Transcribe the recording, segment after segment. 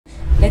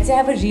Let's say I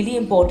have a really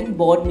important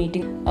board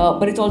meeting,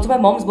 but it's also my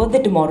mom's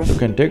birthday tomorrow. You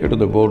can take her to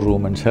the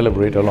boardroom and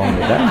celebrate along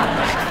with that.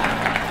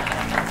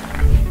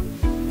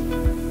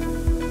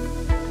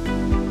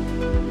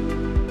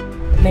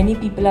 Many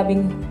people are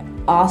being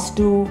asked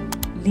to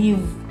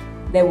leave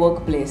their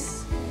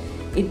workplace.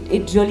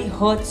 It really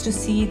hurts to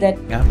see that.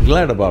 I'm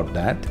glad about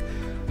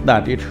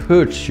that it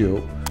hurts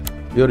you.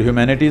 Your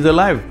humanity is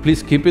alive,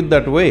 please keep it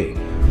that way.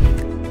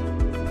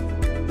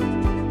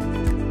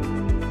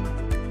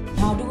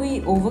 How do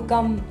we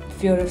overcome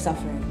fear of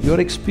suffering? Your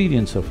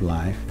experience of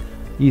life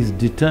is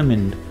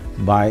determined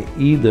by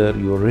either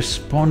you're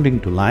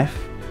responding to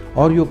life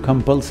or you're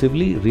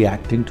compulsively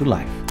reacting to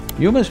life.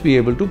 You must be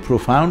able to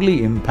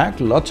profoundly impact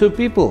lots of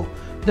people,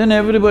 then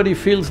everybody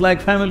feels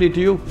like family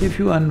to you. If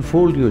you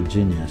unfold your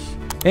genius,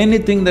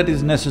 anything that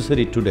is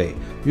necessary today,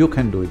 you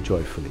can do it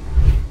joyfully.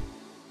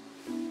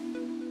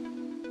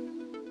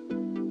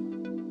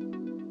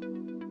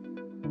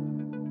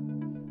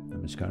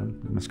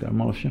 Namaskaram,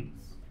 namaskaram all of you.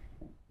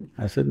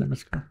 I said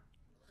namaskar.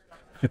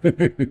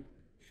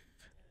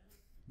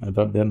 I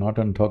thought they're not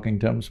on talking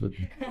terms with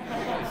me.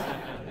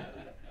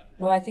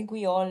 No, I think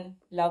we all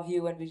love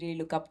you and we really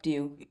look up to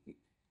you.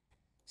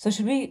 So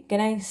can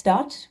I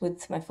start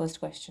with my first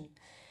question?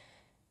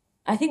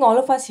 I think all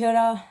of us here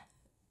are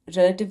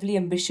relatively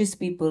ambitious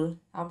people.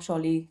 I'm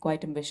surely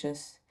quite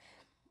ambitious.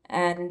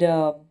 And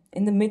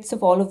in the midst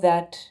of all of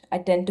that, I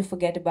tend to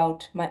forget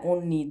about my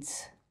own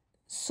needs.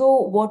 So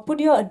what would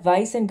your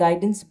advice and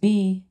guidance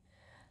be?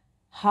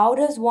 How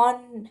does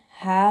one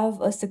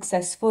have a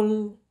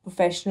successful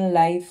professional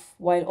life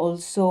while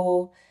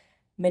also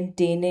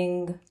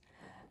maintaining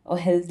a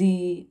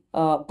healthy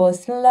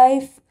personal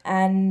life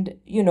and,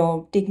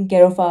 taking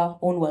care of our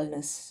own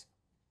wellness?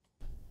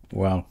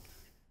 Well,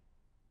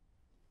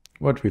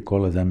 what we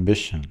call as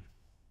ambition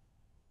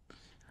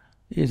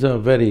is a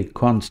very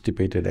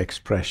constipated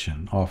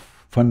expression of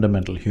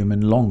fundamental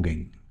human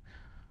longing.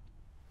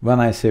 When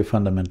I say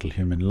fundamental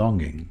human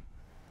longing,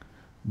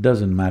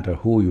 doesn't matter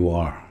who you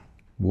are,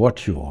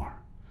 what you are,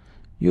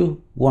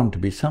 you want to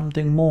be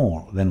something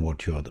more than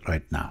what you are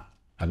right now.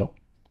 Hello?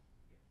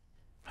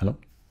 Hello?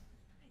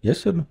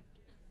 Yes or no?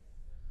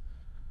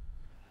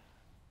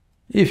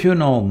 If you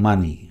know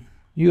money,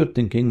 you're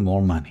thinking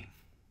more money.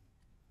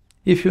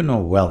 If you know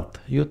wealth,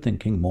 you're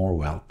thinking more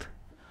wealth.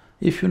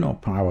 If you know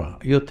power,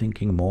 you're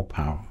thinking more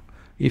power.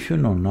 If you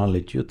know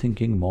knowledge, you're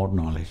thinking more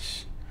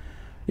knowledge.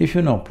 If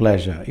you know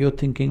pleasure, you're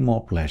thinking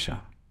more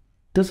pleasure.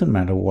 Doesn't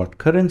matter what,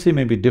 currency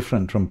may be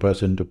different from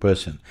person to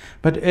person,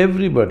 but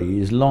everybody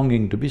is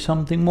longing to be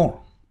something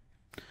more.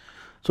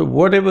 So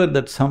whatever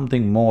that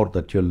something more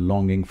that you're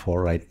longing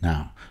for right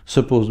now,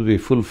 suppose we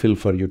fulfill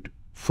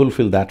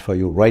that for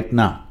you right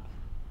now,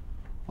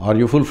 are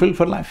you fulfilled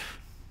for life?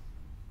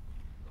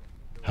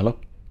 Hello?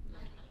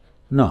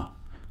 No.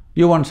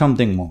 You want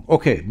something more,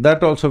 okay,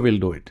 that also will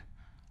do it.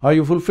 Are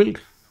you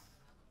fulfilled?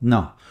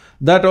 No.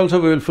 That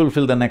also will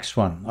fulfill the next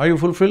one. Are you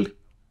fulfilled?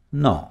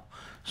 No.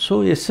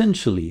 So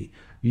essentially,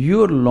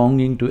 you're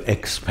longing to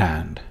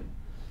expand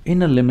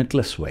in a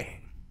limitless way.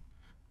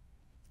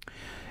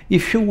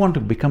 If you want to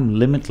become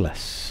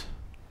limitless,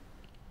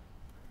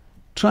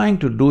 trying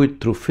to do it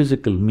through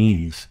physical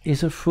means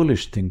is a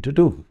foolish thing to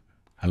do.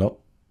 Hello?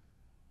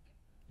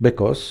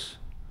 Because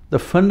the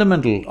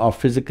fundamental of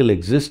physical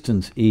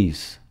existence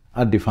is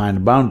a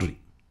defined boundary.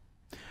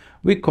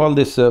 We call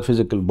this a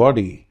physical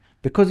body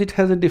because it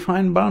has a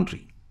defined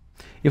boundary.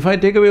 If I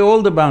take away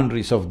all the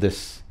boundaries of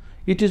this,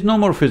 it is no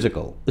more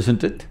physical,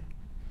 isn't it?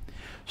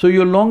 So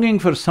you're longing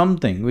for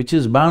something which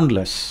is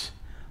boundless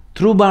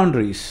through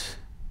boundaries.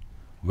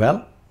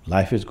 Well,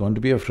 life is going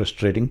to be a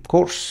frustrating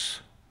course.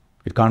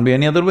 It can't be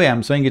any other way,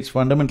 I'm saying it's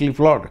fundamentally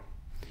flawed.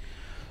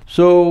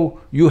 So,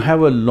 you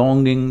have a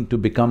longing to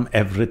become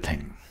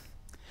everything,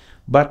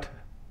 but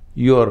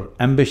your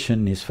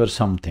ambition is for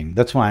something.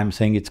 That's why I'm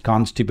saying it's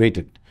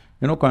constipated.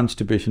 You know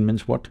constipation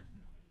means what?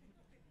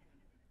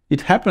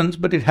 It happens,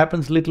 but it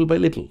happens little by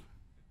little.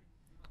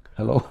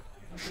 Hello?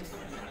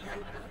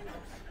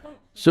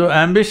 So,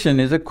 ambition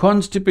is a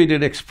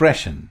constipated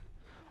expression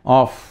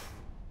of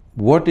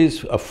what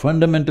is a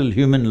fundamental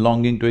human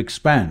longing to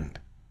expand.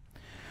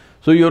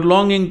 So your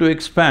longing to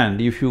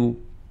expand, if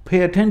you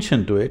pay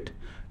attention to it,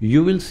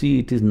 you will see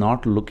it is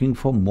not looking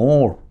for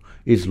more,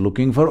 it's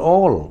looking for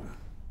all.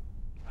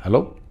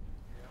 Hello?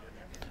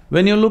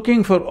 When you're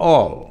looking for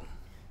all,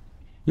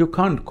 you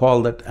can't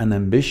call that an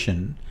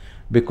ambition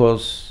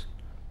because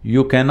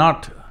you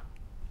cannot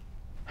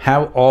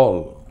have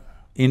all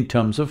in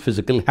terms of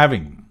physical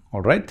having,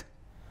 all right?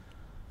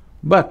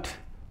 But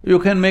you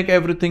can make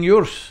everything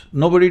yours,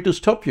 nobody to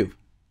stop you.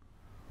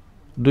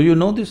 Do you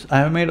know this? I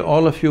have made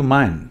all of you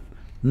mine,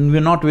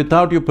 not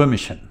without your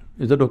permission.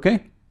 Is that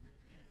okay?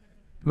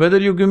 Whether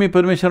you give me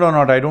permission or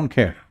not, I don't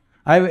care.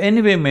 I've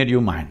anyway made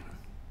you mine.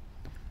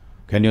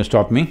 Can you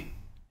stop me?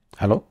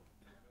 Hello?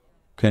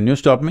 Can you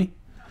stop me?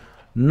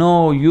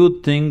 No,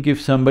 you think if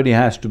somebody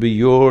has to be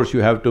yours, you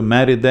have to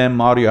marry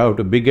them or you have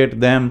to beget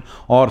them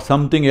or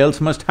something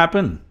else must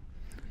happen.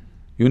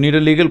 You need a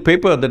legal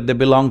paper that they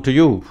belong to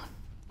you.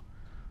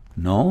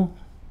 No,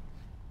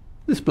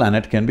 This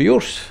planet can be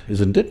yours,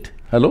 isn't it?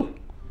 Hello?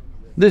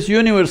 This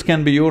universe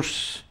can be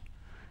yours.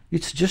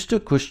 It's just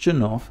a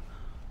question of,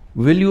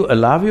 will you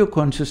allow your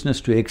consciousness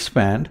to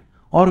expand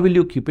or will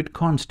you keep it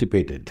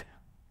constipated?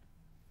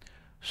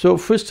 So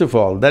first of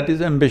all, that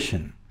is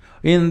ambition.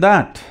 In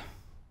that,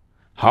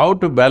 how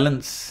to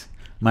balance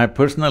my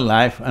personal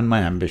life and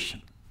my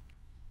ambition.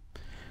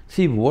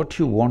 See, what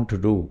you want to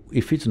do,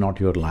 if it's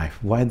not your life,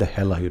 why the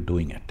hell are you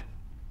doing it?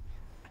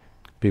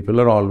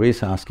 People are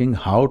always asking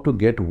how to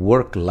get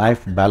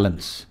work-life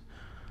balance.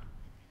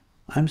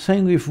 I'm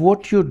saying if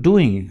what you're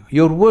doing,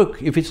 your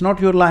work, if it's not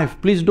your life,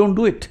 please don't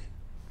do it.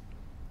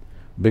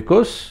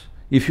 Because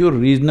if you're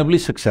reasonably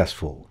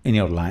successful in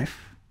your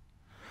life,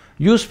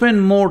 you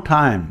spend more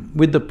time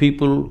with the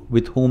people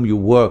with whom you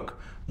work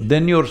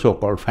than your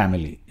so-called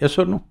family, yes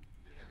or no?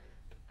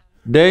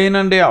 Day in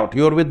and day out,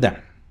 you're with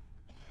them.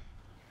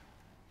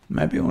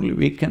 Maybe only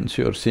weekends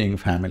you're seeing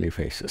family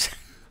faces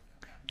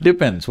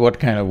Depends what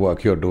kind of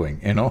work you're doing,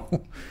 you know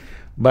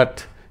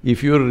But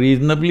if you're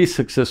reasonably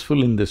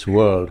successful in this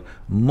world,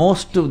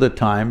 most of the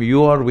time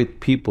you are with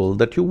people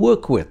that you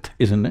work with,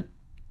 isn't it?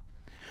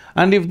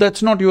 And if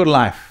that's not your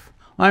life,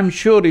 I'm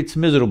sure it's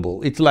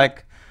miserable. It's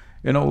like,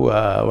 when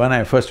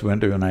I first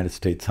went to United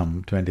States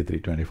some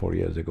 23, 24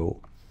 years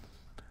ago,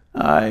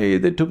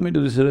 they took me to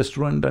this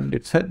restaurant and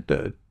it said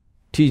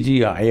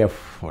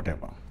TGIF,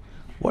 whatever.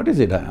 What is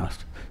it, I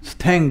asked?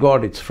 Thank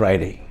God it's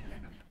Friday.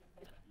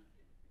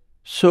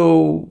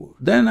 So,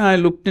 then I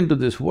looked into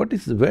this, where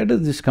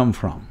does this come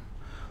from?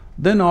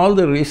 Then all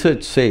the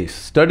research says,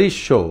 studies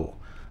show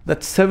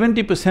that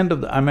 70%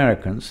 of the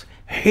Americans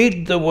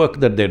hate the work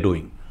that they're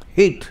doing.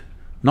 Hate,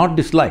 not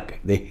dislike,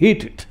 they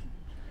hate it.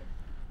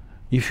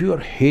 If you are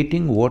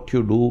hating what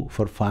you do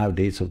for 5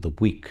 days of the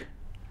week,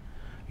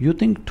 you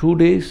think 2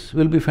 days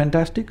will be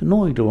fantastic?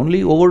 No, it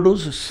only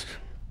overdoses.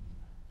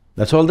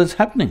 That's all that's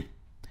happening.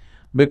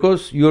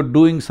 Because you're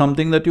doing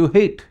something that you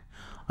hate.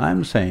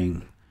 I'm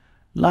saying,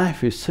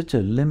 life is such a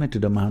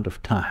limited amount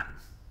of time.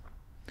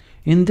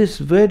 In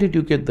this, where did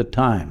you get the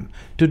time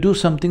to do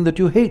something that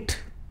you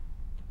hate?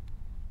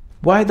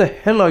 Why the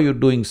hell are you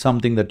doing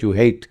something that you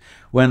hate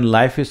when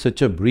life is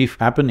such a brief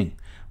happening?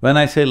 When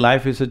I say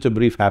life is such a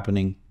brief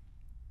happening,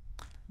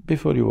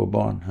 before you were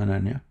born,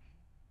 Ananya,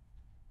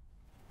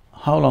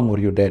 how long were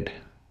you dead?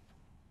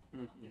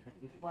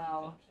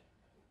 Wow.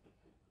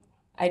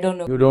 I don't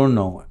know. You don't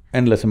know,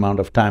 endless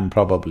amount of time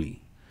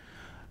probably.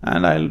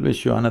 And I'll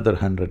wish you another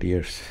 100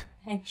 years.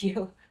 Thank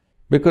you.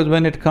 Because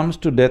when it comes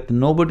to death,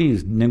 nobody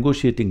is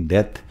negotiating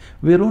death,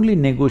 we're only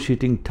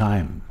negotiating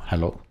time.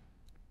 Hello?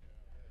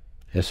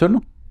 Yes or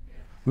no?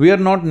 We are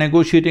not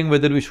negotiating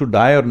whether we should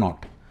die or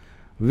not.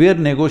 We are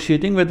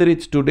negotiating whether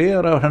it's today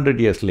or 100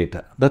 years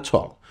later, that's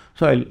all.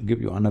 So I'll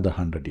give you another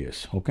 100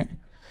 years, okay?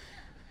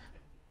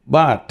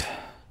 But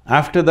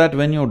after that,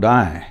 when you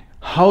die,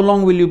 how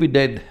long will you be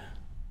dead?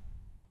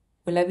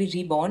 Will I be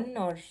reborn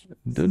or…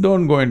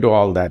 Don't go into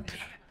all that.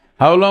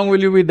 How long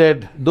will you be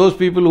dead? Those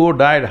people who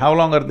died, how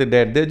long are they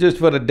dead? They're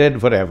just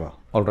dead forever,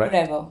 all right?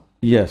 Forever.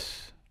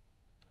 Yes.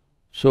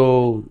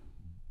 So,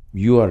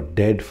 you are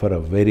dead for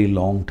a very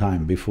long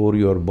time before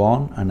you are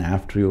born and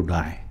after you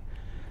die.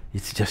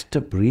 It's just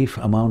a brief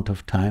amount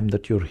of time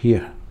that you're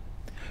here.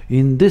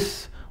 In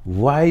this,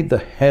 why the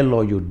hell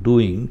are you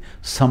doing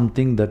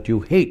something that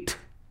you hate?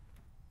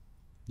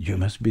 You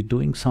must be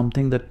doing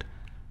something that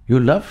you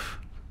love,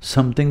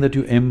 something that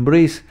you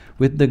embrace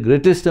with the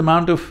greatest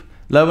amount of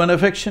love and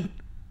affection.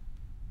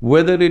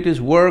 Whether it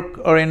is work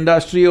or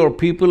industry or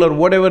people or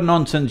whatever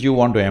nonsense you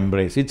want to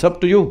embrace, it's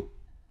up to you.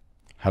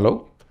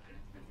 Hello?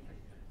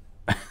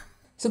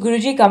 So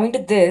Guruji, coming to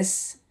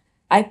this,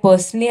 I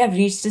personally have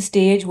reached a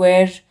stage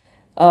where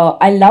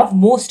I love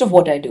most of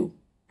what I do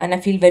and I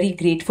feel very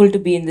grateful to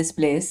be in this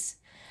place.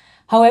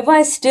 However,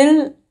 I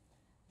still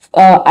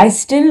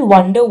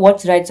wonder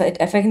what's right. So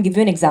if I can give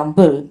you an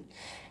example,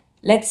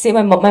 let's say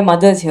my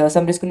mother's here, so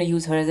I'm just going to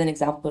use her as an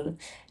example.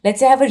 Let's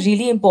say I have a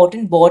really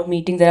important board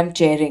meeting that I'm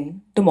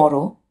chairing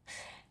tomorrow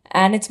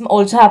and it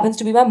also happens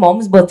to be my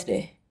mom's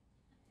birthday.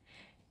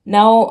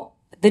 Now,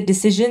 the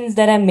decisions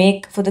that I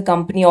make for the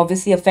company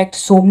obviously affect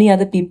so many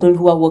other people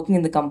who are working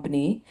in the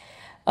company.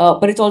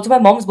 But it's also my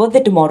mom's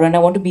birthday tomorrow and I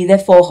want to be there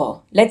for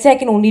her. Let's say I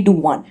can only do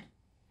one.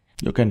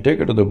 You can take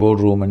her to the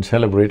boardroom and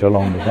celebrate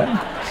along with her.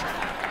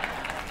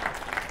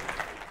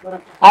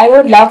 I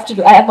would love to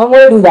do… I'm going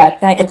to do that.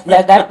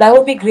 That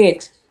would be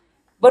great.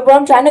 But what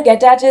I'm trying to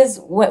get at is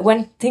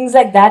when things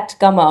like that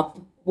come up,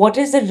 what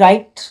is the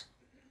right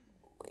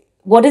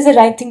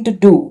thing to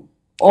do?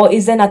 Or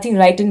is there nothing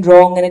right and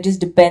wrong and it just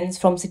depends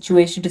from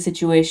situation to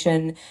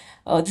situation?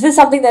 This is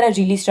something that I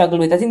really struggle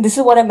with. I think this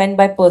is what I meant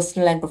by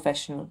personal and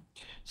professional.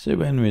 See,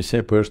 when we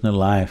say personal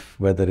life,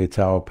 whether it's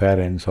our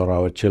parents or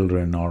our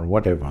children or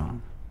whatever,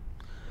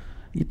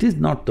 it is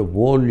not the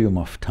volume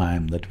of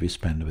time that we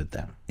spend with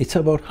them, it's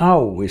about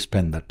how we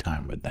spend that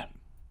time with them.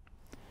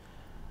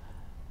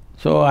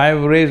 So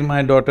I've raised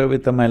my daughter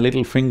with my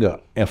little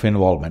finger of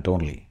involvement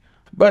only,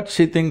 but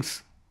she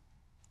thinks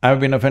I've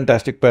been a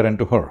fantastic parent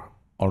to her,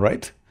 all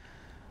right?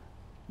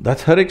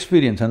 That's her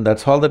experience and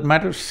that's all that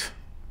matters.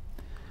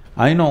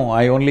 I know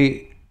I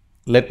only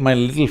let my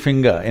little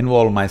finger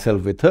involve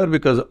myself with her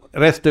because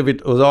rest of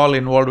it was all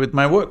involved with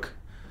my work.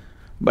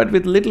 But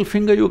with little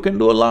finger you can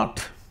do a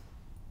lot.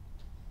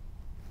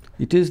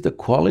 It is the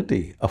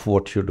quality of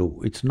what you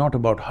do, it's not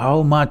about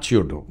how much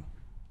you do.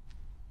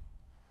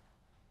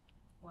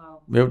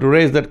 Wow. We have to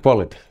raise that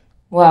quality.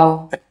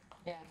 Wow.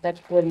 Yeah,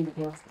 that's really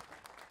good.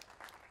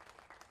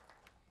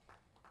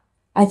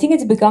 I think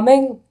it's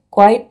becoming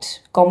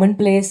quite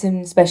commonplace,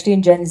 especially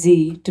in Gen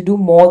Z, to do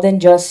more than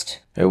just…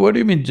 Hey, what do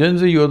you mean, Gen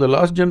Z, you're the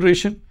last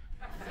generation?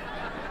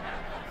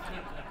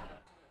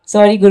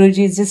 Sorry,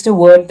 Guruji, it's just a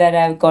word that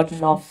I've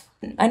gotten off.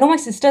 I know my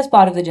sister's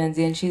part of the Gen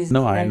Z and she's…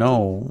 No, I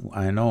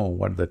 90. know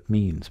what that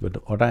means,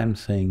 but what I'm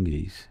saying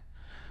is,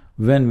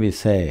 when we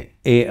say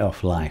A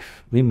of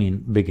life, we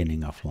mean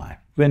beginning of life.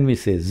 When we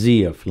say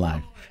Z of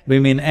life, we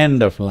mean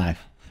end of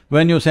life.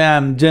 When you say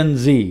I'm Gen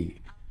Z,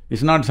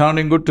 it's not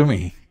sounding good to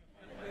me.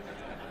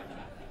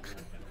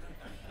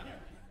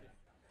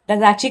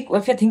 That's actually…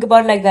 if you think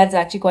about it like that, it's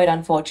actually quite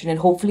unfortunate.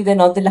 Hopefully they're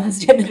not the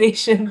last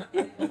generation.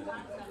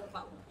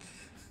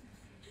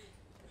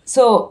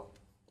 So,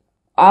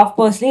 I've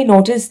personally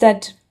noticed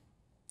that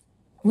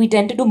we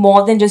tend to do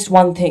more than just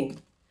one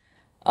thing.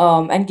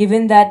 And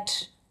given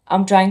that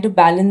I'm trying to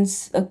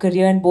balance a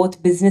career in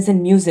both business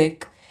and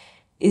music,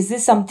 is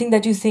this something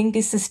that you think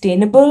is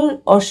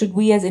sustainable, or should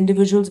we as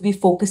individuals be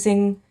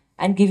focusing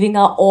and giving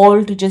our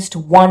all to just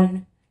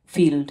one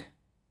field?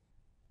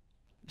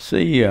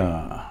 See,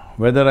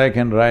 whether I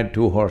can ride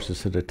 2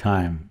 horses at a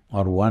time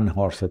or 1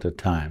 horse at a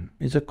time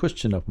is a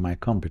question of my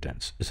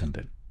competence, isn't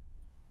it?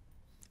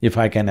 If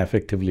I can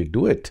effectively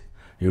do it,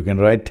 you can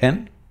ride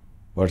 10,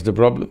 what's the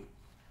problem?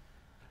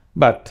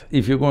 But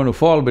if you're going to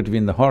fall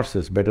between the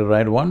horses, better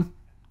ride 1.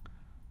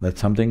 That's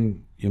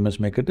something you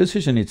must make a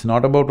decision. It's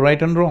not about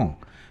right and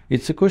wrong.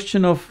 It's a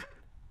question of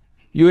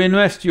you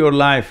invest your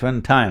life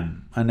and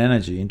time and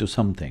energy into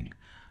something,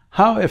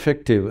 how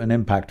effective and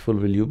impactful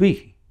will you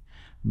be?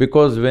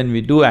 Because when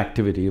we do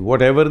activity,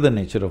 whatever the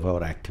nature of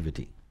our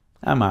activity,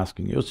 I'm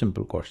asking you a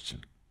simple question.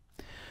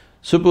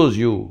 Suppose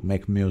you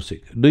make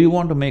music, do you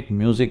want to make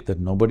music that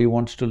nobody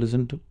wants to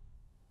listen to?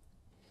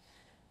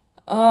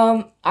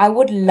 I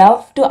would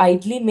love to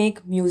ideally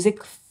make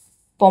music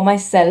for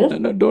myself.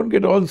 No, don't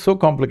get all so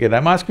complicated.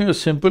 I'm asking you a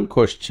simple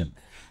question.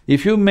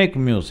 If you make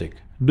music,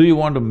 do you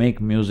want to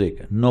make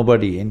music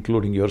nobody,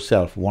 including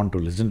yourself, want to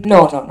listen to?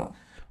 No.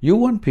 You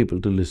want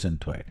people to listen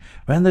to it.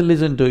 When they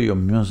listen to your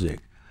music,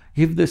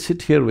 if they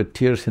sit here with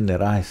tears in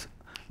their eyes,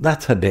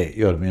 that's a day,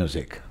 your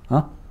music,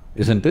 huh?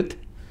 Isn't it?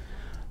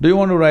 Do you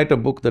want to write a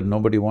book that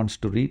nobody wants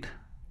to read?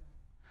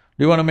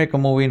 Do you want to make a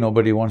movie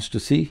nobody wants to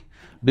see?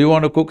 Do you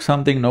want to cook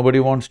something nobody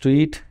wants to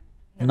eat?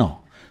 No.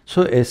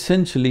 So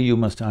essentially you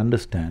must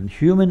understand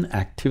human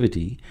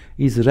activity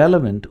is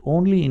relevant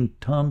only in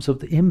terms of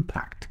the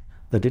impact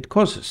that it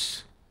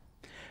causes.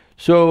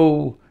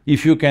 So,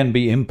 if you can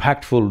be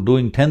impactful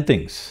doing 10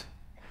 things,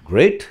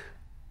 great.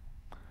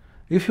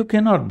 If you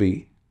cannot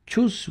be,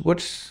 choose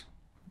what's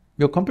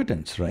your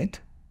competence, right?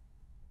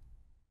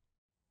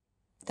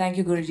 Thank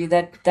you, Guruji.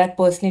 That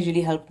personally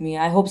really helped me.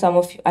 I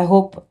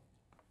hope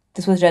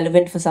this was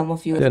relevant for some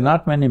of you. There are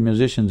not many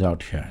musicians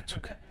out here, it's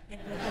okay.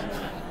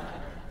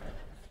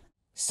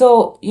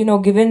 So,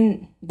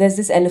 given there's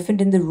this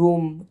elephant in the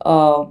room,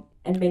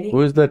 and many…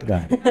 Who is that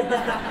guy?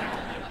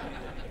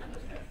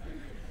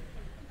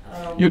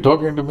 You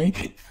talking to me?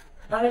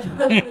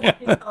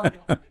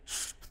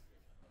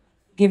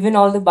 Given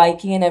all the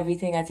biking and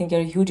everything, I think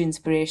you're a huge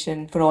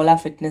inspiration for all our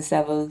fitness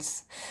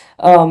levels.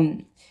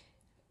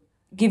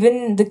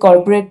 Given the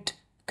corporate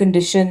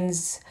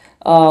conditions,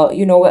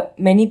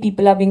 many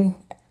people are being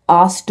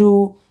asked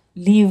to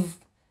leave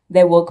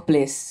their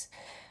workplace.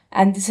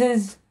 And this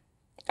is,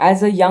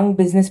 as a young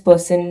business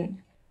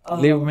person…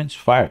 Leave means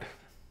fired.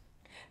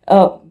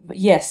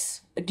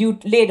 Yes,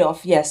 laid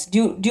off, yes.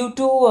 Due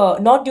to,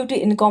 not due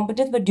to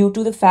incompetence, but due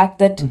to the fact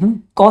that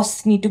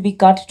costs need to be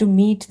cut to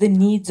meet the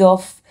needs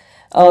of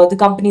the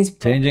company's…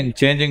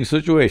 Changing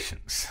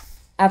situations.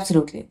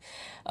 Absolutely.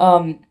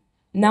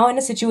 Now, in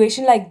a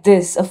situation like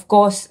this, of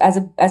course,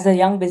 as a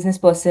young business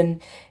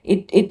person,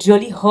 it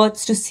really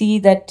hurts to see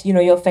that,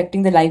 you're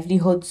affecting the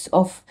livelihoods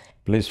of…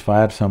 Please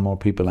fire some more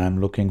people,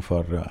 I'm looking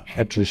for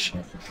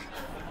attrition.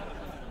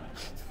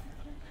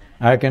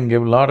 I can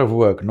give a lot of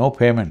work, no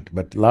payment,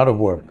 but lot of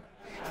work.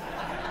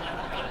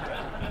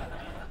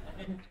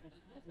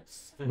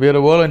 We are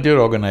a volunteer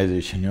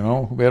organization,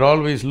 we're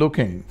always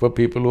looking for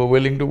people who are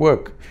willing to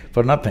work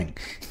for nothing.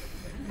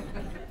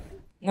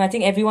 I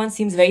think everyone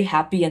seems very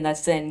happy and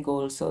that's the end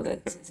goal, so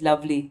it's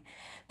lovely.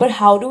 But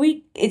how do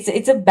we…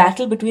 it's a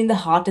battle between the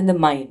heart and the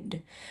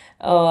mind.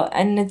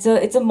 And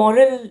it's a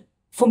moral…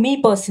 for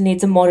me personally,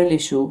 it's a moral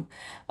issue.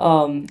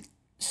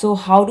 So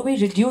how do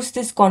we reduce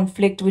this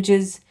conflict, which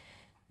is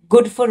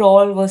good for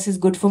all versus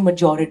good for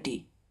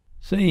majority?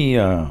 See,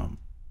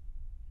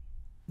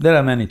 there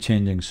are many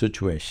changing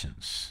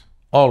situations,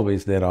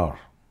 always there are.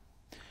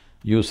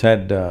 You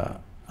said,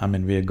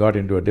 we got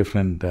into a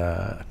different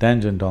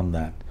tangent on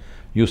that.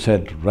 You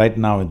said right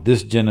now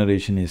this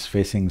generation is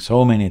facing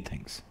so many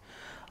things.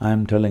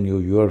 I'm telling you,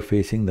 you are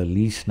facing the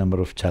least number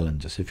of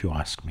challenges if you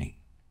ask me.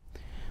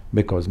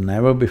 Because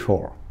never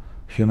before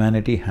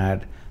humanity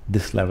had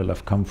this level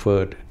of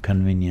comfort,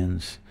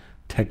 convenience,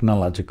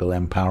 technological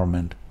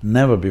empowerment.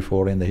 Never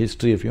before in the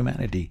history of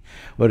humanity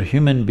were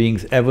human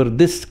beings ever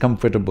this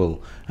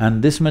comfortable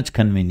and this much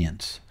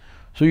convenience.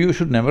 So you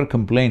should never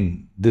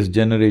complain, this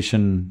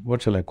generation,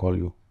 what shall I call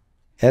you?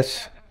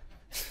 S?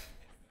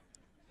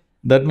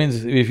 That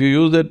means if you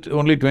use that,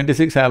 only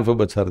 26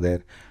 alphabets are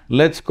there.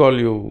 Let's call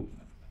you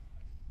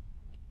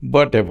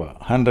whatever,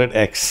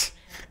 100x,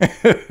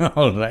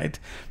 all right?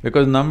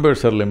 Because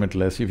numbers are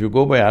limitless. If you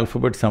go by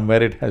alphabet,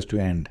 somewhere it has to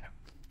end.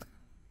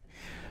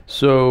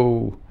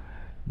 So,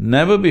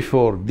 never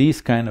before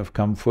these kind of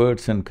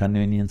comforts and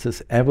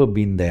conveniences ever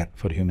been there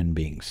for human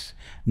beings.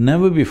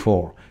 Never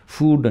before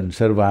food and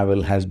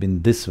survival has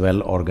been this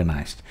well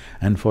organized.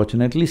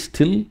 Unfortunately,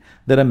 still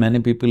there are many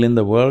people in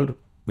the world,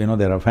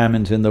 there are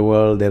famines in the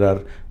world, there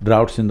are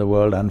droughts in the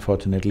world,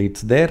 unfortunately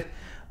it's there.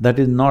 That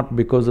is not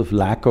because of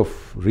lack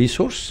of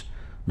resource,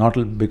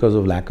 not because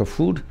of lack of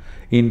food.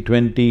 In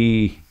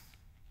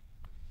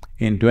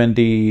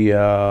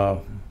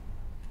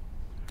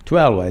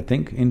 2012, I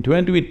think, in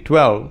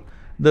 2012,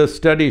 the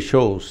study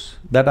shows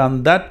that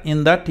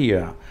in that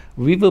year,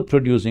 we were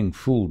producing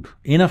food,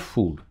 enough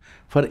food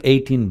for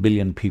 18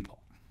 billion people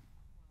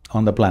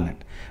on the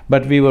planet.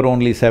 But we were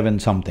only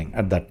 7-something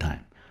at that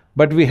time.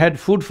 But we had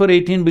food for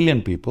 18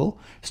 billion people,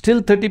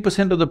 still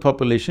 30% of the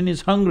population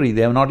is hungry,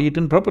 they have not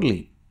eaten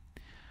properly.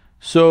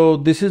 So,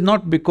 this is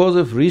not because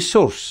of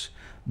resource,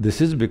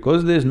 this is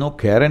because there is no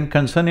care and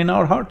concern in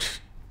our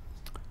hearts.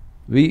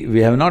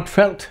 We have not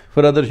felt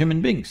for other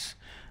human beings.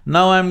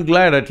 Now I'm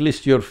glad at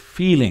least you're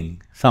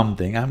feeling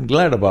something, I'm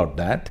glad about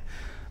that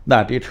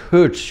it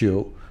hurts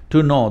you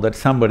to know that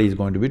somebody is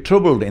going to be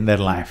troubled in their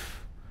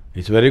life.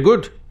 It's very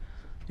good.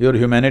 Your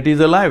humanity is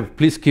alive,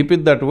 please keep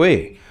it that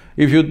way.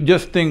 If you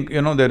just think,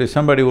 there is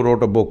somebody who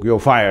wrote a book, you're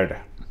fired.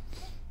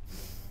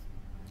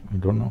 You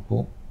don't know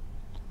who?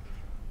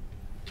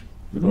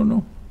 You don't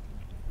know?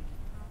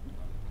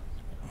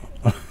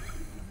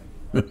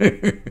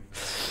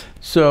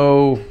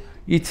 So,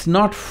 it's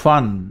not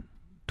fun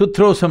to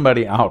throw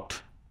somebody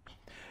out.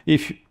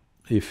 If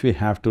we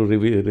have to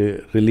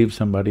relieve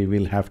somebody,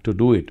 we'll have to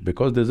do it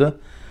because there's a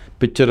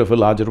picture of a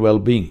larger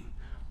well-being.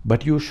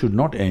 But you should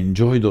not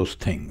enjoy those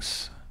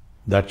things.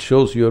 That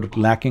shows you're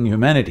lacking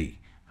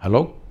humanity.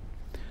 Hello?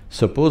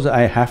 Suppose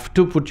I have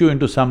to put you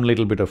into some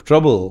little bit of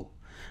trouble,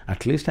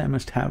 at least I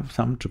must have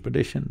some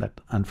trepidation that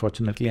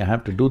unfortunately I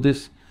have to do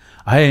this.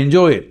 I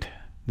enjoy it.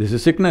 This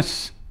is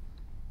sickness.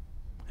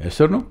 Yes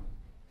or no?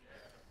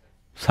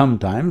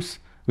 Sometimes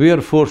we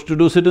are forced to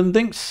do certain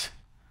things.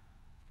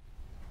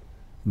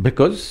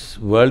 Because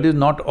world is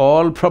not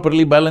all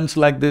properly balanced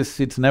like this,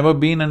 it's never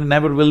been and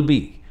never will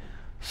be.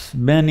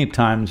 Many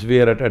times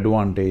we are at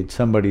advantage,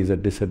 somebody is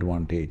at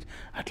disadvantage.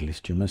 At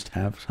least you must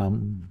have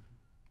some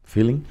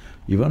feeling,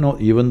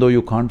 even though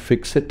you can't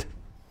fix it.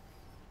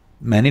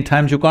 Many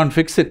times you can't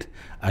fix it,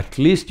 at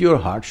least your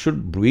heart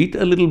should breathe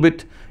a little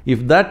bit.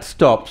 If that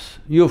stops,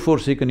 you've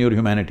forsaken your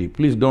humanity,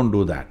 please don't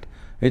do that.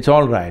 It's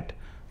all right,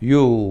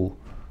 you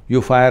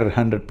fire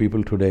 100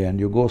 people today and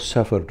you go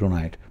suffer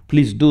tonight,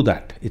 please do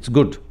that, it's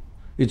good.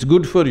 It's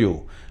good for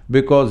you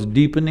because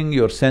deepening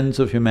your sense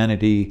of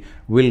humanity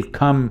will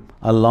come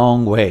a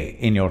long way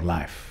in your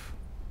life,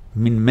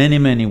 in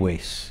many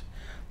ways.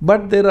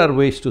 But there are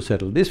ways to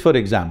settle this. For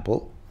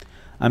example,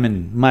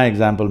 my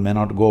example may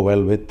not go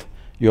well with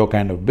your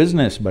kind of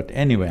business, but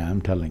anyway,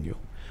 I'm telling you.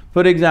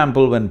 For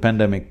example, when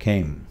pandemic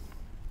came,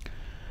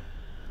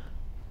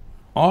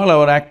 all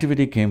our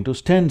activity came to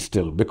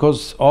standstill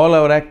because all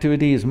our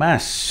activity is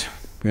mass,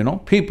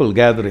 people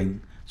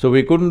gathering. So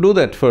we couldn't do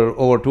that for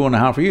over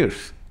 2.5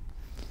 years.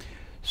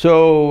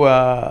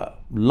 So,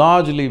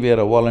 largely we are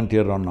a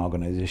volunteer-run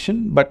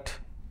organization, but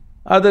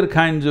other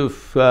kinds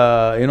of,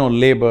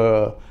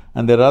 labor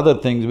and there are other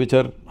things which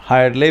are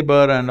hired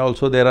labor and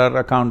also there are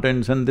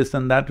accountants and this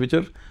and that which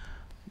are…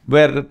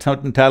 where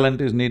certain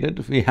talent is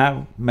needed, we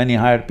have many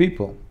hired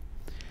people.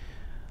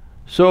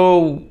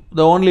 So,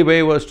 the only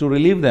way was to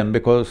relieve them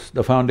because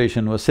the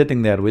foundation was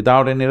sitting there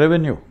without any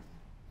revenue.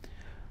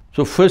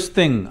 So, first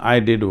thing I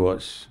did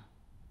was,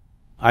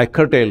 I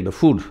curtailed the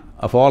food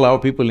of all our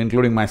people,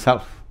 including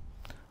myself.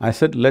 I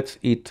said, let's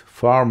eat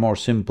far more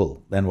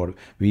simple than what…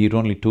 we eat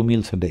only 2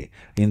 meals a day.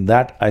 In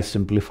that, I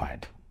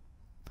simplified.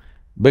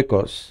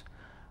 Because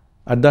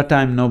at that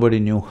time, nobody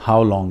knew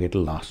how long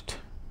it'll last.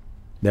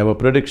 There were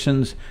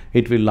predictions,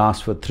 it will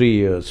last for 3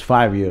 years,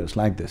 5 years,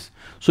 like this.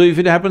 So if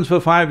it happens for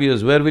 5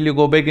 years, where will you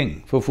go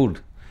begging for food?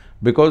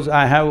 Because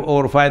I have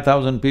over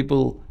 5,000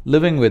 people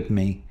living with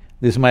me,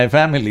 this is my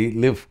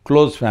family,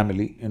 close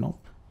family,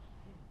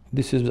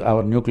 This is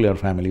our nuclear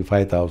family,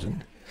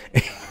 5,000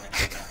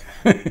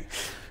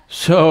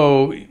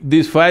 So,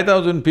 these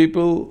 5,000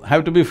 people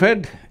have to be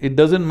fed, it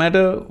doesn't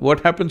matter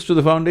what happens to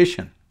the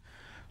foundation.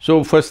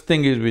 So, first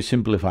thing is we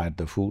simplified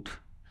the food.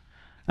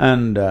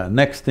 And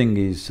next thing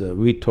is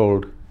we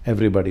told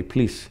everybody,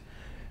 please,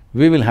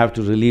 we will have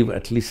to relieve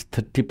at least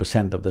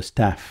 30% of the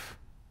staff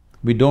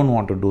We don't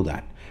want to do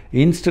that.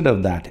 Instead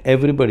of that,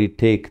 everybody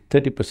take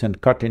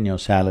 30% cut in your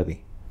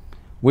salary.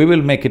 We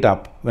will make it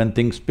up when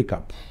things pick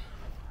up.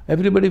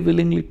 Everybody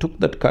willingly took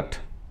that cut.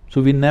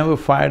 So we never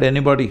fired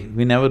anybody,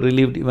 we never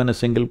relieved even a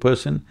single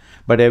person,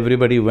 but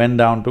everybody went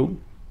down to…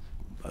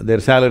 their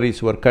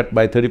salaries were cut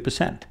by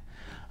 30%.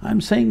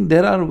 I'm saying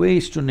there are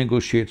ways to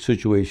negotiate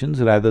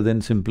situations rather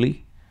than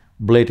simply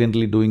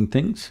blatantly doing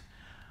things.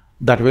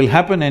 That will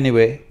happen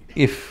anyway.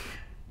 If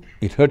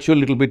it hurts you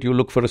a little bit, you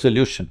look for a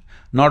solution.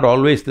 Not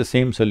always the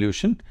same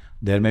solution,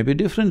 there may be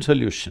different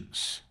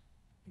solutions.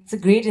 It's a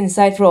great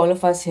insight for all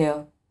of us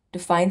here, to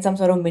find some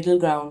sort of middle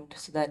ground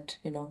so that,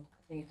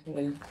 things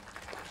will…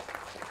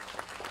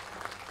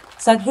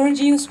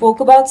 Sadhguruji, you spoke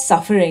about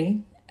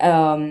suffering.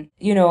 When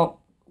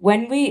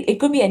it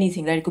could be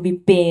anything, right? It could be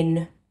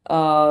pain,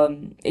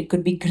 it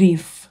could be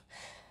grief.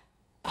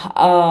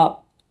 Of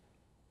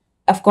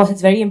course,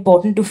 it's very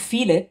important to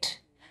feel it,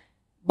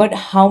 but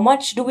how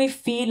much do we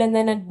feel, and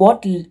then at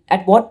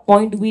what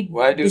point do we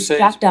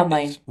distract our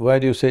mind? Why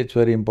do you say it's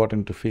very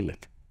important to feel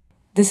it?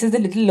 This is the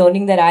little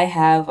learning that I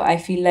have. I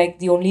feel like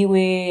the only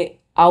way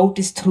out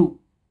is through.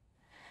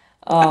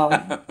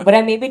 But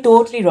I may be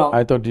totally wrong.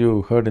 I thought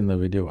you heard in the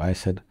video, I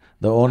said,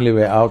 the only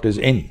way out is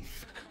in.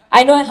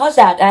 I know, I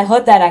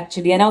heard that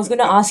actually, and I was going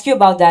to ask you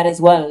about that as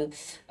well.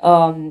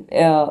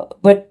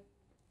 But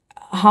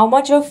how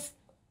much of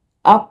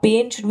our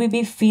pain should we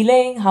be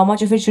feeling? How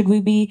much of it should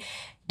we be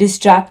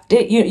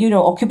distracted?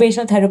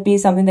 Occupational therapy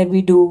is something that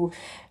we do.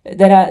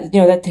 There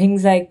are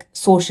things like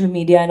social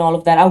media and all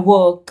of that, our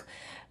work.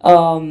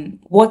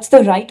 What's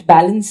the right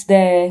balance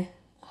there?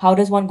 How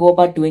does one go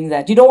about doing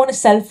that? You don't want to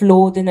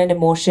self-loathe in an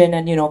emotion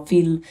and,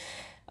 feel…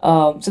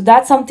 so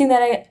that's something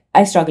that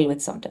I struggle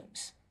with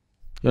sometimes.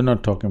 You're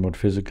not talking about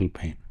physical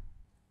pain.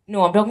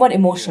 No, I'm talking about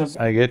emotional. Yes,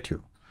 I get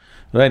you.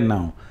 Right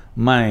now,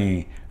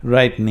 my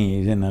right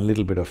knee is in a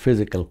little bit of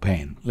physical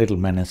pain, little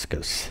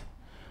meniscus,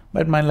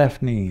 but my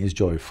left knee is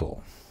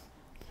joyful,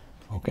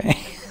 okay?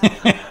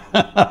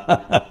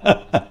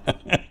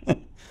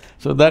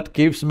 So that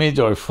keeps me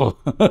joyful.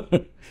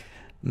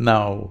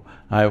 Now,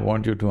 I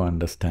want you to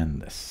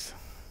understand this.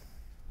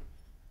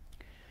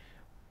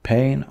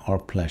 Pain or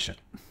pleasure,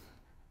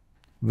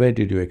 where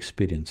did you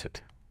experience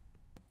it?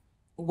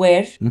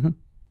 Where?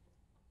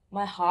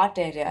 My heart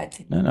area, I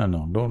think.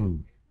 No,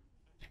 don't…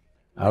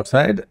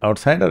 Outside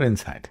or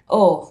inside?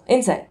 Oh,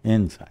 inside.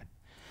 Inside.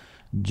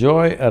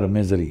 Joy or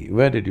misery,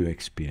 where did you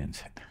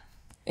experience it?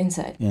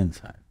 Inside.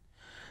 Inside.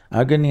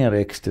 Agony or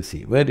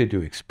ecstasy, where did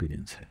you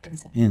experience it?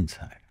 Inside.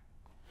 Inside.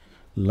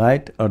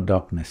 Light or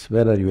darkness,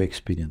 where are you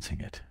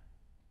experiencing it?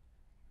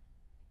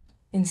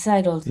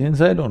 Inside also.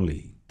 Inside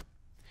only.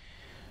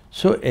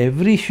 So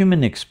every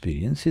human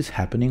experience is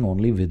happening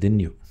only within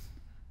you.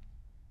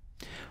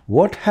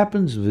 What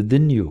happens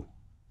within you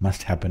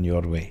must happen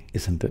your way,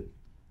 isn't it?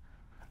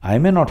 I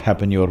may not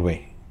happen your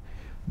way,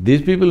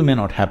 these people may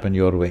not happen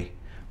your way,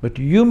 but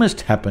you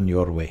must happen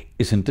your way,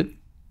 isn't it?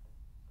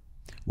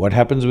 What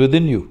happens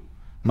within you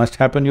must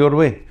happen your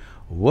way.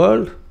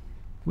 World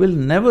will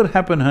never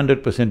happen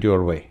 100%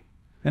 your way.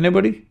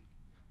 Anybody?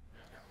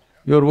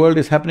 Your world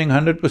is happening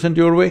 100%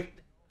 your way?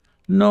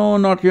 No,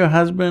 not your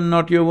husband,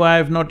 not your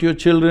wife, not your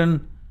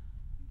children.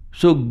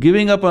 So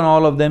giving up on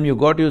all of them, you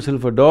got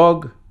yourself a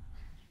dog,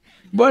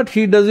 but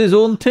he does his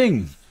own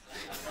thing.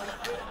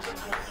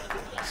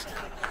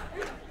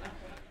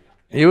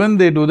 Even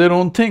they do their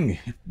own thing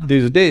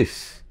these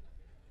days.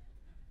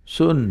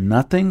 So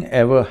nothing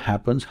ever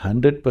happens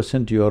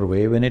 100% your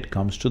way when it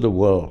comes to the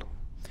world.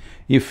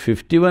 If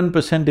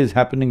 51% is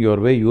happening your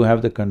way, you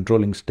have the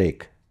controlling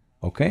stake,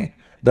 okay?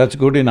 That's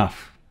good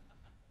enough.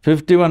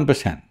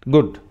 51%,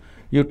 good.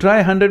 You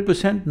try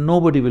 100%,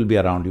 nobody will be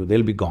around you,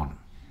 they'll be gone.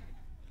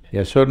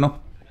 Yes or no?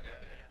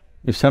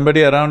 If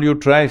somebody around you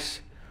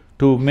tries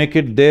to make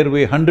it their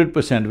way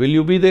 100%, will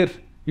you be there?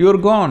 You're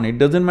gone, it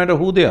doesn't matter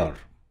who they are.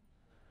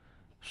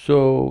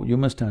 So, you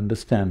must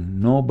understand,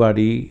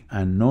 nobody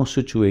and no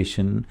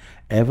situation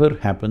ever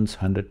happens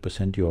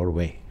 100% your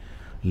way.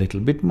 Little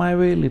bit my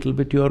way, little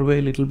bit your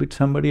way, little bit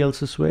somebody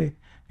else's way.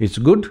 It's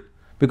good,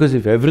 because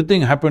if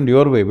everything happened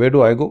your way, where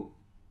do I go?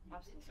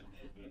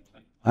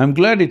 I'm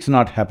glad it's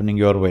not happening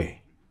your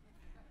way.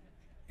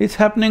 It's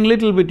happening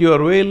little bit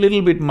your way,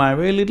 little bit my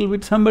way, little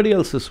bit somebody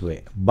else's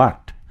way.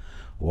 But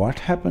what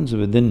happens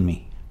within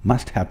me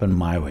must happen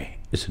my way,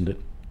 isn't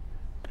it?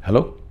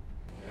 Hello?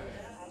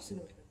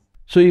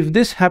 So if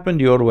this happened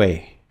your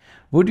way,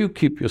 would you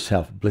keep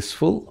yourself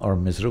blissful or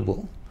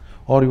miserable?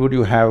 Or would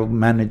you have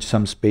managed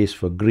some space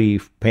for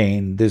grief,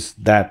 pain, this,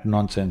 that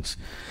nonsense?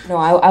 No,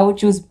 I would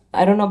choose…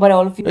 I don't know about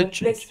all of you,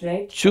 bliss,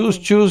 right?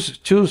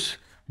 Choose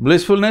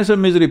blissfulness or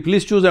misery.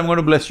 Please choose, I'm going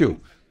to bless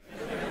you.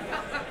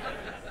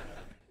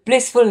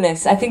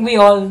 Blissfulness, I think we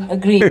all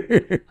agree.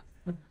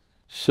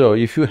 So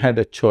if you had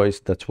a choice,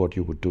 that's what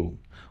you would do.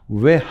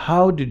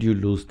 How did you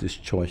lose this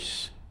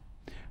choice?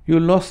 You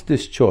lost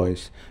this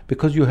choice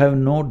because you have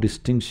no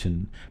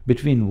distinction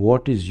between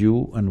what is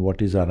you and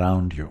what is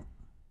around you.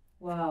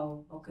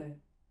 Wow, okay.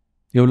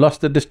 You've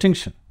lost the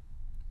distinction.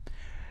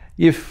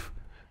 If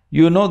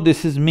you know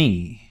this is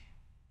me,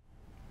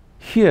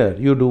 Here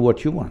you do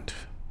what you want.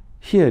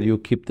 Here you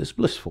keep this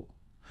blissful.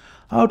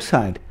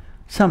 Outside,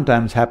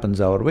 sometimes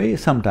happens our way,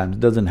 sometimes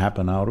doesn't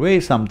happen our way,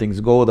 some things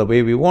go the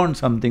way we want,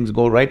 some things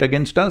go right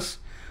against us,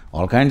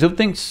 all kinds of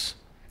things.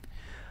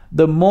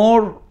 The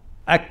more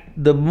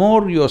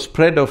your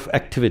spread of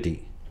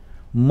activity,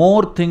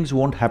 more things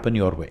won't happen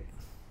your way.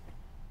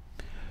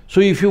 So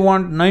if you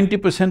want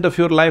 90% of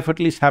your life at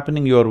least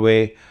happening your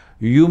way,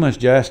 you must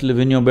just live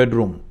in your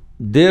bedroom.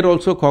 There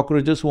also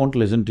cockroaches won't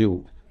listen to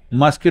you,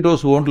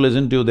 mosquitoes won't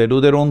listen to you, they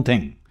do their own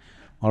thing,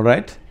 all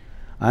right?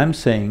 I'm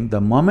saying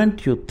the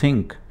moment you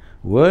think,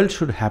 world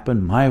should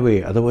happen my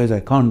way, otherwise I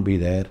can't be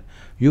there,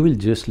 you will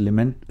just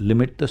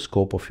limit the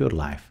scope of your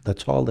life,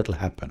 that's all that'll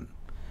happen.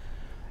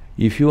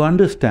 If you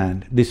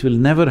understand this will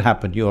never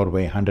happen your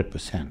way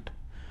 100%,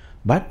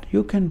 but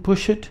you can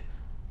push it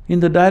in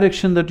the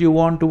direction that you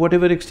want to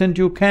whatever extent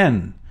you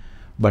can,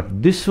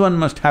 but this one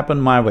must happen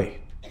my way.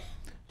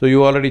 So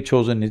you already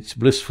chosen its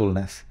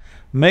blissfulness.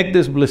 Make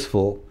this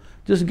blissful,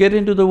 just get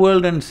into the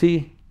world and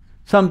see.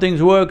 Some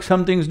things work,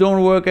 some things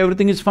don't work,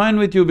 everything is fine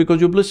with you because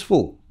you're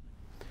blissful.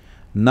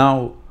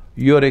 Now,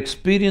 your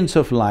experience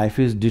of life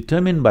is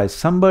determined by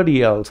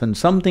somebody else and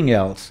something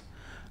else.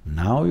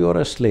 Now you're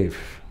a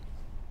slave.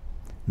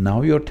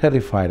 Now you're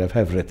terrified of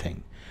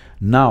everything.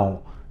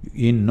 Now,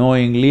 in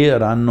knowingly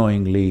or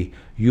unknowingly,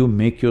 you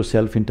make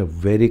yourself into a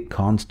very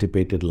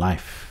constipated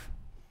life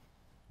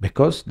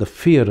because the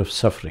fear of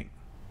suffering.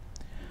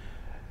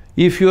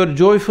 If you are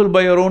joyful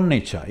by your own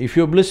nature, if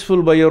you're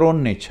blissful by your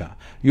own nature,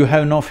 you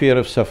have no fear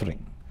of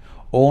suffering.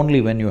 Only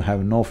when you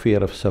have no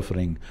fear of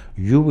suffering,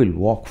 you will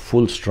walk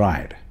full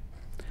stride.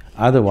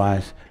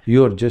 Otherwise,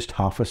 you're just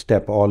half a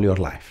step all your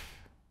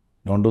life.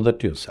 Don't do that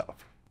to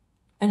yourself.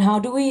 And how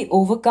do we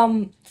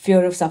overcome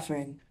fear of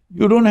suffering?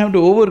 You don't have to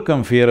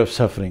overcome fear of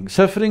suffering.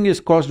 Suffering is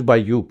caused by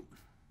you.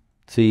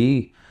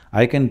 See,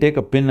 I can take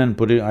a pin and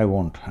put it… I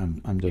won't,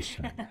 I'm just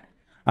saying.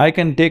 I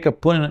can take a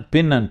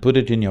pin and put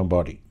it in your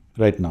body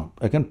right now.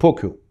 I can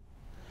poke you.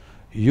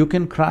 You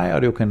can cry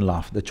or you can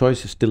laugh, the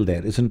choice is still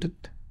there, isn't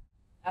it?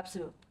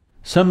 Absolutely.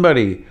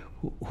 Somebody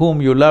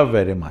whom you love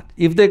very much,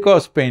 if they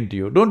cause pain to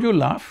you, don't you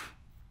laugh?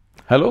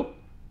 Hello?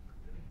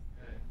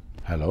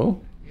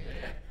 Hello?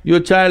 Your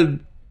child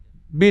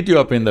beat you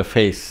up in the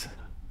face,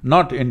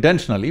 not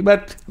intentionally,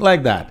 but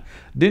like that.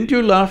 Didn't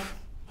you laugh?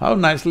 How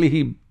nicely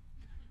he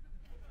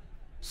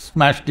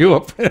smashed you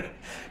up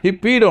he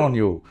peed on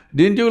you.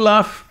 Didn't you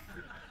laugh?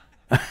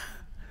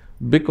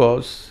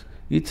 Because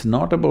it's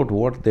not about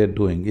what they're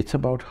doing, it's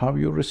about how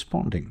you're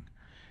responding.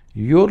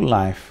 Your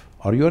life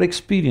or your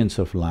experience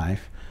of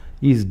life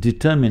is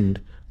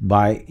determined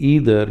by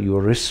either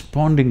you're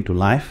responding to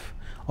life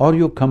or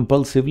you're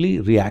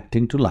compulsively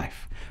reacting to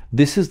life.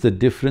 This is the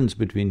difference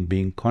between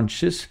being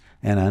conscious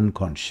and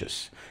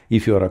unconscious.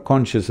 If you're a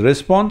conscious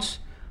response,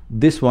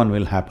 this one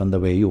will happen the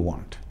way you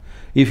want.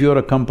 If you're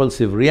a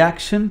compulsive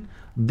reaction,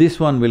 this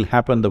one will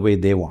happen the way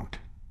they want.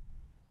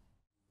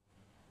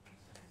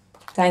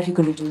 Thank you,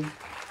 Guruji.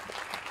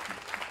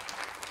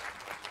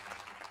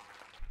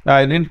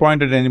 I didn't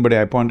point at anybody,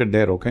 I pointed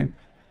there, okay?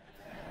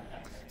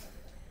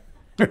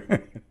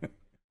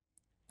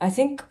 I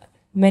think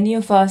many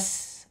of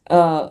us,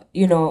 our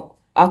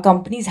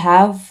companies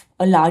have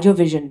a larger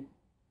vision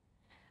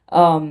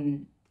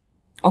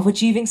of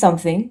achieving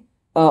something,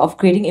 of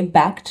creating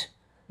impact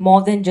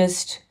more than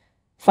just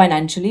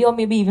financially or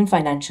maybe even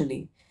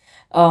financially.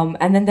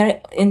 And then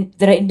there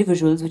are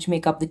individuals which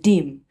make up the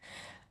team.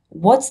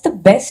 What's the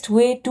best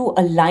way to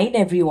align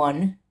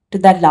everyone to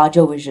that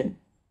larger vision?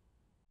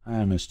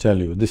 I must tell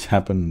you, this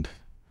happened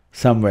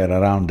somewhere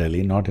around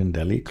Delhi, not in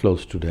Delhi,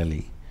 close to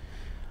Delhi.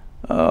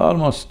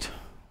 Almost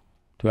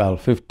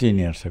 15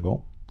 years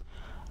ago,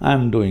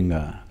 I'm doing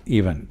an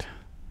event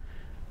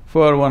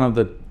for one of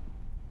the,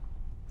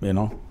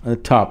 the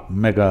top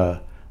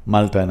mega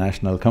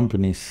multinational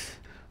companies.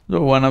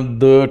 So one of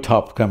the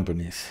top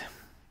companies,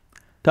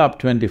 top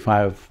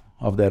 25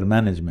 of their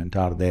management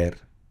are there.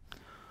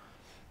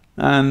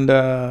 And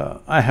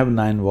I have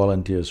 9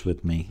 volunteers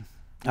with me.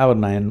 Our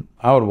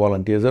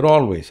volunteers are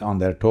always on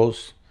their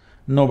toes.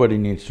 Nobody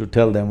needs to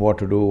tell them what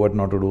to do, what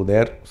not to do,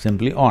 they're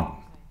simply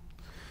on.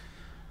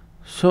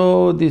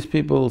 So these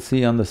people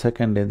see on the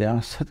second day, they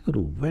ask,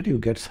 Sadhguru, where do you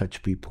get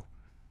such people?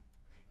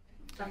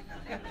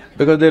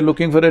 Because they're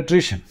looking for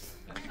attrition.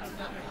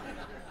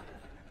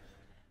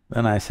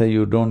 Then I say,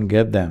 you don't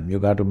get them, you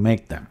got to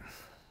make them.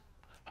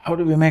 How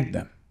do we make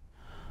them?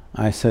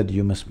 I said,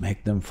 you must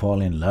make them fall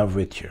in love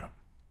with you.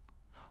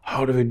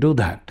 How do we do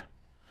that?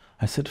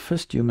 I said,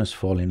 first you must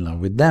fall in love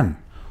with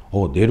them.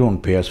 Oh, they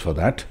don't pay us for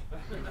that.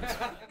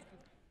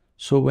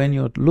 So when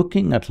you're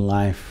looking at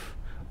life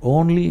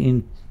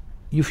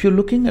if you're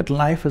looking at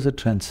life as a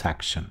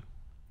transaction,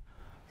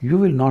 you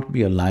will not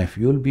be a life,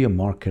 you'll be a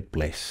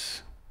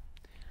marketplace.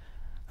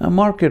 A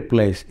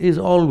marketplace is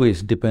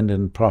always dependent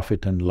on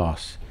profit and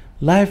loss.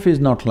 Life is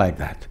not like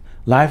that.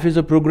 Life is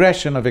a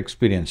progression of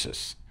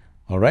experiences,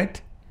 all right?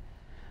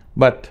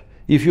 But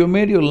if you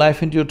made your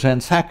life into a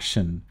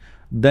transaction,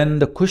 then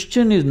the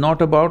question is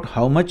not about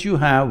how much you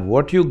have,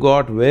 what you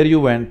got, where you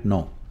went,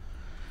 no.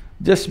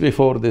 Just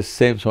before this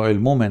Save Soil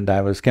movement,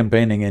 I was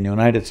campaigning in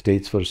United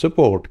States for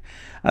support.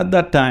 At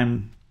that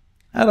time,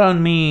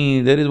 around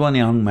me, there is one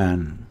young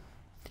man.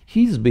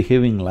 He's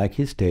behaving like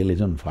his tail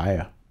is on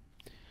fire.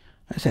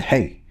 I said,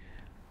 hey,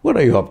 what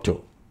are you up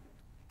to?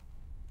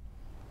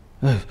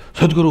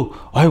 Sadhguru,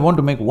 I want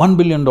to make $1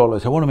 billion, I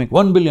want to make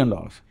 $1 billion.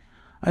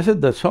 I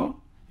said, that's all?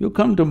 You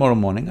come tomorrow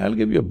morning, I'll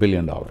give you $1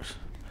 billion.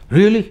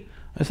 Really?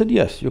 I said,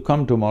 yes, you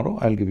come tomorrow,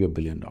 I'll give you $1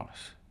 billion.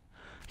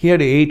 He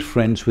had 8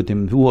 friends with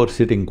him who were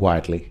sitting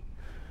quietly.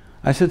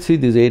 I said, see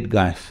these 8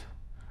 guys,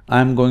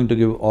 I'm going to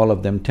give all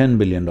of them $10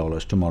 billion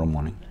tomorrow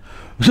morning.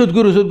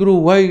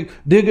 Sadhguru, why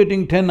they're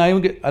getting 10,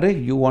 I'm getting…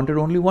 Arey, you wanted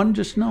only 1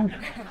 just now.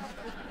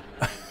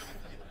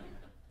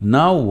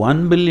 Now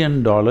 $1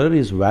 billion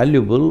is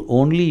valuable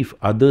only if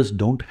others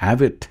don't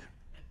have it.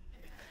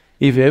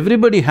 If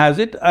everybody has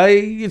it,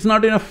 it's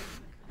not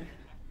enough.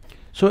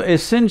 So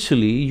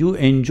essentially, you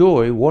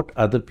enjoy what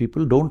other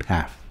people don't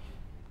have.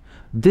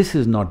 This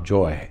is not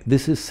joy,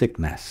 this is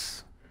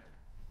sickness.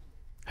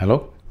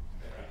 Hello?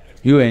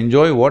 You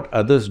enjoy what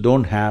others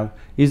don't have.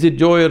 Is it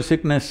joy or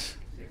sickness?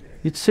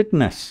 It's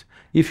sickness.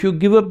 If you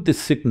give up this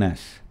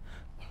sickness,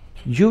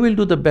 you will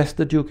do the best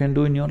that you can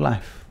do in your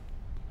life.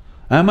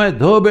 Am I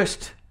the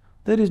best?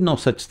 There is no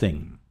such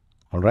thing,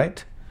 all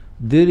right?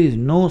 There is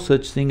no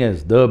such thing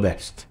as the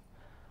best.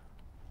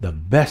 The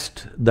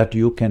best that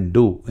you can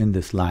do in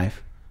this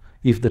life,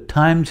 if the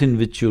times in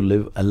which you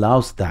live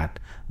allows that,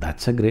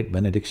 that's a great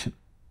benediction.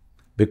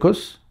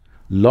 Because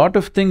lot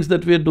of things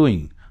that we are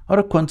doing are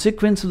a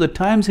consequence of the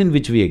times in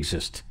which we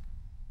exist.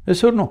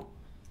 Yes or no?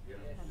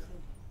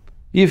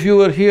 If you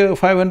were here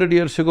 500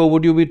 years ago,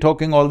 would you be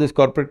talking all this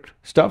corporate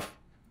stuff?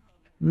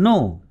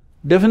 No,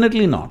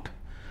 definitely not.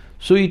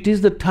 So it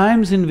is the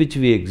times in which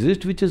we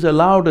exist which has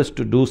allowed us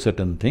to do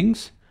certain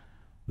things.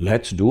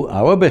 Let's do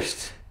our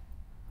best.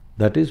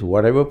 That is,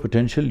 whatever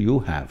potential you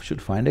have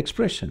should find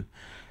expression.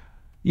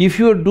 If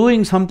you're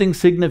doing something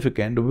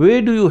significant,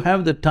 where do you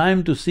have the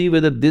time to see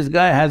whether this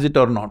guy has it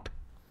or not?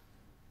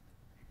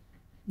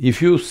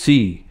 If you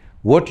see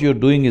what you're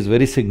doing is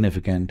very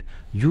significant,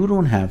 you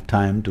don't have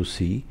time to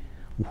see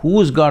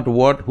who's got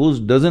what, who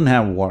doesn't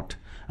have what,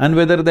 and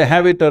whether they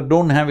have it or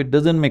don't have it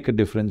doesn't make a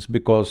difference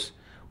because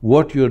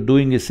what you're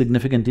doing is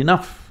significant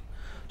enough.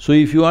 So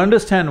if you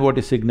understand what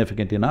is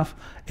significant enough,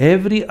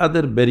 every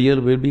other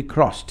barrier will be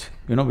crossed.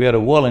 You know, we are a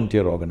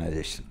volunteer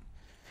organization.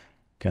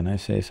 Can I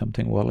say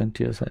something,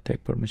 volunteers? I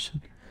take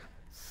permission.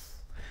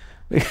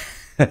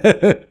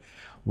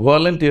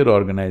 Volunteer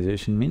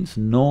organization means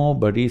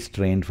nobody is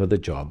trained for the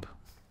job,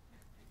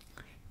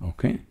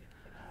 okay?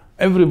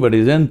 Everybody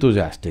is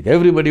enthusiastic,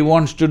 everybody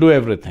wants to do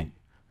everything,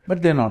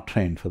 but they're not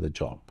trained for the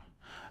job.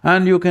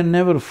 And you can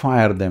never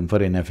fire them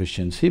for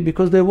inefficiency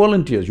because they're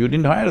volunteers, you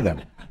didn't hire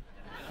them,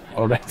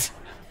 all right?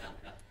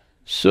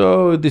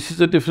 So, this is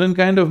a different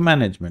kind of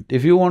management.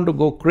 If you want to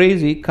go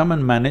crazy, come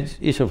and manage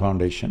Isha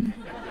Foundation,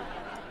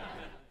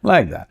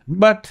 like that.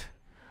 But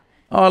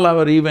all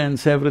our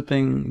events,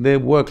 everything, they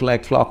work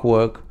like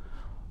clockwork.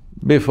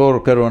 Before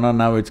Corona,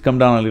 now it's come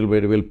down a little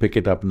bit, we'll pick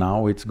it up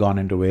now, it's gone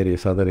into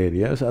various other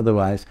areas.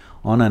 Otherwise,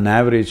 on an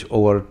average,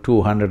 over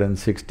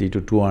 260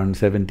 to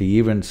 270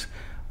 events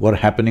were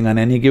happening on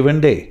any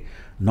given day.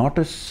 Not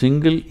a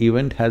single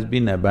event has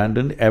been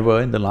abandoned ever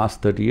in the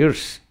last 30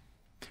 years.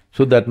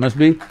 So that must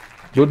be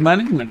good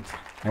management,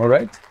 all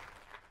right?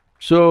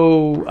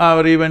 So,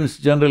 our events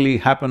generally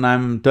happen,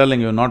 I'm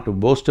telling you not to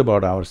boast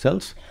about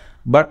ourselves,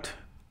 but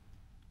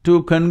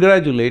to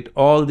congratulate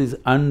all these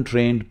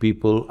untrained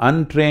people,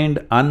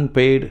 untrained,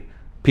 unpaid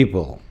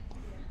people,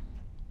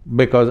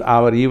 because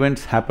our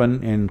events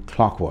happen in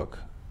clockwork.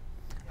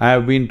 I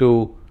have been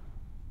to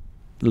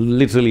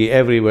literally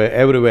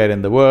everywhere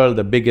in the world,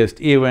 the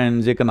biggest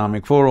events,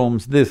 economic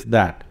forums, this,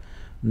 that.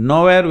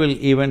 Nowhere will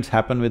events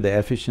happen with the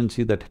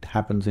efficiency that it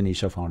happens in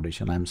Isha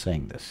Foundation, I'm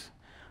saying this.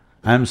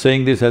 I'm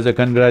saying this as a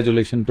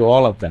congratulation to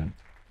all of them,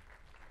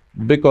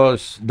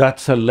 because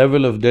that's a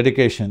level of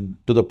dedication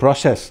to the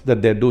process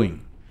that they're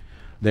doing.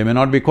 They may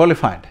not be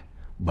qualified,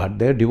 but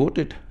they're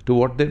devoted to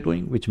what they're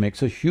doing, which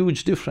makes a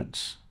huge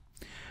difference.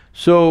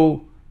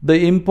 So,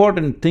 the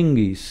important thing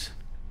is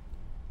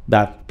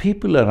that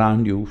people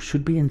around you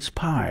should be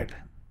inspired.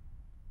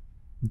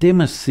 They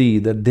must see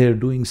that they're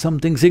doing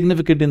something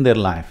significant in their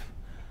life.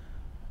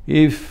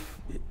 If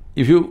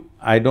you…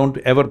 I don't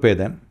ever pay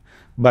them,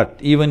 but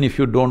even if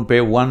you don't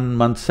pay 1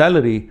 month's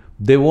salary,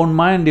 they won't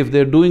mind if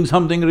they're doing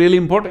something really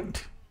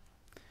important.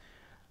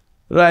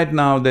 Right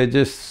now, they're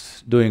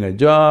just doing a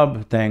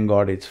job, thank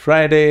God it's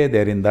Friday,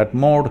 they're in that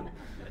mode,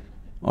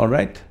 all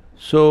right?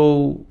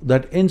 So,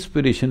 that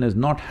inspiration has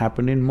not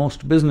happened in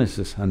most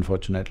businesses,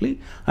 unfortunately.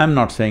 I'm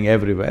not saying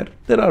everywhere,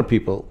 there are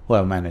people who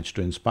have managed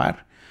to inspire,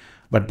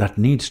 but that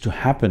needs to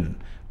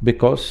happen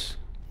because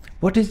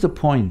what is the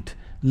point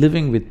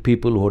living with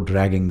people who are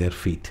dragging their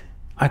feet?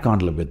 I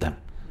can't live with them.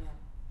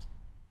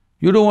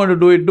 You don't want to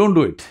do it, don't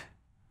do it.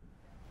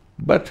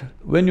 But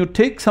when you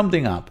take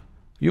something up,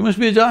 you must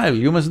be agile,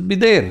 you must be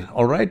there,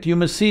 all right? You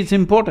must see it's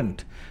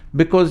important.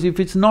 Because if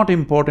it's not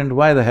important,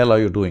 why the hell are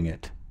you doing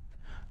it?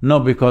 No,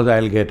 because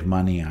I'll get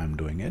money, I'm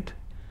doing it.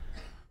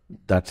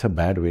 That's a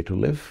bad way to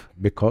live,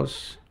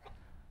 because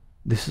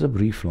this is a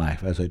brief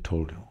life, as I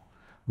told you.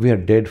 We are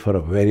dead for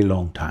a very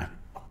long time.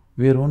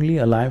 We are only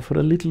alive for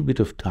a little bit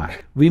of time.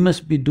 We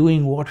must be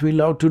doing what we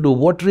love to do,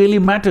 what really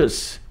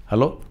matters.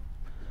 Hello?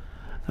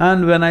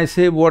 And when I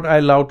say what I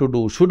love to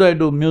do, should I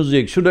do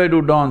music, should I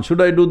do dance,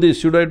 should I do this,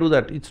 should I do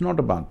that, it's not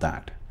about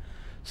that.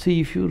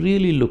 See, if you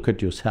really look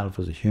at yourself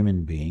as a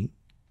human being,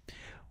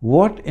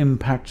 what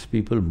impacts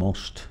people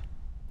most?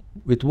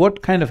 With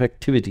what kind of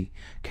activity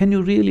can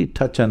you really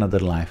touch another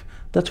life?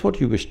 That's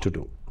what you wish to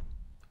do,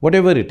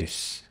 whatever it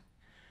is.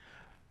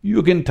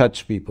 You can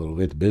touch people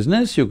with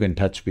business, you can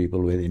touch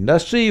people with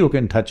industry, you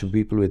can touch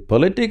people with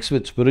politics,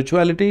 with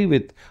spirituality,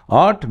 with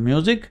art,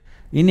 music,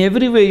 in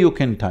every way you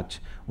can touch.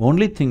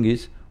 Only thing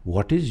is,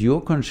 what is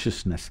your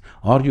consciousness?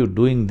 Are you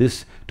doing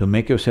this to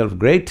make yourself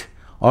great,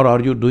 or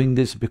are you doing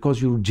this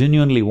because you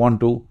genuinely want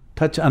to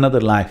touch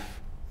another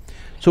life?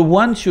 So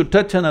once you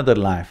touch another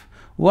life,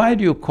 why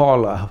do you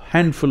call a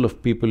handful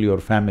of people your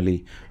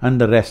family and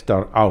the rest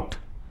are out?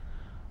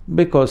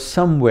 Because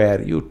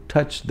somewhere you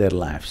touch their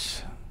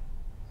lives.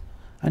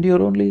 And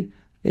you're only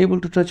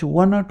able to touch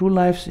one or two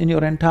lives in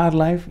your entire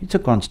life, it's a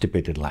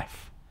constipated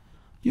life.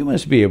 You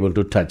must be able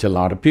to touch a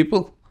lot of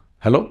people.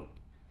 Hello?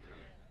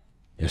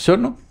 Yes or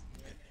no?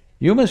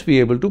 You must be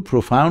able to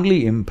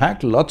profoundly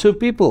impact lots of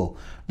people,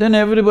 then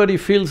everybody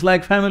feels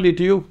like family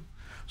to you.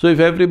 So if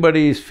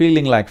everybody is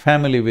feeling like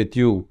family with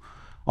you,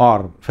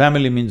 or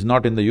family means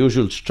not in the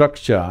usual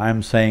structure,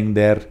 I'm saying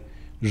they're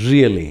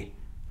really,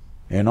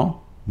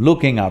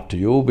 looking up to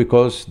you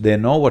because they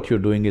know what you're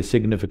doing is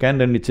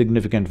significant and it's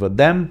significant for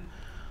them,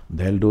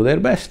 they'll do their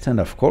best and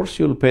of course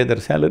you'll pay their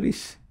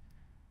salaries.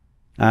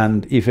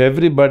 And if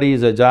everybody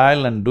is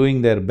agile and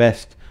doing their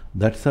best,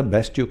 that's the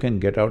best you can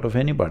get out of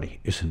anybody,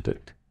 isn't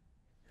it?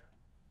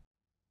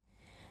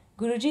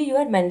 Guruji, you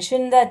had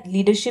mentioned that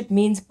leadership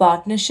means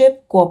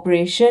partnership,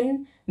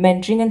 cooperation,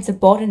 mentoring and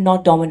support and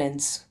not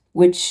dominance,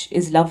 which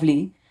is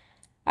lovely.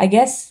 I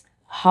guess,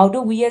 how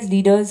do we as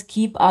leaders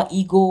keep our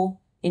ego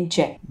in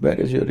check? Where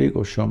is your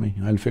ego? Show me,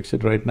 I'll fix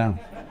it right now.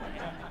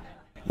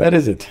 Where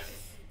is it?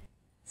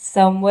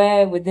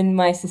 Somewhere within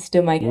my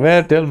system, I guess.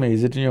 Where? Tell me,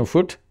 is it in your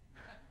foot?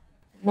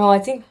 No, I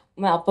think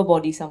my upper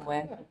body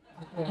somewhere.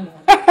 I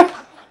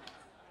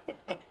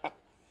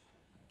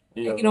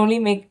can only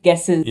make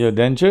guesses. Your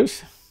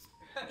dentures?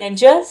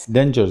 Dentures?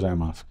 Dentures,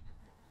 I'm asking.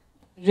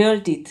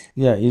 Real teeth.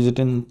 Yeah, is it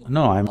in…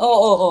 No, I'm…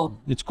 Oh.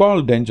 It's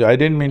called denture, I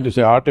didn't mean to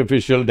say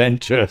artificial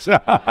dentures.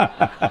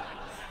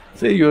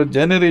 See, you're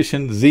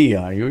Generation Z,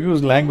 you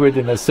use language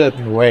in a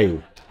certain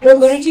way. No,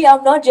 Guruji,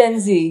 I'm not Gen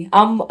Z.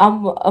 I'm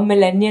a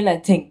millennial, I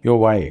think. You're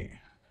Y.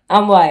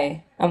 I'm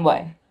Y.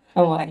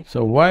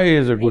 So Y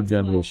is a good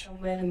generation.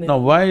 No,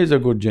 Y is a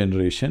good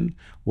generation.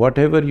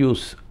 Whatever you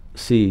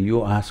see,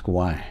 you ask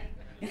why.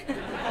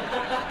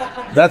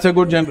 That's a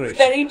good generation.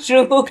 Very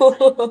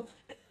true.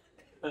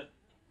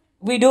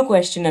 We do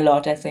question a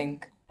lot, I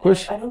think.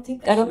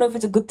 I don't know if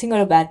it's a good thing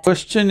or a bad thing.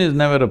 Question is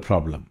never a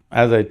problem.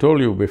 As I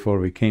told you before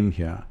we came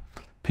here,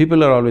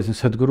 people are always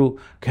saying, Sadhguru,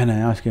 can I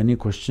ask any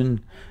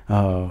question?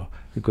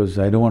 Because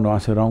I don't want to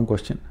ask a wrong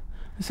question.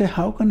 I say,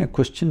 how can a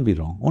question be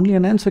wrong? Only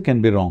an answer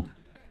can be wrong.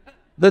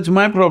 That's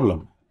my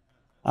problem.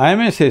 I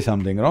may say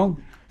something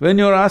wrong. When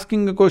you're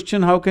asking a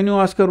question, how can you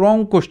ask a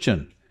wrong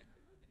question?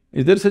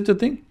 Is there such a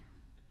thing?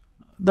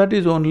 That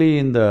is only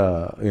in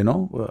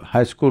the,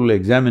 high school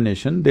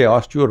examination, they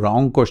asked you a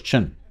wrong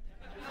question.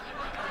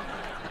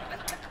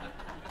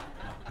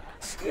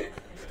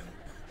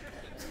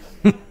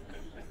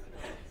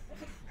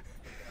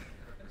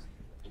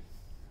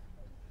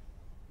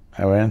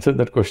 Have I answered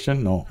that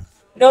question? No.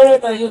 No,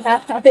 you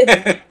have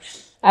it.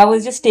 I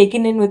was just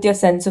taken in with your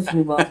sense of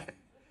humor.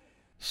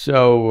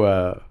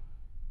 So,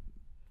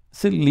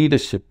 see,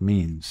 leadership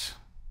means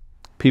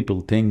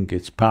people think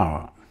it's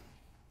power.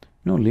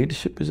 No,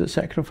 leadership is a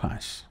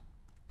sacrifice.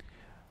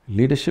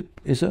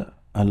 Leadership is a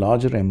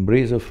larger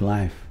embrace of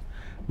life.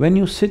 When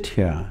you sit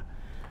here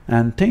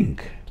and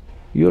think,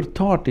 your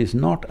thought is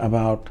not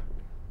about,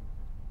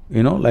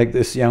 like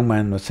this young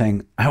man was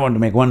saying, I want to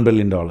make $1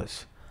 billion.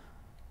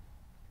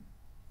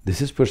 This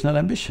is personal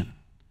ambition.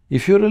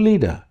 If you're a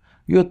leader,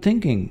 you're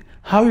thinking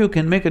how you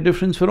can make a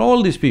difference for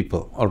all these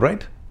people, all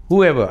right?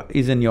 Whoever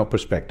is in your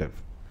perspective.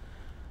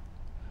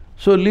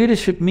 So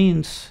leadership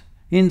means,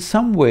 in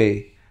some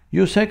way,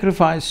 you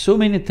sacrifice so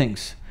many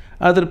things.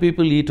 Other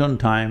people eat on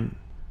time,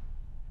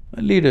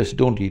 leaders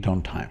don't eat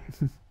on time.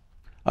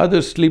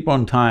 Others sleep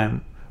on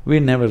time, we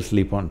never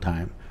sleep on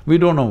time. We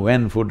don't know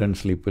when food and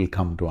sleep will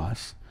come to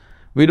us.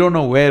 We don't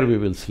know where we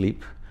will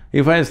sleep.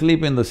 If I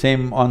sleep on the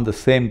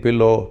same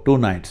pillow 2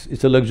 nights,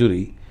 it's a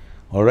luxury,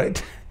 all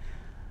right?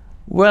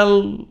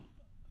 Well,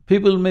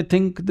 people may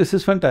think this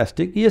is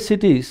fantastic. Yes,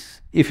 it is,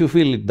 if you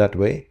feel it that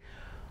way.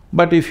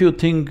 But if you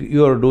think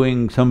you're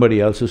doing somebody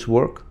else's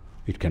work,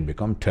 it can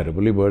become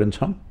terribly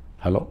burdensome.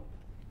 Hello?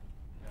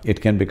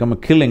 It can become a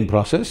killing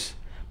process.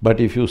 But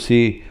if you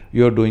see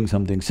you're doing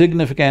something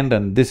significant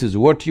and this is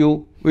what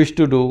you wish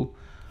to do,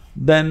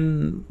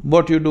 then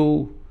what you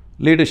do,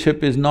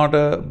 leadership is not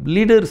a…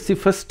 Leader, see,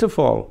 first of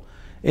all,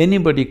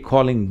 Anybody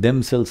calling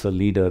themselves a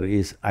leader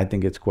is… I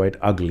think it's quite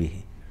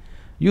ugly.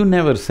 You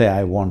never say,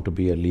 I want to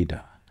be a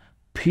leader.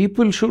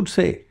 People should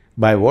say,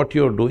 by what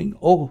you're doing,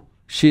 oh,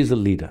 she's a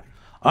leader.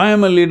 I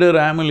am a leader,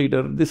 I am a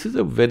leader. This is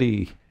a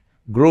very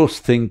gross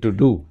thing to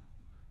do.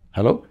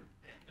 Hello?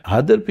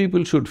 Other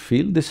people should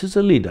feel this is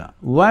a leader.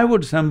 Why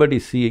would somebody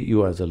see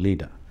you as a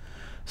leader?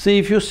 See,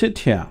 if you sit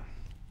here,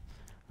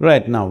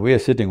 right now we are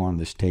sitting on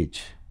this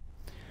stage.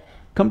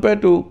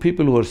 Compared to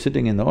people who are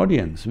sitting in the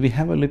audience, we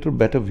have a little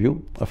better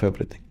view of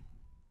everything.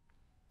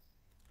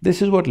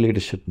 This is what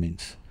leadership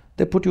means.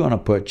 They put you on a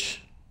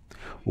perch.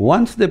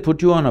 Once they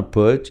put you on a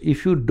perch,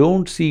 if you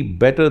don't see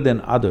better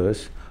than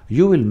others,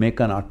 you will make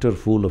an utter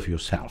fool of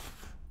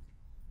yourself.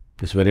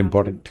 It's very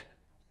important.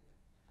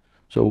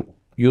 So,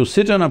 you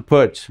sit on a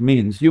perch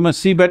means you must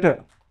see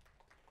better.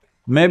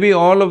 Maybe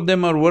all of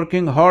them are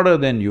working harder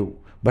than you,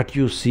 but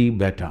you see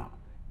better.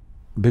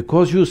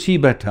 Because you see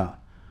better,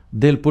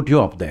 they'll put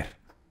you up there.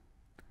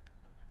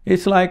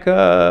 It's like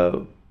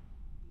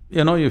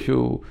if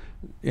you…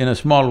 in a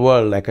small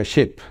world like a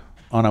ship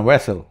on a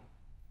vessel,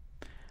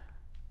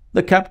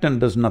 the captain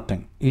does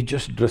nothing, he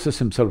just dresses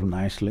himself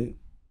nicely.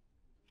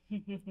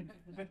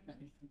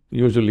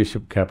 Usually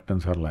ship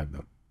captains are like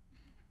that.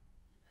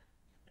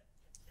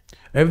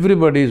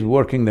 Everybody is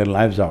working their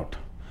lives out,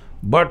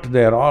 but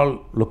they're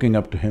all looking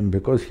up to him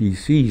because he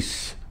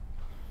sees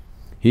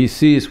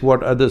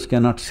what others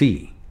cannot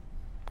see.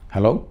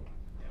 Hello?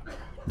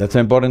 That's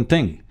an important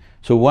thing.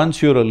 So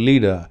once you're a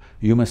leader,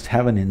 you must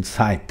have an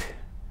insight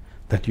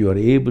that you are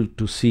able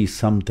to see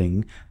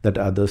something that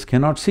others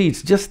cannot see.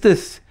 It's just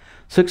this.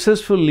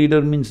 Successful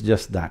leader means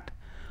just that.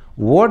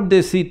 What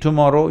they see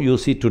tomorrow, you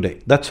see today,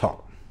 that's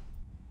all.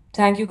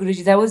 Thank you,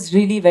 Guruji. That was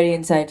really very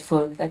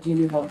insightful. That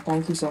really helped.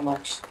 Thank you so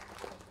much.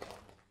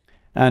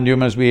 And you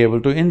must be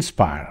able to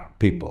inspire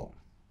people.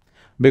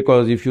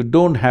 Because if you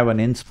don't have an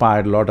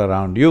inspired lot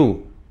around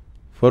you,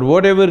 for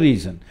whatever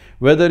reason,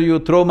 whether you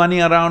throw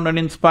money around and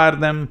inspire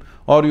them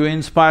or you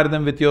inspire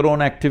them with your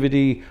own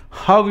activity,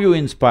 how you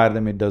inspire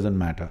them, it doesn't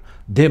matter.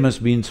 They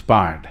must be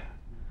inspired.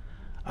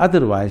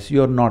 Otherwise,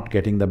 you're not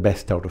getting the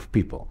best out of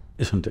people,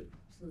 isn't it?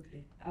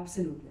 Absolutely,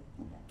 absolutely.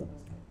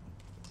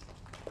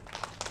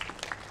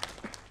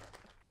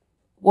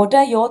 What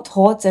are your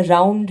thoughts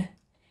around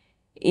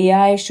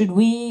AI? Should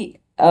we,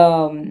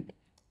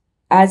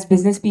 as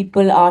business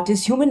people,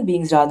 artists, human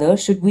beings rather,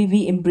 should we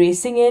be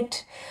embracing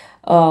it?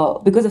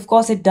 Because of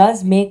course it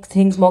does make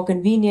things more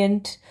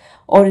convenient,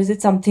 or is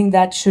it something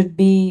that should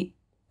be,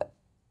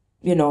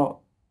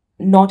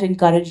 not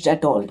encouraged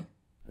at all?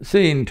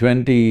 See, in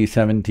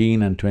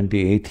 2017 and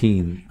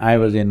 2018, I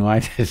was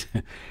invited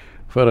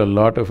for a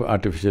lot of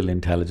artificial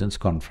intelligence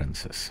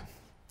conferences.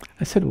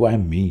 I said, why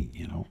me,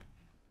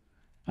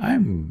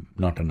 I'm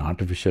not an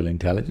artificial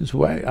intelligence,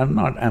 why… I'm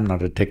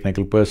not a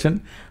technical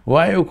person,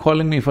 why are you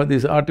calling me for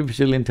these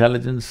artificial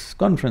intelligence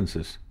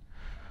conferences?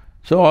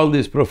 So all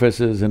these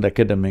professors and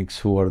academics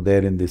who are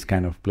there in these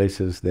kind of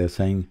places, they're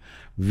saying,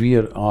 we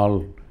are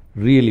all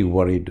really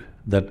worried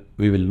that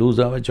we will lose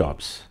our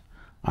jobs.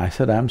 I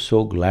said, I'm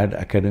so glad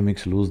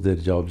academics lose their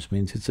jobs,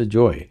 means it's a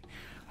joy,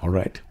 all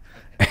right?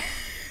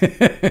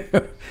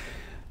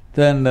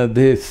 Then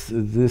they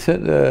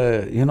said,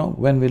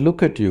 when we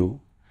look at you,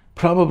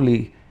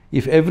 probably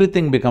if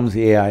everything becomes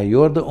AI,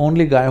 you're the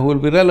only guy who will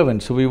be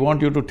relevant, so we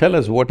want you to tell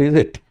us what is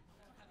it.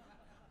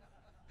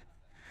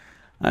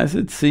 I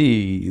said,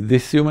 see,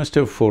 this you must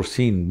have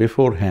foreseen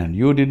beforehand,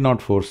 you did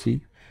not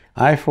foresee.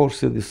 I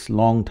foresaw this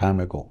long time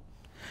ago.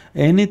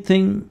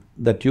 Anything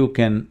that you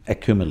can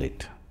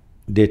accumulate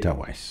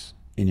data-wise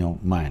in your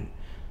mind,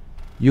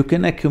 you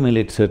can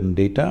accumulate certain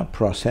data,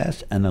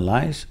 process,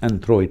 analyze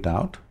and throw it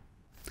out.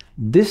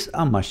 This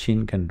a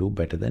machine can do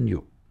better than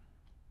you.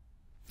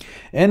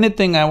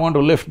 Anything I want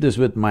to lift this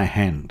with my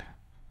hand,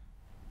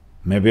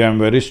 maybe I'm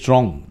very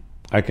strong,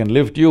 I can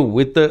lift you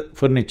with the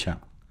furniture,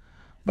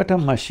 but a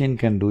machine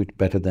can do it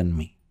better than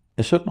me,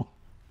 yes or no?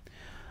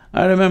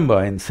 I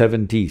remember in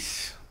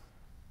 70s,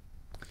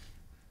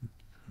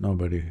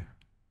 nobody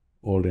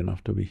old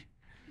enough to be,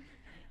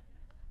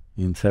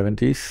 in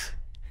 70s,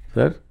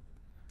 sir?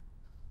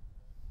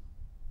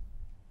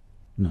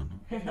 No.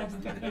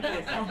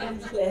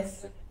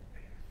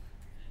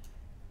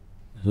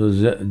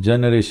 So,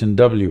 generation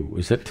W,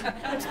 is it?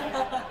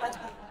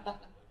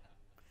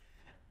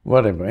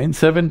 Whatever, in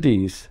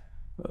 70s,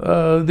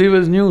 there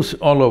was news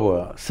all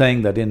over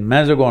saying that in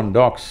Mazagon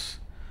docks,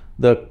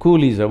 the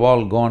coolies have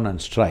all gone on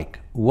strike.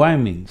 Why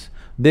means,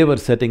 they were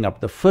setting up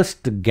the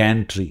first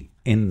gantry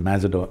in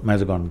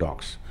Mazagon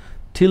docks.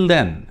 Till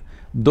then,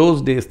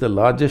 those days the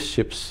largest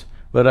ships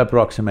were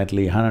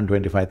approximately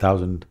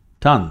 125,000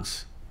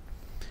 tons.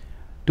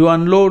 To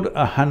unload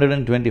a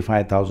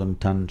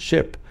 125,000-ton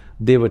ship,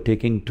 they were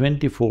taking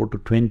 24 to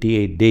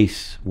 28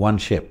 days, one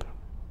ship.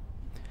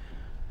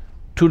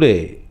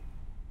 Today,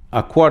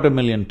 a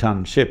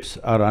 250,000-ton ships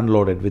are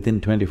unloaded within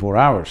 24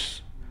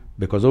 hours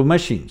because of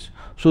machines.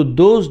 So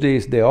those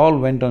days they all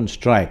went on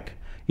strike.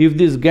 If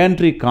this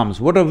gantry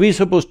comes, what are we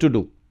supposed to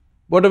do?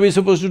 What are we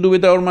supposed to do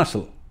with our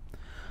muscle?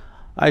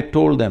 I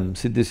told them,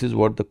 see, this is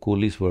what the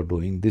coolies were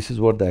doing, this is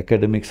what the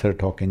academics are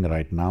talking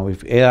right now.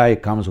 If AI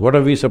comes, what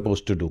are we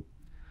supposed to do?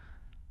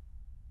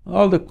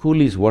 All the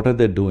coolies, what are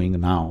they doing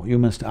now? You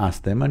must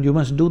ask them and you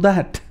must do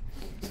that.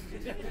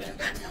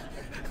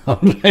 All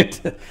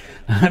right?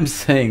 I'm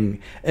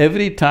saying,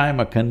 every time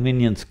a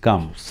convenience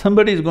comes,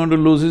 somebody is going to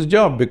lose his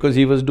job because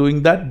he was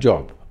doing that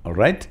job, all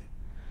right?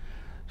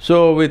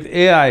 So with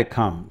AI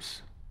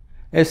comes,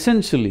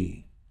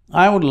 essentially,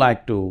 I would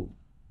like to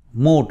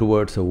move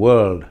towards a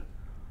world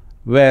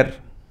where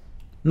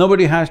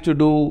nobody has to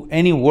do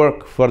any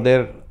work for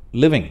their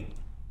living.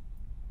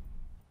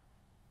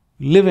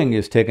 Living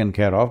is taken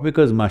care of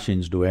because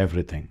machines do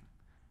everything.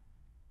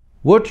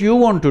 What you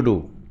want to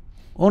do,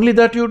 only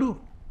that you do.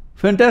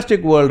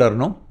 Fantastic world, or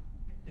no?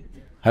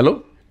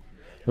 Hello?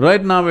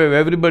 Right now we have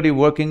everybody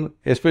working,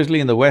 especially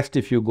in the West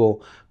if you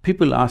go,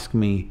 people ask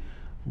me,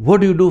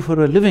 what do you do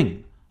for a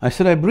living? I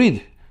said, I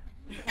breathe.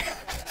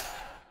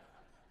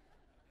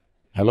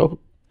 Hello?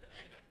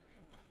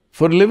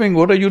 For a living,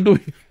 what are you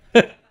doing?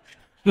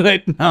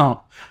 Right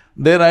now,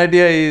 their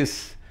idea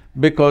is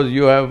because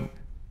you have,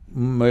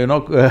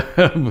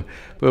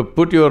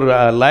 put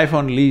your life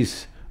on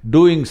lease,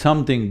 doing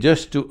something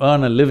just to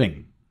earn a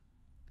living.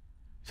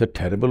 It's a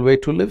terrible way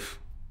to live,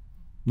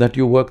 that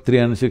you work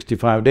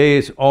 365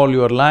 days, all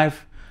your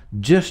life,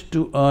 just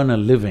to earn a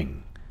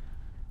living.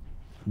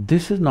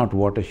 This is not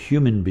what a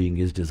human being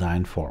is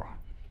designed for,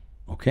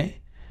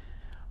 okay?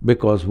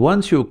 Because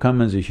once you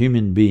come as a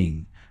human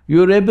being,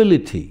 your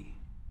ability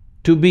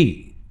to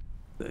be,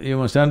 you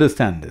must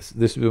understand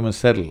this we must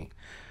settle.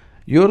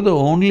 You're the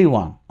only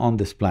one on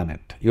this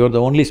planet, you're the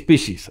only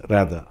species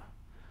rather.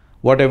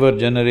 Whatever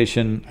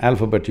generation,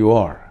 alphabet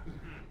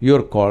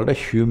you're called a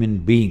human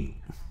being.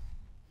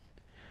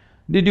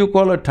 Did you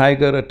call a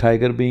tiger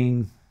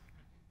being?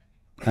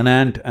 An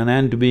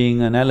ant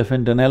being, an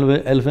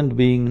elephant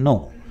being?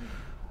 No.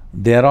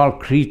 They're all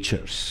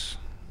creatures.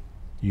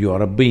 You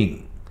are a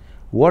being.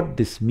 What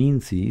this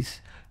means is,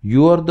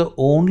 you are the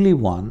only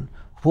one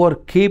who are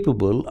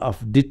capable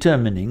of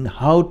determining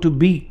how to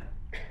be.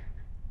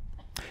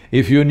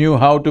 If you knew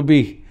how to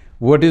be,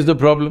 what is the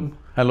problem?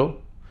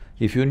 Hello?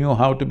 If you knew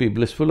how to be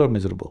blissful or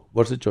miserable,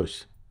 what's the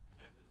choice?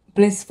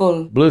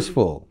 Blissful.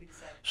 Blissful.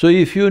 So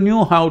if you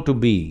knew how to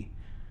be,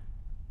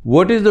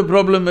 what is the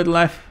problem with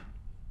life?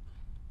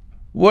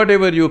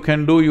 Whatever you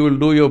can do, you will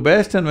do your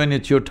best, and when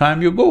it's your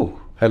time, you go.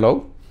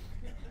 Hello?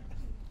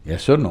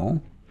 Yes or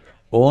no?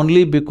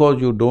 Only because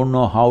you don't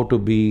know how to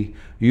be,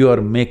 you are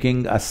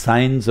making a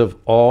signs of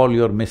all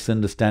your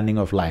misunderstanding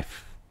of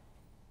life.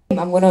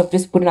 I'm gonna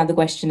just put another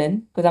question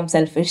in, because I'm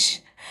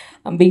selfish,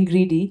 I'm being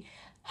greedy.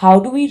 How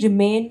do we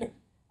remain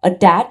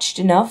attached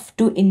enough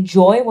to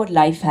enjoy what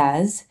life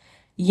has,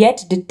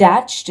 yet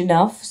detached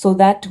enough so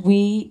that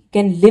we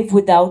can live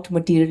without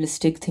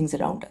materialistic things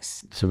around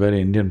us? It's a very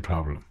Indian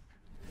problem.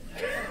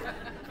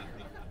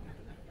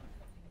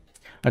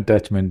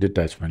 Attachment,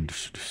 detachment.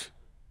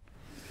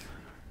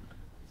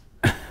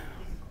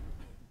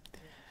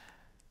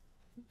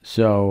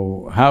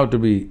 So, how to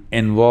be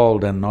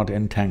involved and not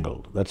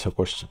entangled, that's a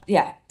question.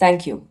 Yeah,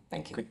 thank you.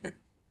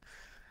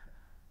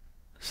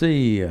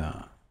 See,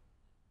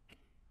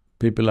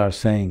 people are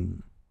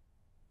saying,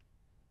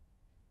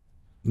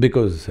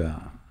 because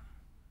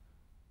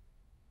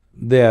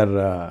they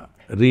are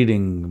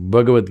reading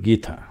Bhagavad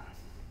Gita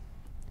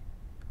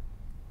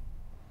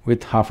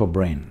with half a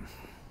brain.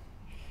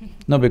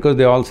 No, because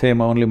they all say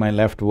only my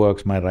left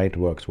works, my right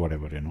works,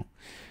 whatever,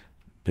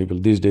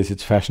 People these days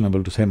it's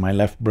fashionable to say my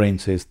left brain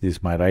says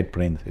this, my right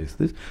brain says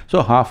this,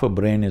 so half a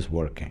brain is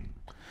working.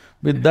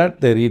 With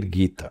that they read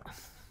Gita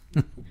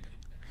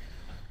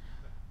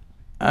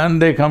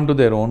and they come to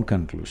their own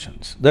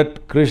conclusions,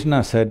 that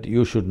Krishna said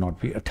you should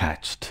not be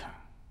attached.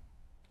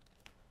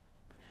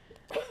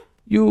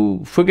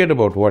 You forget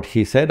about what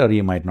he said or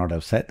he might not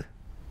have said.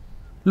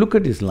 Look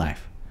at his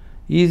life.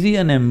 Is he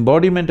an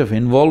embodiment of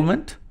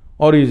involvement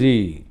or is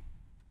he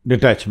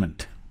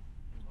detachment?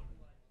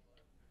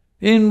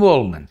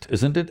 Involvement,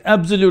 isn't it?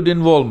 Absolute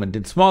involvement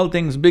in small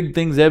things, big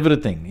things,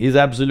 everything, he's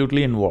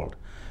absolutely involved.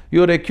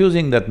 You're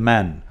accusing that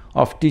man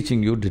of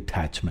teaching you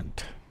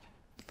detachment.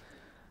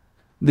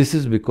 This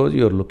is because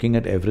you're looking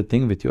at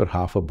everything with your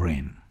half a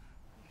brain.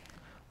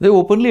 They're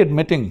openly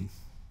admitting,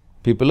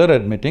 people are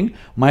admitting,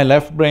 my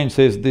left brain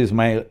says this,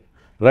 my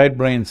right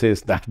brain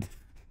says that.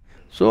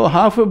 So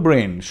half a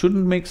brain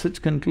shouldn't make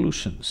such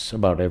conclusions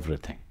about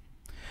everything.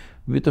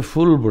 With a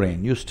full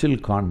brain, you still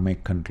can't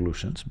make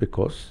conclusions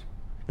because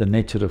the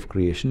nature of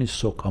creation is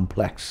so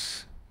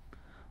complex.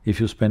 If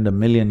you spend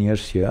 1,000,000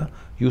 years here,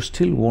 you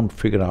still won't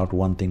figure out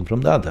one thing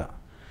from the other.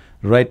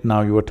 Right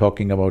now you were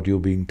talking about you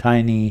being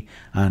tiny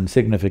and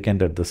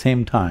significant at the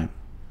same time.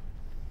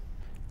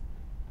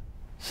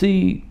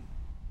 See,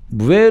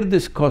 where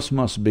this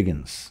cosmos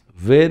begins,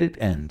 where it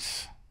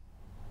ends,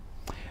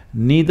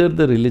 neither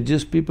the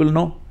religious people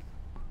know,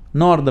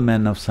 nor the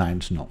men of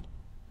science know.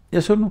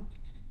 Yes or no?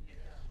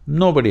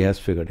 Nobody has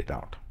figured it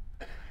out.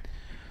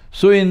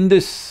 So in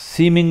this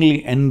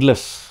seemingly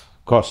endless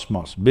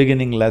cosmos,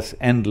 beginningless,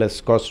 endless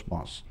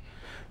cosmos,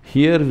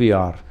 here we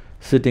are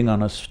sitting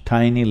on a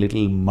tiny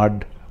little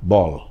mud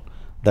ball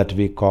that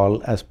we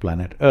call as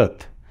planet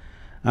Earth.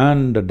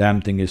 And the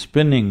damn thing is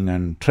spinning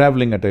and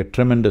traveling at a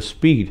tremendous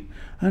speed,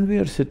 and we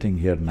are sitting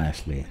here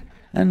nicely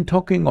and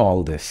talking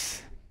all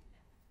this.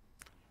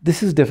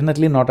 This is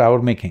definitely not our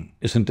making,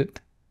 isn't it?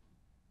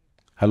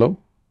 Hello?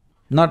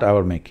 Not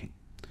our making.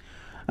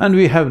 And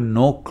we have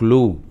no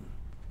clue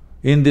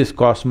in this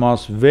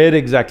cosmos where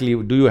exactly…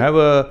 Do you have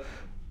a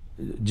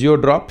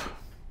geodrop?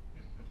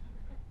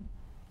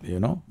 You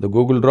know, the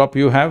Google drop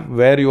you have,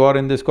 where you are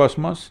in this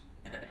cosmos?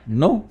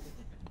 No.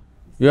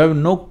 You have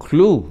no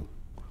clue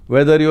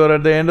whether you are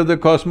at the end of the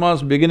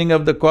cosmos, beginning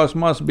of the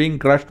cosmos, being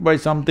crushed by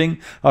something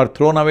or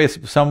thrown away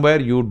somewhere,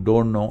 you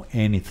don't know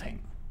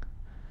anything.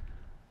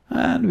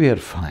 And we are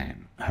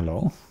fine.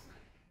 Hello?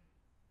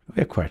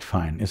 We're quite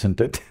fine, isn't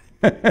it?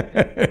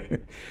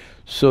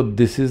 So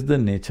this is the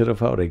nature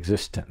of our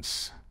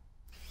existence.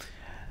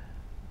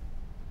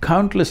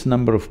 Countless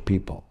number of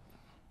people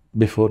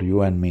before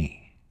you and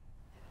me,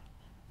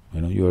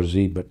 you're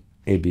Z, but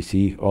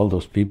ABC, all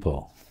those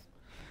people,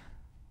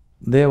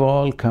 they've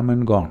all come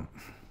and gone.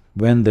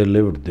 When they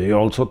lived, they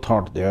also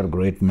thought they are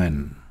great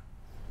men.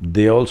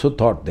 They also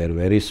thought they're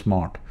very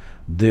smart.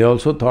 They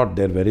also thought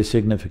they're very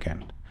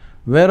significant.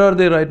 Where are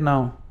they right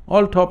now?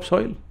 All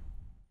topsoil.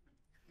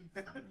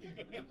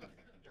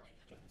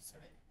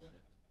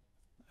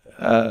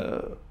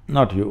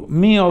 Not you,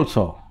 me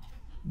also.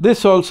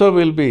 This also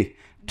will be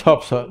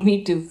topsoil.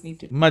 Me too, me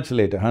too. Much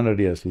later, 100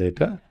 years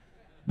later.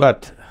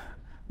 But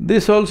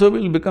this also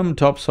will become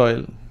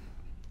topsoil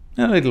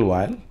in a little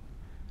while.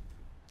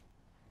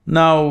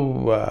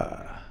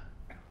 Now,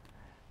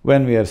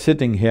 when we are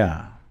sitting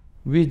here,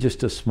 we're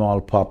just a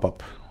small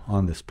pop-up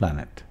on this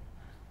planet.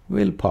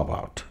 We'll pop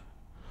out.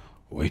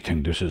 We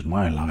think this is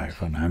my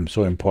life and I'm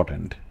so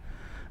important.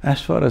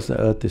 As far as the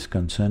earth is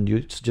concerned,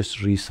 it's just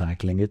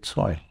recycling its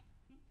soil.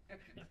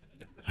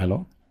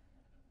 Hello?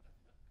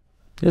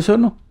 Yes or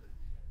no?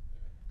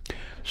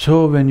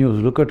 So when you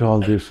look at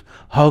all this,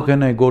 how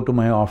can I go to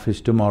my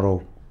office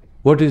tomorrow?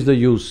 What is the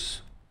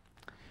use?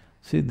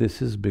 See,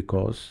 this is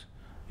because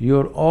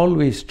you're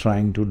always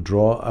trying to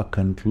draw a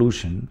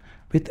conclusion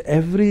with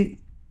every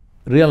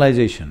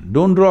realization.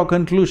 Don't draw a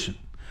conclusion.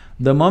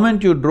 The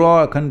moment you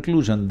draw a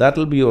conclusion,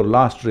 that'll be your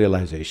last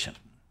realization.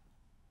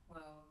 Wow.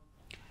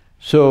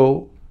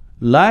 So,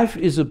 life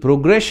is a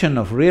progression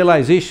of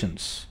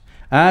realizations.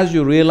 As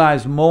you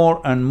realize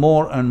more and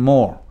more and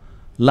more,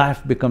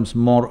 life becomes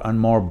more and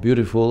more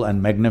beautiful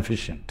and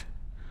magnificent.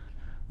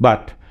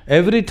 But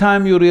every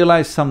time you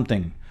realize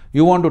something,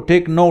 you want to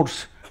take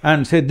notes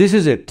and say, this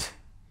is it.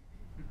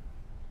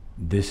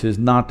 This is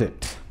not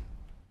it.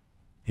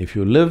 If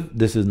you live,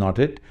 this is not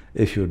it.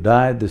 If you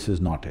die, this is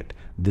not it.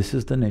 This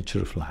is the nature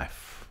of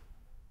life.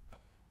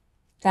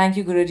 Thank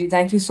you, Guruji.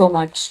 Thank you so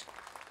much.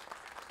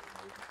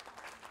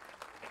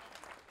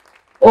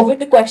 Open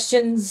to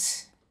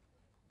questions,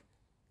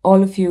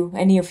 all of you,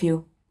 any of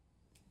you.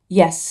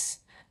 Yes.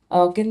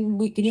 Can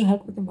you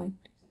help with the mic?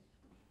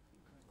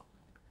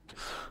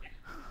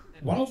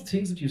 One of the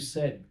things that you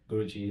said,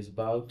 Guruji, is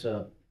about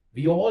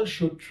we all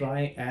should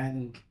try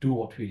and do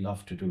what we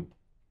love to do.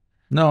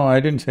 No, I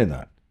didn't say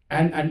that.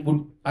 And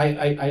would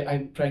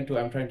I'm trying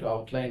to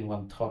outline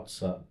one thought,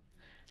 sir.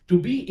 To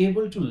be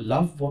able to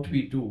love what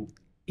we do,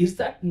 is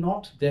that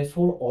not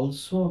therefore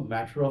also a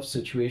matter of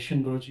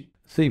situation, Guruji?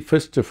 See,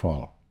 first of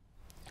all,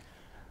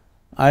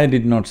 I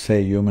did not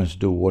say you must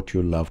do what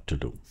you love to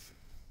do.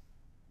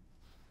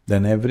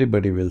 Then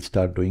everybody will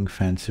start doing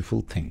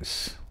fanciful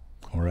things,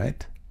 all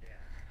right?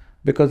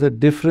 Because at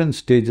different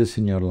stages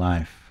in your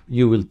life,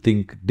 you will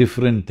think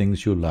different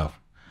things you love.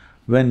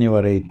 When you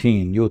were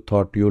 18, you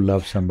thought you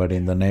loved somebody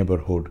in the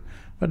neighborhood,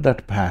 but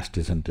that passed,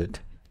 isn't it?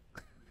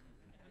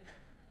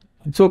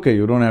 It's okay,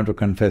 you don't have to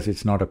confess,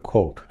 it's not a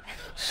quote.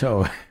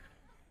 So,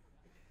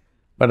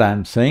 but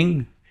I'm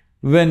saying,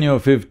 when you're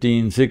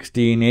 15,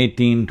 16,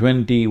 18,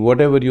 20,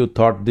 whatever you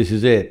thought this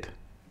is it,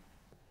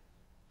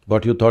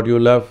 what you thought you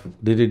love,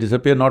 did it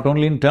disappear? Not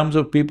only in terms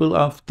of people,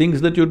 of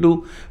things that you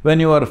do. When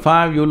you were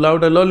 5, you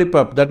loved a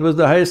lollipop, that was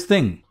the highest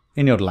thing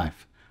in your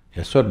life.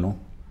 Yes or no?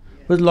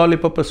 Was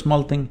lollipop a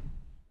small thing?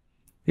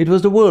 It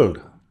was the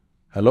world.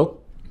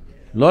 Hello?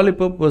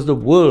 Lollipop was the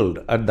world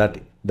at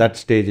that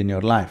stage in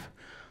your life.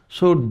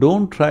 So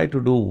don't try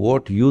to do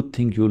what you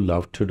think you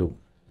love to do.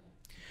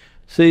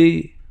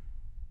 See,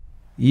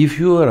 if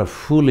you are a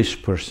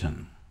foolish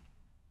person,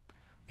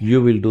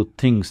 you will do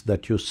things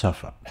that you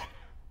suffer.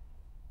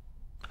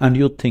 And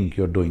you think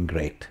you're doing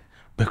great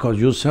because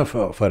you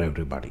suffer for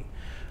everybody.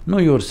 No,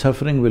 your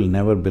suffering will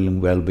never bring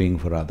well-being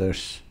for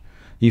others.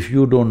 If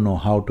you don't know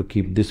how to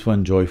keep this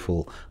one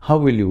joyful, how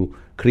will you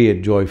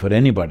create joy for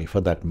anybody for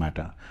that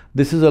matter?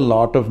 This is a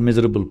lot of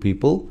miserable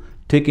people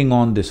taking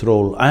on this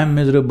role. I am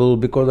miserable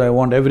because I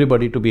want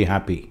everybody to be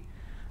happy.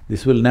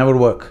 This will never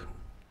work.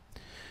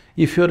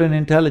 If you're an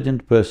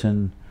intelligent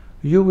person,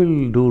 you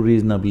will do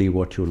reasonably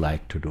what you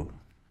like to do.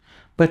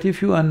 But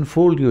if you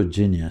unfold your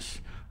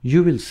genius,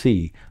 you will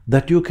see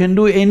that you can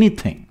do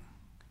anything.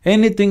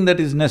 Anything that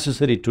is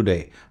necessary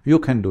today, you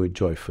can do it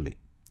joyfully.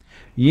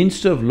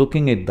 Instead of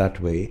looking at it that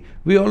way,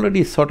 we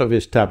already sort of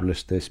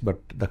established this, but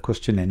the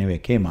question anyway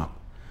came up.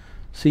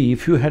 See,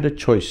 if you had a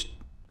choice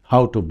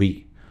how to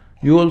be,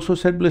 you also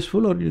said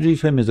blissful or did you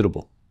say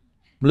miserable?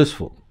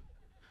 Blissful.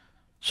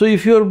 So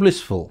if you're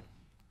blissful,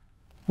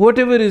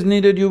 whatever is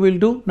needed you will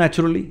do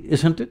naturally,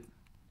 isn't it?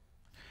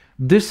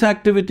 This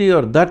activity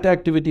or that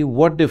activity,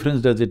 what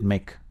difference does it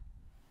make?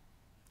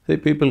 See,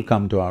 people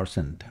come to our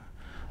center,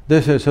 they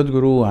say,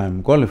 Sadhguru,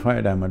 I'm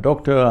qualified, I'm a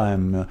doctor,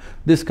 I'm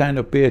this kind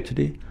of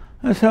PhD.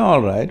 I say,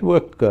 all right,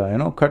 work,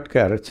 cut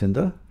carrots in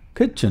the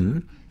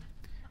kitchen,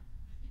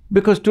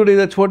 because today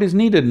that's what is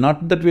needed,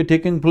 not that we're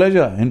taking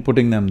pleasure in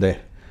putting them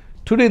there.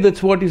 Today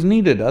that's what is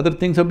needed, other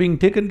things are being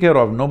taken care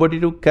of, nobody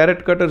to…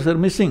 carrot cutters are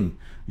missing,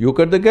 you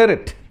cut the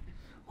carrot,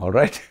 all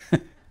right?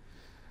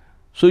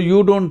 So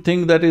you don't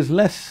think that is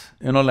less,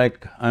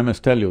 like I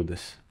must tell you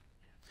this.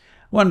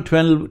 One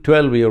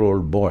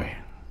 12-year-old boy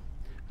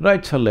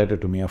writes a letter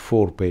to me, a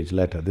 4-page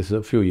letter, this is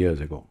a few years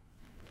ago.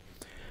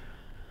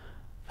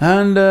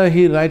 And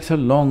he writes a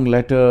long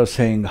letter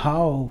saying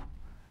how,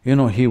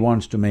 he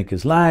wants to make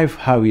his life,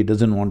 how he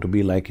doesn't want to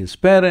be like his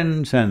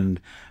parents and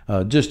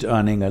just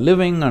earning a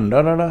living and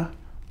da-da-da.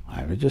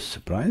 I was just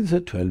surprised,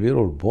 a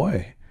 12-year-old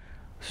boy.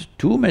 He's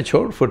too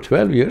mature for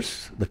 12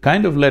 years, the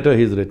kind of letter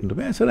he's written to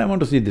me. I said, I want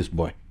to see this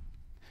boy.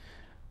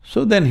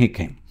 So then he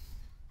came.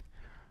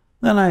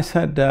 Then I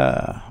said,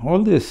 all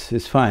this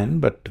is fine,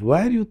 but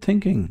why are you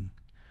thinking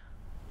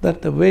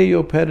that the way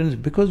your parents…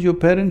 because your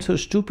parents are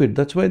stupid,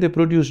 that's why they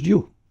produced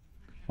you,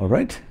 all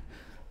right?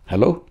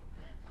 Hello?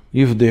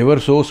 If they were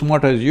so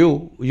smart as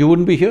you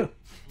wouldn't be here.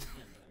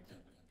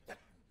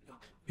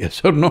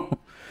 Yes or no?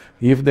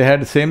 If they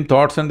had the same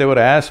thoughts and they were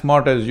as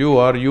smart as you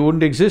are, you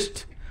wouldn't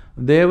exist.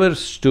 They were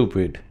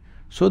stupid,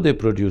 so they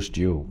produced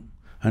you.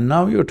 And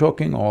now you're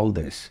talking all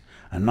this,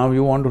 and now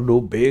you want to do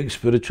big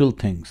spiritual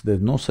things,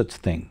 there's no such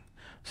thing.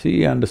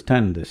 See,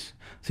 understand this.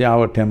 See,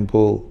 our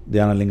temple, the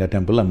Analinga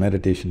temple, a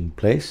meditation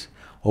place,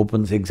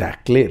 opens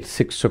exactly at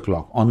 6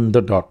 o'clock, on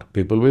the dot.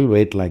 People will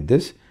wait like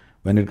this,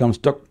 when it comes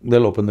tuck,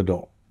 they'll open the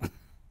door.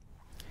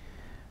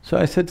 So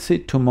I said, see,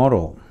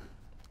 tomorrow,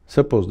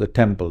 suppose the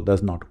temple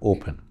does not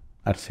open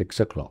at 6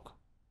 o'clock,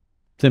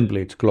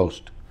 simply it's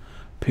closed.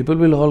 People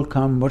will all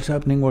come, what's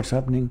happening,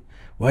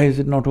 why is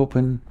it not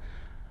open?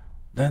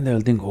 Then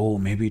they'll think, oh,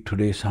 maybe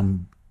today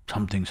something,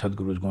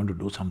 Sadhguru is going to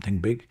do something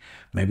big,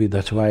 maybe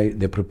that's why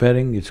they're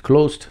preparing, it's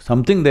closed,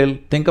 something, they'll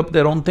think up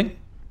their own thing.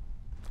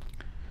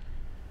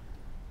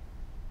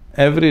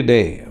 Every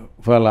day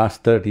for the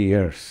last 30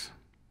 years,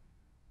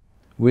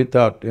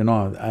 without,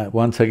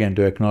 once again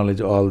to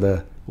acknowledge all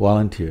the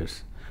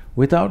volunteers,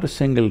 without a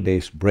single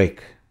day's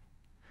break,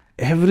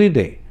 every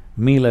day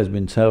meal has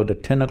been served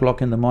at 10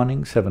 o'clock in the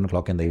morning, 7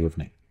 o'clock in the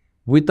evening,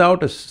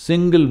 without a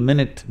single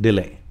minute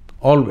delay,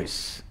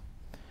 always.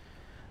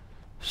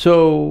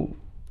 So,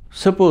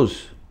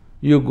 suppose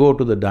you go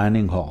to the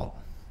dining hall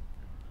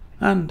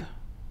and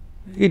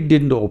it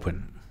didn't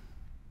open.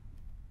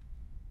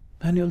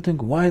 Then you'll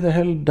think, why the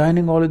hell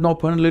dining hall is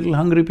not open, little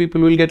hungry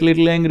people will get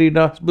little angry,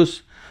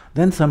 bus.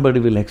 Then somebody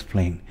will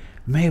explain,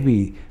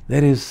 maybe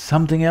there is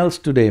something else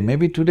today,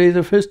 maybe today is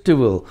a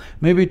festival,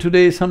 maybe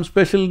today is some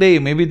special day,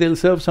 maybe they'll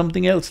serve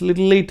something else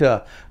little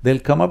later, they'll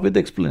come up with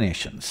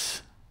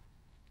explanations.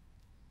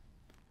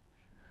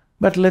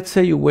 But let's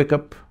say you wake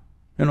up,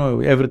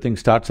 everything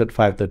starts at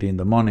 5:30 in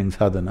the morning,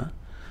 sadhana.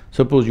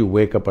 Suppose you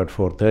wake up at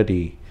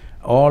 4:30,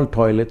 all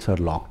toilets are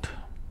locked.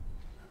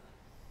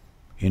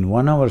 In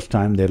 1 hour's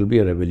time, there'll be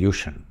a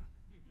revolution.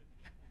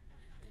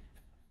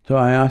 So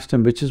I asked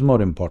him, which is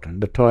more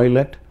important, the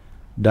toilet,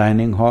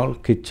 dining hall,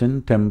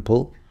 kitchen,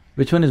 temple,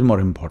 which one is more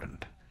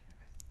important?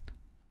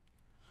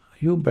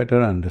 You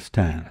better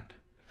understand,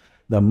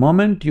 the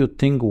moment you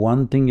think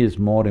one thing is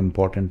more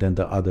important than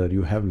the other,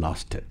 you have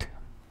lost it.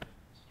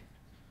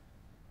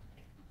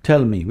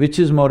 Tell me, which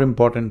is more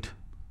important?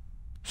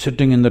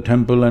 Sitting in the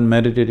temple and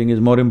meditating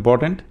is more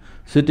important?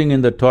 Sitting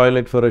in the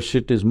toilet for a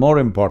shit is more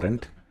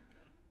important?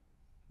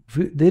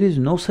 There is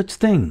no such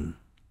thing.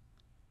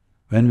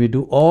 When we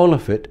do all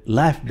of it,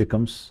 life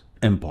becomes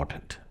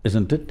important,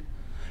 isn't it?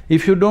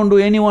 If you don't do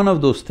any one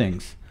of those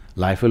things,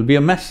 life will be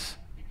a mess,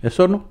 yes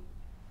or no?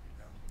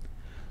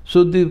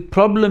 So the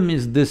problem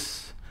is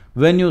this,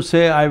 when you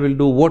say, I will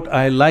do what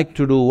I like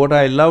to do, what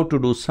I love to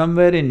do,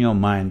 somewhere in your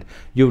mind,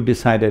 you've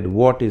decided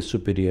what is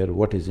superior,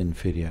 what is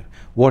inferior,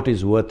 what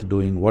is worth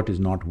doing, what is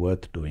not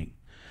worth doing.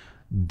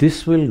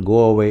 This will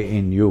go away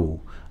in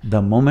you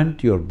the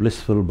moment you're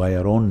blissful by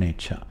your own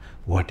nature.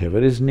 Whatever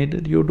is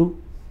needed, you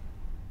do.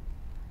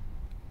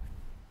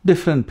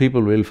 Different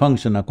people will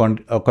function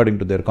according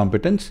to their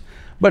competence,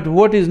 but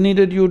what is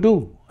needed you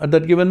do at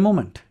that given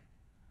moment.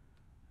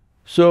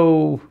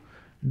 So,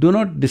 do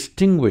not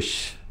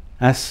distinguish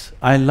as,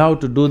 I love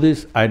to do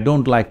this, I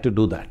don't like to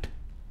do that.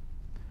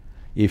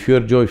 If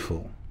you're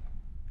joyful,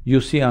 you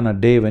see on a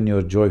day when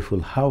you're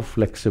joyful how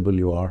flexible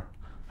you are.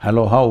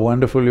 Hello, how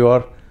wonderful you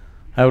are.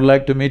 I would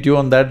like to meet you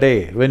on that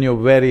day when you're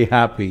very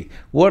happy.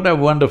 What a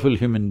wonderful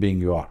human being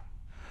you are.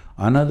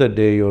 Another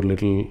day you're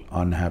little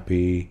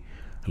unhappy,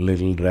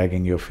 little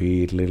dragging your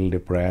feet, little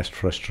depressed,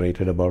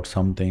 frustrated about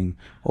something,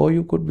 or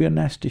you could be a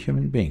nasty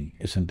human being,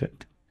 isn't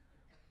it?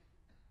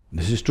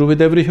 This is true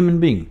with every human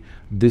being.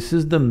 This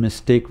is the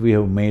mistake we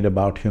have made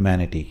about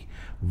humanity.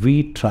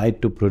 We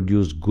tried to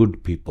produce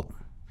good people.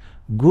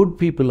 Good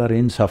people are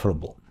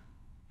insufferable.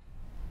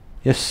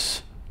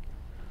 Yes,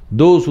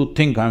 those who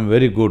think I'm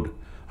very good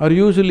are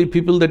usually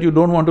people that you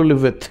don't want to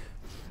live with.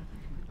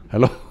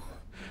 Hello?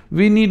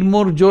 We need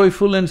more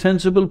joyful and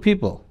sensible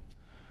people.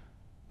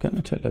 Can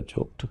I tell a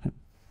joke to him?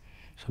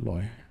 He's a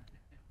lawyer.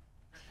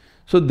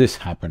 So this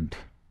happened.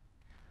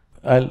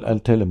 I'll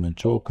tell him a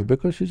joke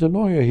because he's a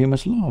lawyer, he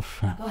must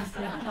laugh.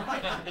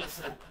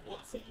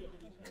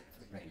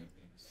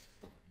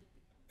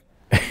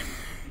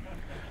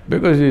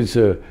 Because it's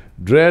a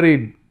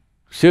dreary,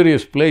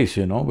 serious place,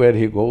 where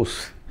he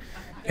goes.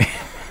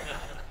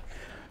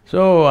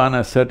 So on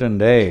a certain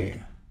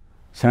day,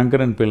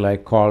 Shankaran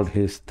Pillai called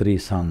his 3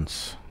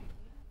 sons.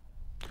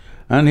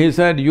 And he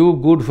said, "You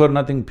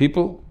good-for-nothing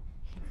people,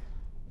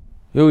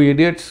 you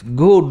idiots,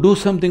 go do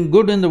something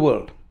good in the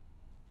world."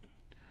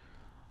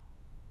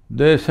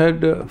 They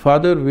said,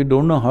 "Father, we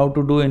don't know how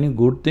to do any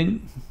good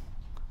thing.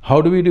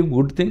 How do we do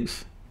good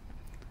things?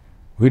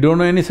 We don't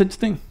know any such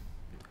thing."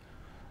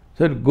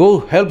 Said, "Go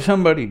help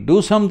somebody,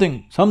 do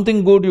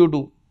something good you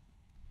do."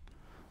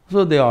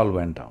 So they all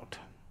went out.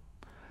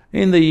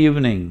 In the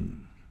evening,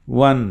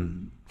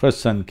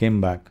 first son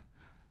came back.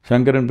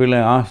 Shankaran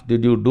Pillai asked,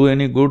 "Did you do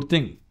any good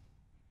thing?"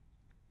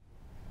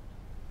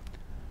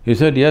 He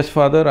said, "Yes,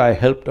 father, I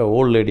helped an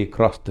old lady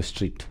cross the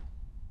street."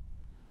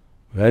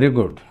 Very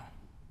good.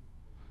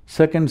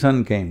 Second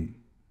son came.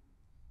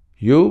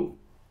 "You?"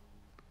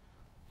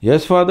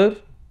 "Yes, father."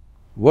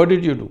 "What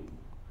did you do?"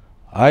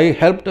 "I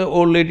helped an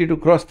old lady to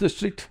cross the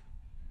street."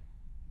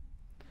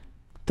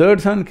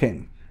 Third son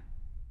came.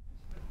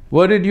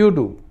 "What did you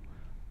do?"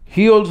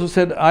 He also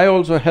said, "I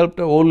also helped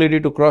an old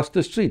lady to cross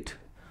the street."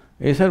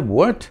 He said,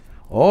 "What?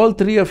 All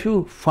 3 of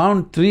you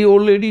found 3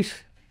 old ladies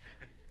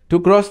to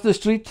cross the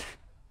street?"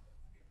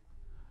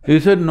 He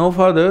said, "No,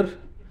 father,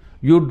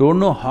 you don't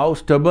know how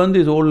stubborn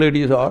these old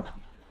ladies are.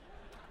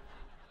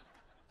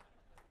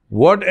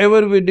 Whatever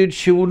we did,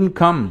 she wouldn't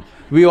come.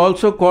 We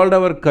also called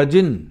our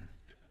cousin,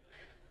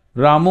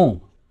 Ramu.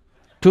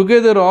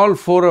 Together all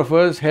 4 of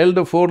us held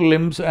the 4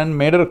 limbs and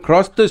made her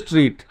cross the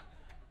street,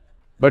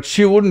 but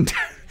she wouldn't."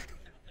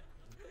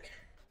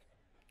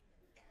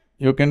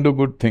 You can do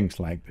good things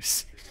like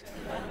this.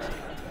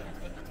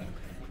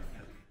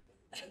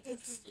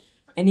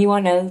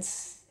 Anyone else?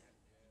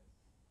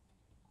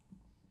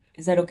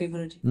 Is that okay,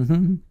 Guruji?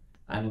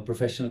 I'm a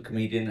professional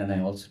comedian and I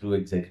also do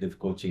executive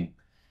coaching.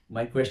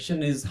 My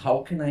question is, how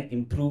can I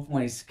improve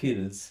my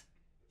skills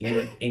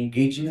in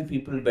engaging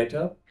people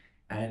better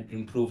and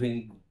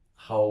improving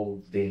how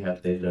they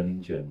have their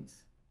learning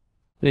journeys?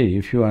 See,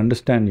 if you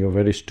understand you're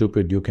very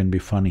stupid, you can be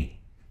funny.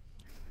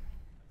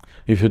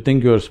 If you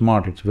think you're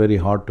smart, it's very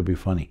hard to be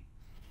funny.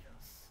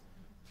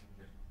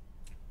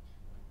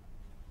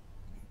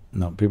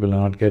 No, people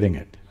are not getting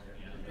it.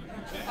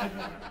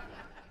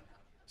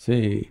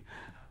 See,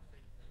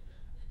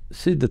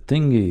 the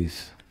thing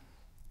is,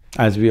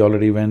 as we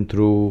already went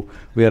through,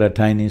 we are a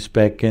tiny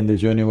speck in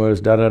this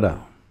universe, da-da-da.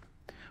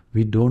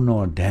 We don't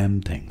know a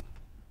damn thing.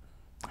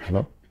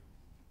 Hello?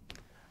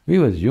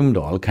 We've assumed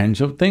all kinds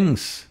of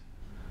things.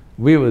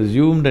 We've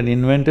assumed and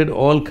invented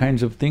all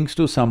kinds of things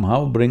to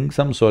somehow bring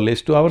some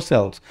solace to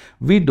ourselves.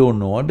 We don't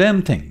know a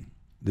damn thing.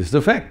 This is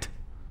the fact.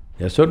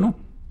 Yes or no?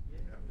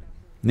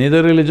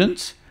 Neither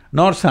religions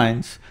nor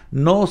science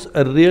knows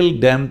a real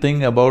damn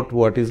thing about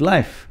what is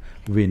life.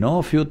 We know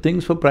a few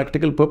things for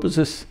practical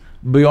purposes.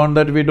 Beyond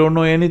that, we don't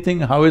know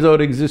anything. How is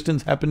our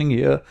existence happening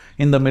here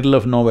in the middle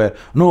of nowhere?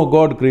 No,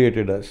 God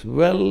created us.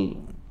 Well,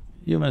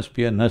 you must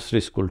be a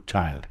nursery school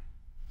child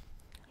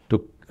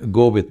to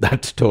go with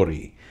that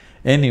story.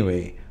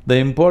 Anyway, the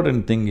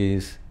important thing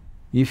is,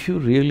 if you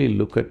really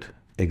look at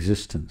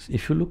existence,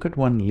 if you look at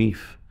one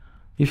leaf,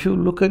 if you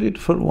look at it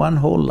for one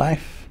whole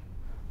life,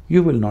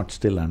 you will not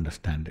still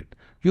understand it.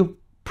 You're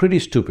pretty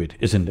stupid,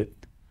 isn't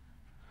it?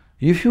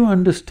 If you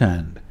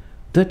understand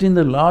that in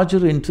the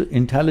larger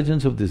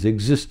intelligence of this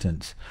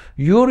existence,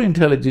 your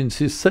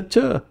intelligence is such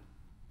a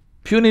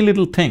puny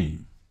little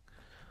thing,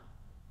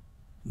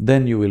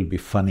 then you will be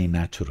funny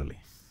naturally.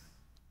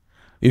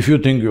 If you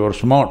think you're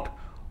smart,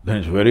 then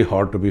it's very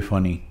hard to be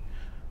funny,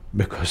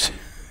 because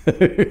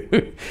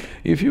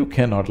if you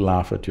cannot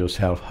laugh at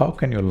yourself, how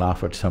can you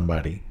laugh at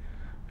somebody?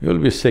 You'll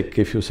be sick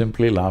if you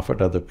simply laugh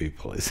at other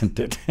people, isn't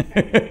it?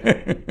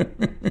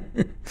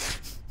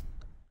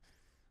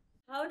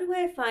 How do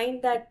I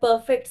find that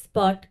perfect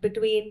spot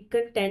between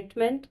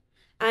contentment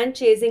and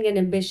chasing an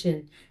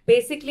ambition?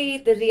 Basically,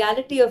 the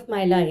reality of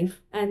my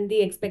life and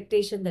the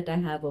expectation that I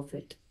have of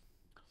it.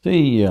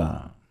 See,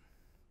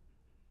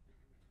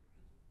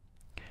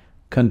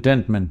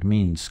 contentment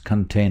means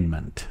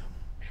containment.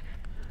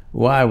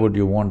 Why would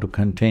you want to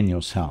contain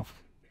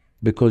yourself?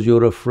 Because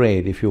you're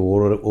afraid if you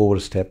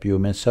overstep, you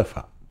may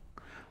suffer.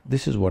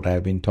 This is what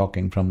I've been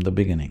talking from the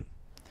beginning.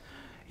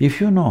 If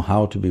you know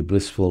how to be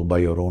blissful by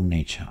your own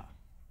nature,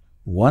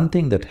 one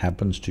thing that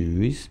happens to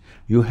you is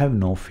you have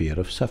no fear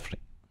of suffering.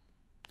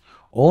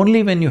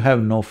 Only when you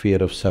have no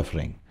fear of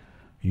suffering,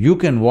 you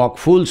can walk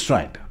full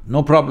stride,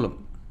 no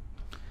problem.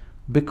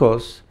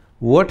 Because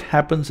what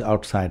happens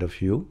outside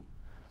of you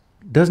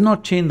does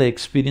not change the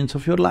experience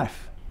of your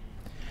life.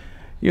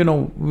 You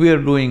know, we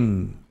are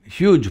doing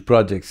huge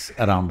projects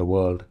around the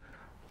world.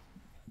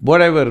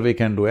 Whatever we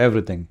can do,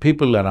 everything.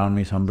 People around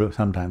me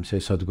sometimes say,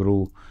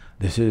 Sadhguru,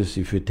 this is…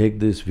 if you take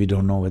this, we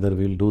don't know whether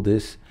we'll do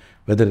this,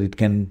 whether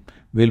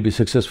we'll be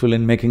successful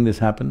in making this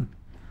happen.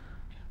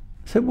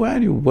 I said, why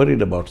are you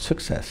worried about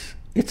success?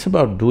 It's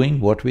about doing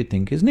what we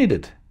think is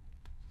needed.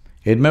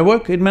 It may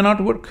work, it may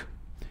not work.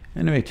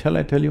 Anyway, shall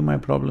I tell you my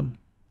problem?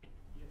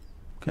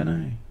 Can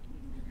I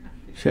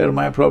share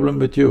my problem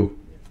with you?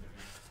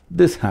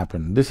 This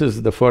happened, this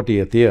is the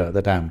 40th year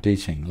that I'm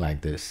teaching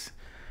like this.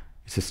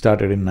 It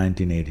started in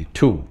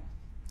 1982.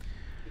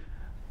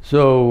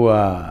 So,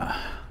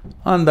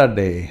 on that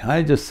day,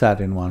 I just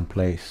sat in one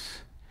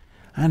place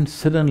and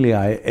suddenly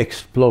I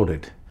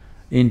exploded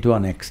into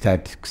an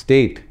ecstatic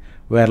state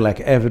where like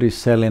every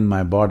cell in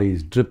my body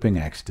is dripping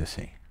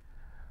ecstasy.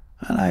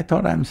 And I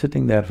thought I'm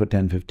sitting there for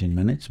 10–15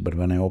 minutes, but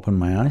when I opened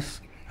my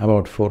eyes,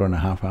 about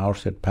 4.5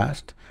 hours had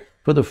passed.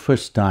 For the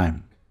first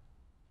time,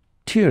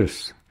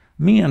 tears,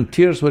 me and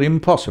tears were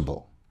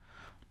impossible.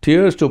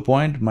 Tears to a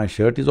point my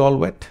shirt is all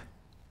wet.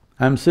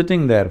 I'm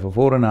sitting there for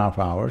 4.5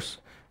 hours,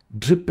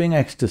 dripping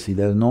ecstasy,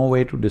 there's no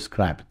way to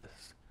describe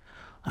this.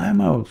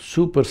 I'm a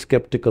super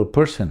skeptical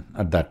person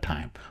at that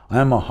time.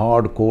 I'm a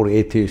hardcore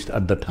atheist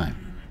at the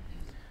time.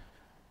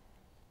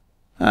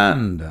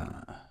 And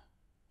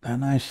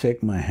then I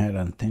shake my head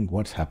and think,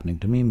 what's happening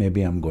to me?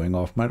 Maybe I'm going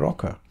off my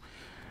rocker.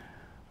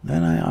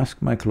 Then I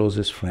ask my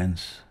closest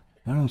friends,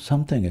 you know,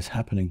 something is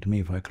happening to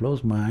me. If I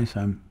close my eyes,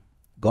 I'm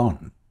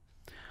gone.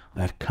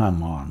 That,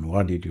 come on,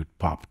 what did you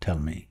pop, tell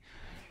me?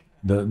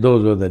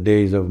 Those were the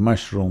days of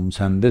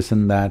mushrooms and this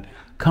and that.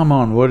 Come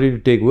on, what did you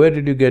take, where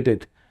did you get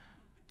it?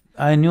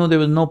 I knew there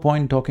was no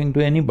point talking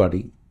to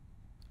anybody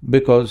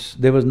because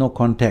there was no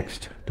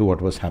context to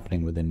what was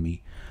happening within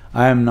me.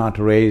 I am not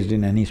raised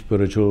in any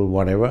spiritual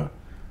whatever.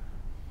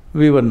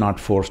 We were not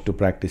forced to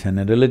practice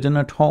any religion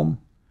at home,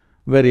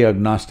 very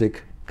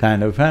agnostic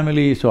kind of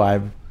family, so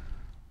I've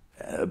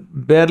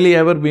barely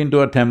ever been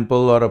to a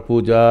temple or a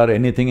puja or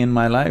anything in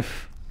my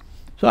life.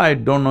 So I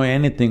don't know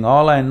anything,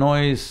 all I know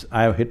is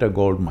I've hit a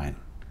gold mine.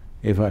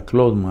 If I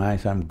close my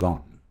eyes, I'm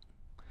gone.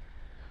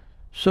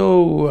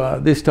 So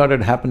this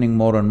started happening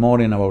more and more.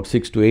 In about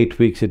 6 to 8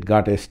 weeks, it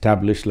got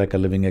established like a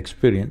living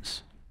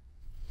experience.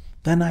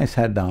 Then I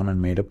sat down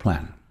and made a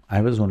plan.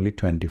 I was only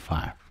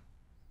 25.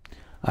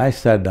 I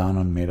sat down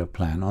and made a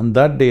plan. On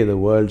that day, the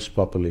world's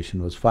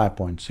population was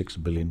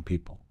 5.6 billion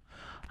people.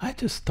 I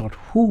just thought,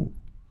 who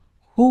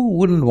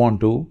wouldn't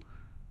want to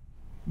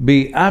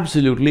be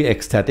absolutely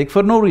ecstatic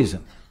for no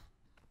reason?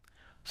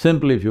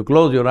 Simply, if you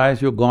close your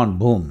eyes, you're gone,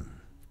 boom.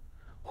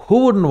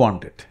 Who wouldn't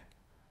want it?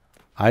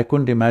 I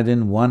couldn't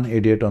imagine one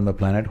idiot on the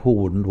planet who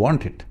wouldn't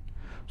want it.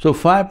 So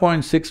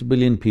 5.6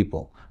 billion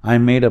people, I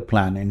made a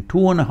plan, in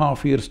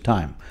 2.5 years'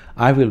 time,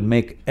 I will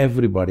make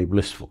everybody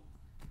blissful.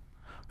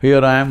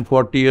 Here I am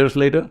 40 years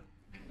later.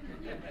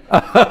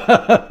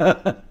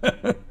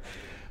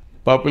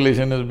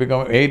 Population has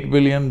become 8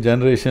 billion,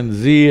 generation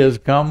Z has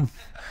come,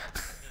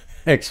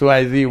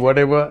 XYZ,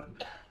 whatever.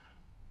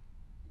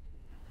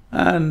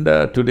 And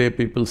today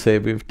people say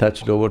we've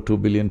touched over 2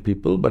 billion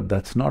people, but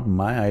that's not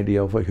my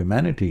idea of a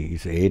humanity,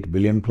 it's 8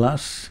 billion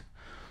plus.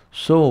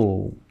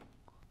 So,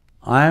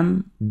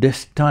 I'm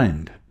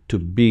destined to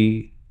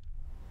be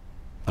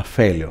a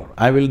failure.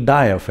 I will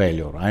die a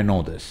failure, I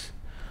know this.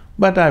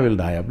 But I will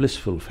die a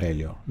blissful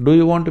failure. Do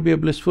you want to be a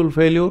blissful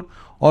failure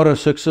or a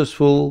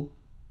successful,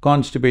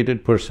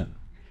 constipated person?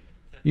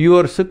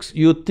 You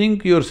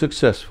think you're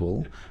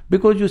successful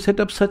because you set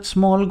up such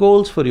small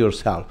goals for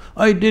yourself.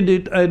 I did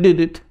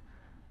it.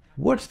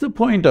 What's the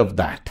point of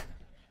that?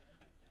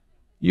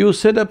 You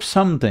set up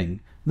something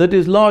that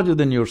is larger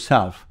than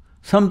yourself,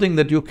 something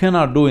that you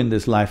cannot do in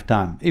this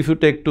lifetime. If you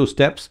take 2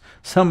 steps,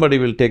 somebody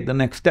will take the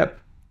next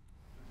step.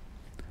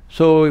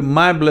 So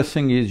my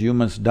blessing is you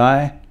must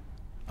die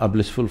a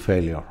blissful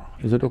failure.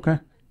 Is it okay?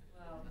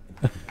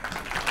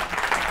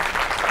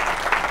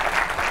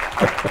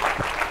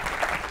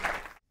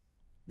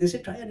 They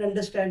say, try and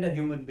understand a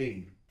human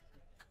being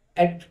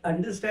and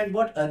understand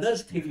what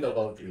others think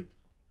about you.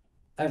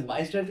 And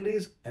my struggle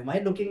is, am I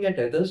looking at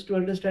others to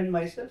understand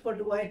myself, or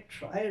do I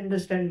try and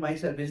understand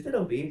myself? Is there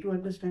a way to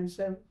understand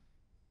self?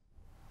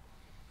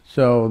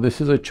 So,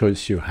 this is a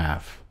choice you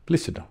have.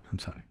 Please sit down, I'm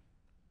sorry.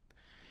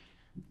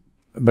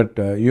 But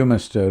you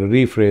must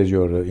rephrase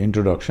your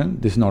introduction.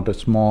 This is not a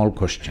small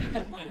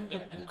question,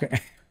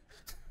 okay?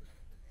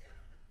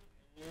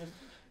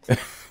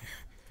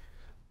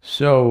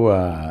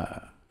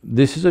 So,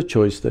 this is a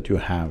choice that you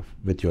have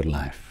with your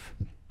life.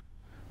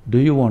 Do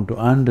you want to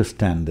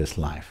understand this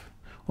life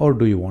or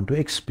do you want to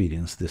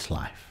experience this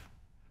life?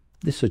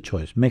 This is a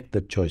choice, make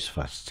that choice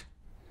first.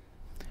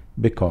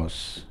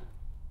 Because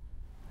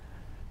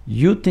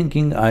You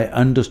thinking, I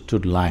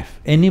understood life.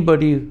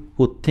 Anybody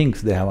who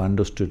thinks they have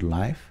understood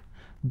life,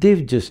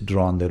 they've just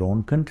drawn their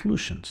own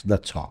conclusions,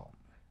 that's all.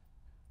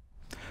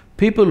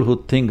 People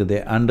who think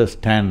they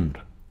understand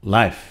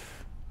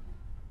life,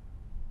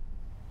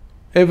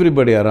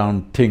 everybody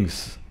around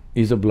thinks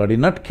is a bloody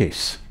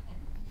nutcase.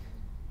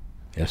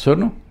 Yes or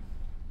no?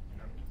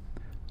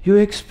 You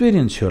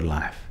experience your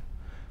life.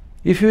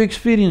 If you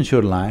experience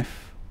your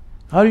life,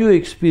 are you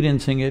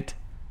experiencing it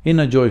in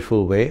a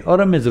joyful way or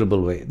a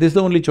miserable way? This is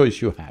the only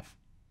choice you have.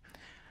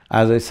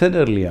 As I said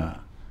earlier,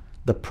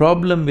 the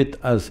problem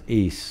with us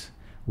is,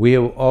 we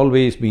have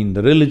always been,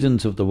 the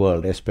religions of the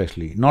world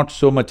especially, not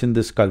so much in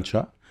this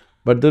culture,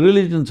 but the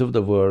religions of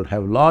the world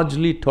have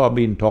largely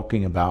been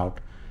talking about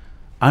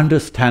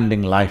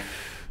understanding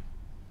life.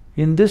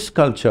 In this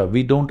culture,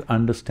 we don't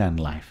understand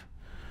life.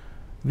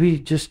 We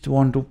just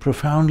want to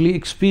profoundly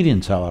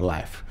experience our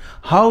life.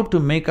 How to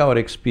make our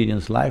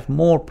experience life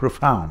more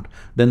profound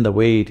than the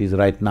way it is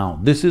right now.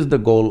 This is the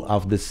goal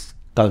of this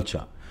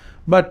culture.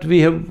 But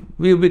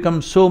we've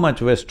become so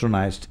much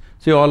westernized.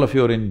 See, all of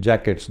you are in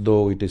jackets,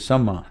 though it is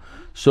summer,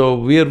 so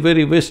we are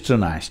very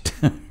westernized.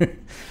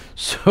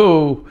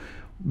 So,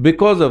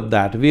 because of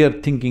that, we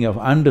are thinking of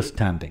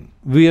understanding,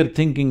 we are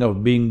thinking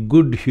of being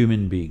good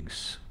human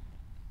beings.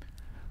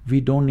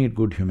 We don't need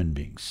good human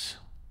beings.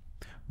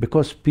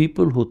 Because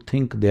people who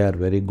think they are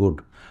very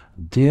good,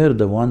 they're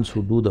the ones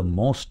who do the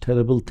most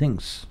terrible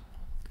things.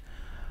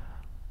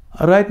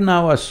 Right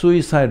now, a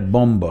suicide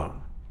bomber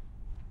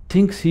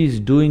thinks he's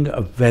doing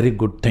a very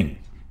good thing.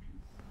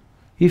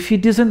 If he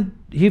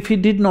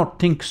did not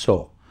think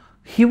so,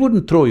 he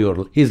wouldn't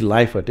throw his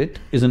life at it,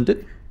 isn't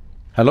it?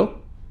 Hello?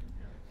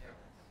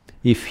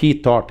 If he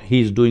thought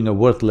he's doing a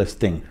worthless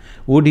thing,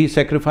 would he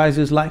sacrifice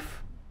his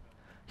life?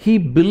 He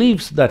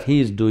believes that he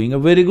is doing a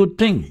very good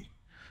thing.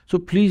 So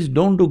please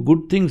don't do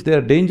good things, they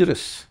are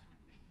dangerous.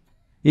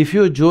 If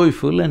you're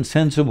joyful and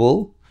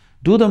sensible,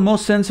 do the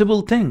most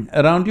sensible thing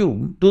around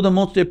you, do the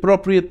most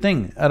appropriate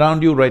thing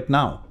around you right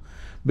now.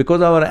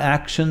 Because our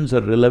actions are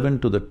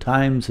relevant to the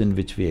times in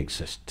which we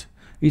exist.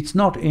 It's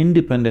not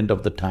independent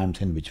of the times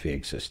in which we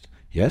exist,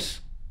 yes?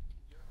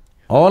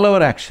 All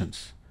our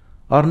actions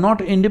are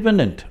not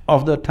independent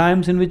of the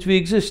times in which we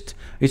exist.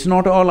 It's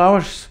not all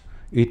ours,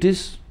 it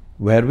is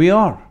where we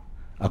are.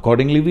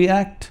 Accordingly we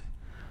act.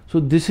 So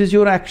this is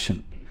your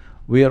action.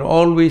 We are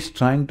always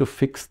trying to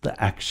fix the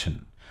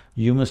action.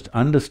 You must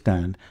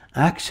understand,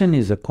 action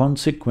is a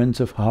consequence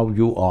of how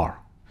you are.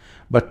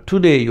 But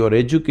today your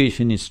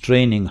education is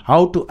training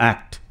how to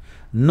act.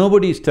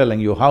 Nobody is telling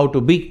you how to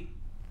be.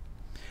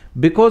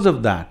 Because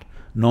of that,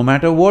 no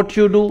matter what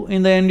you do,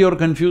 in the end you're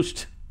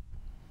confused.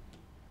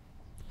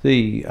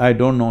 See, I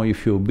don't know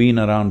if you've been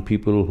around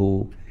people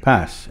who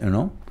pass, you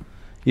know.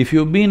 If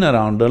you've been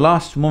around the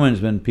last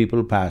moments when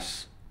people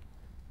pass,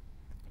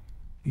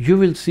 you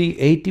will see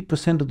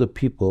 80% of the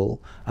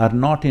people are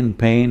not in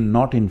pain,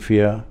 not in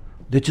fear,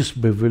 they're just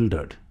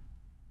bewildered.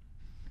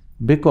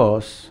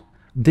 Because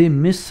they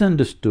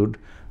misunderstood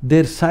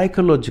their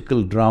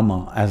psychological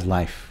drama as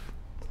life.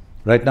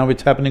 Right now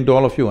it's happening to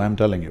all of you, I'm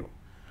telling you.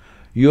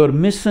 You're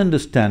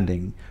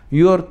misunderstanding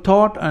your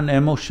thought and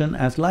emotion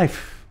as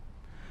life.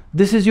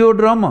 This is your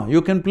drama,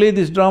 you can play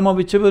this drama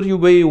whichever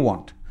way you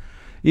want.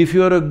 If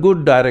you're a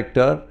good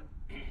director,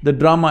 the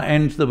drama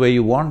ends the way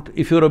you want.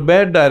 If you're a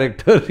bad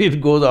director,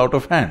 it goes out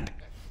of hand.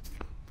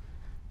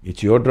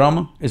 It's your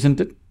drama,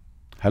 isn't it?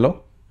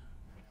 Hello?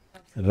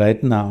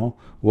 Right now,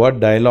 what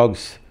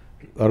dialogues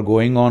are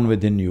going on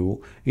within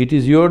you, it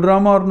is your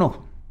drama or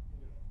no?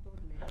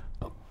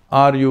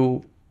 Are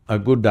you a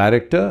good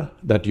director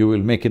that you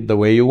will make it the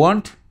way you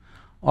want?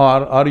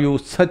 Or are you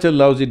such a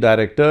lousy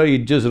director, it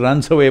just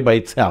runs away by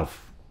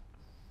itself?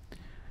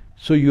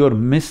 So you're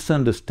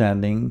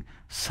misunderstanding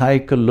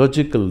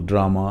psychological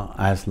drama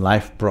as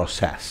life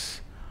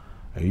process.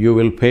 You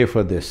will pay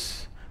for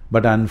this.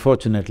 But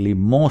unfortunately,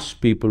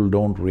 most people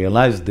don't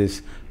realize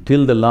this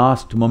till the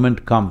last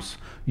moment comes.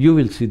 You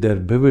will see they're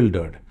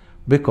bewildered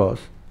because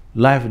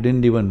life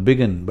didn't even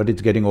begin, but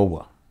it's getting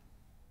over.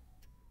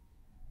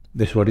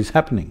 This is what is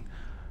happening.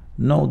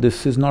 No,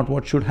 this is not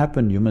what should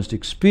happen. You must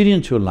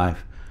experience your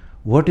life.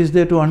 What is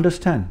there to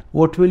understand?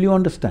 What will you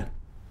understand?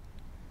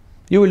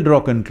 You will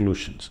draw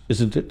conclusions,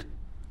 isn't it?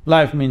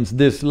 Life means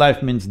this,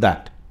 life means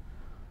that.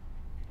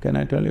 Can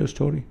I tell you a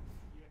story?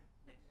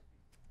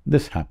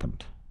 This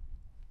happened.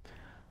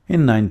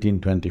 In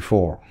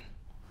 1924,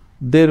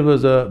 there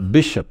was a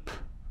bishop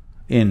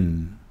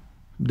in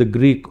the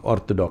Greek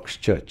Orthodox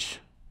Church.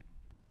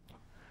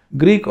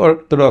 Greek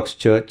Orthodox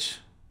Church,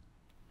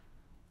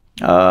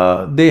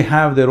 they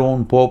have their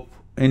own pope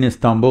in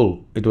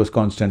Istanbul. It was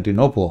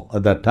Constantinople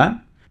at that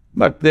time,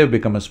 but they've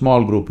become a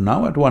small group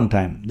now. At one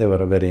time, they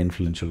were a very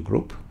influential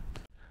group.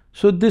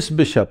 So this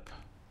bishop,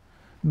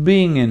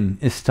 being in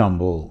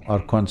Istanbul or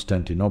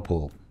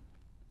Constantinople,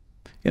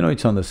 you know,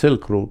 it's on the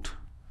Silk Route,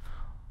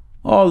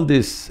 all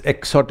these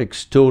exotic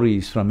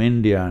stories from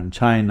India and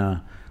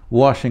China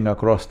washing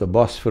across the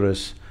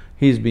Bosphorus,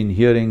 he's been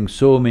hearing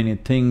so many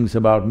things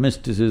about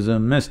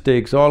mysticism,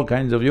 mystics, all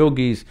kinds of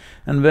yogis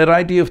and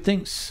variety of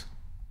things.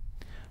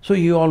 So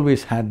he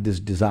always had this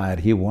desire,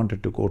 he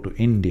wanted to go to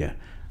India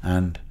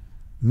and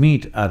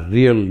meet a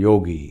real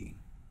yogi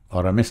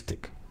or a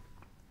mystic.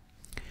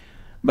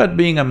 But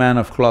being a man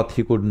of cloth,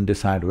 he couldn't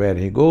decide where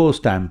he goes.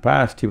 Time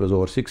passed, he was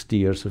over 60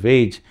 years of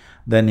age.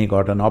 Then he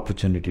got an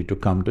opportunity to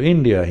come to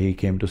India. He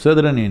came to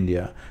southern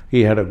India.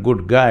 He had a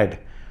good guide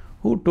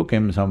who took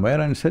him somewhere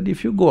and said,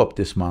 if you go up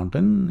this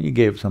mountain, he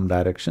gave some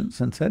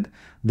directions and said,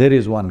 there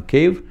is one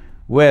cave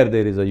where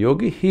there is a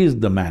yogi, he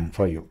is the man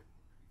for you.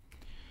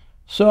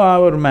 So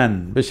our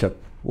man, bishop,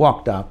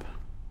 walked up.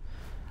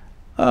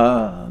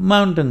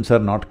 Mountains are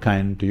not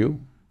kind to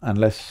you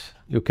unless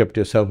you kept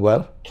yourself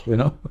well, you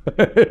know.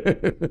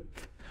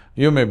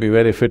 You may be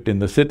very fit in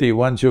the city,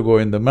 once you go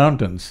in the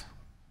mountains,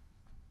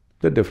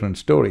 it's a different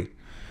story.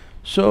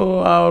 So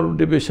our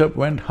bishop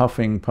went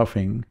huffing,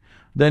 puffing,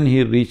 then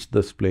he reached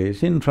this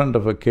place. In front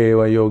of a cave,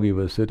 a yogi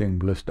was sitting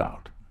blissed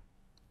out.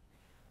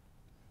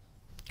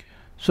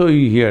 So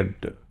he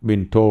had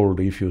been told,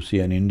 if you see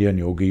an Indian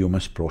yogi, you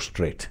must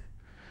prostrate.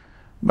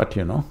 But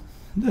you know,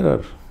 there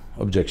are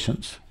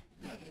objections.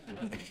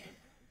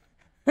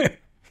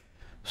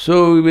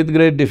 So with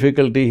great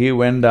difficulty, he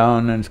went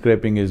down and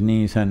scraping his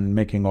knees and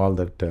making all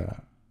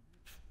that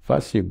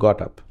fuss, he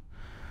got up.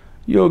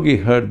 Yogi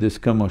heard this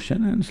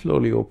commotion and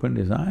slowly opened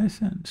his eyes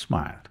and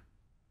smiled.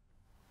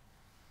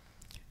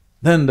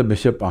 Then the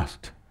bishop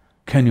asked,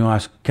 can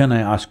I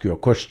ask you a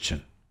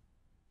question?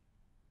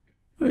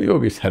 The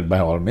yogi said, by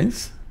all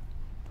means.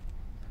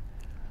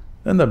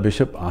 Then the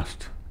bishop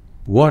asked,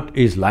 what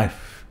is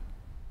life?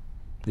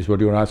 Is what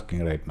you're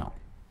asking right now.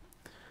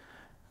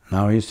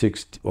 Now he's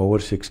over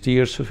 60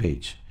 years of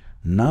age,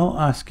 now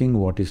asking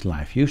what is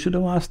life. You should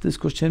have asked this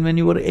question when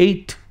you were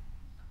 8.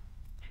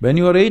 When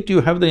you were 8, you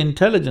have the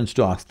intelligence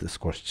to ask this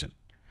question.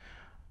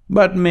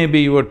 But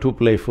maybe you were too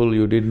playful,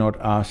 you did not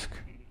ask.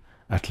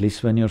 At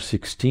least when you're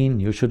 16,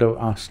 you should have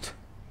asked,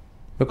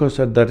 because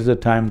that is the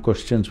time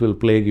questions will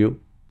plague you.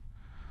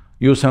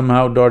 You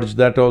somehow dodged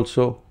that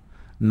also.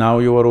 Now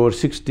you are over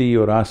 60,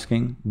 you're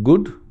asking.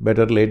 Good,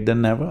 better late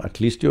than never, at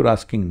least you're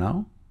asking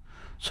now.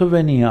 So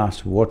when he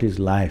asked, what is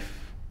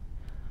life?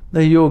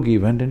 The yogi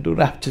went into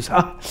raptures.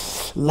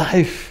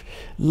 Life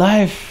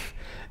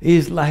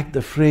is like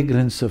the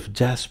fragrance of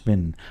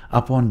jasmine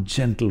upon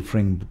gentle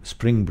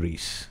spring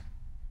breeze.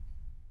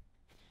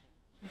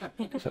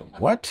 So,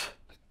 what?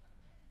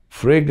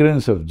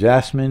 Fragrance of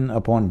jasmine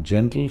upon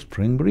gentle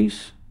spring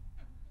breeze?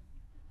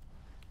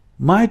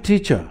 My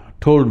teacher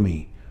told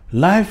me,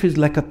 life is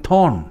like a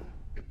thorn.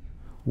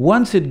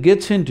 Once it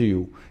gets into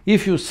you,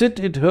 if you sit,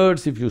 it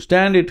hurts, if you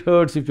stand, it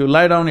hurts, if you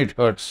lie down, it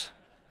hurts.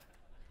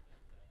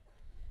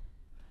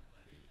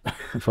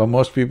 For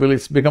most people,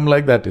 it's become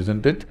like that,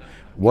 isn't it?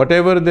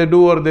 Whatever they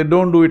do or they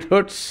don't do, it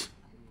hurts.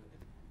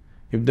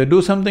 If they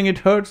do something, it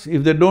hurts,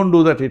 if they don't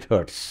do that, it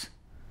hurts.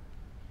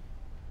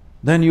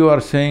 Then you are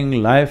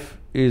saying life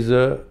is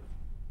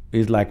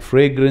like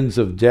fragrance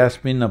of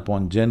jasmine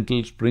upon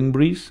gentle spring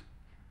breeze?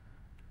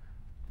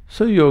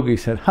 So yogi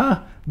said,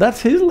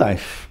 that's his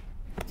life.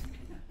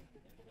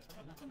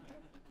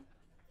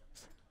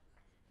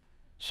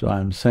 So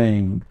I'm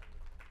saying,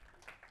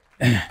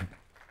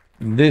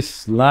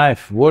 this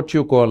life, what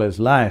you call as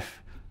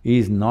life,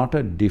 is not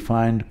a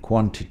defined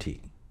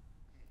quantity.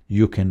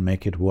 You can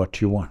make it what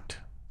you want.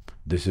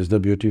 This is the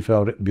beauty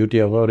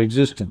of our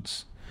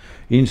existence.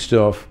 Instead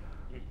of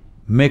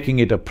making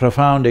it a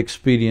profound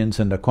experience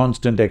and a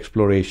constant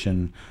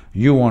exploration,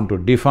 you want to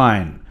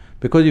define.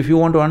 Because if you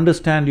want to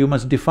understand, you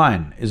must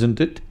define, isn't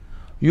it?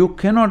 You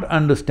cannot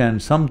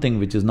understand something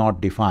which is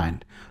not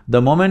defined.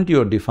 The moment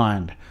you're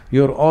defined,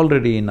 you're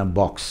already in a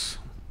box.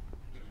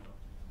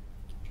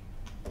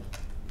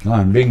 No,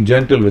 I'm being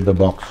gentle with the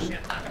box,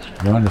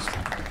 you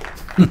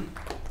understand?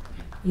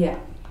 Yeah.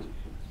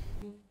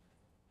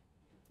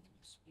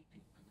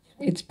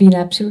 It's been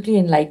absolutely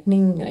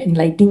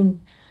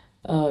enlightening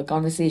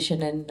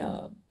conversation, and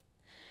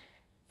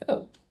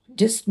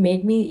just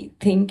made me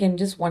think and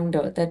just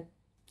wonder that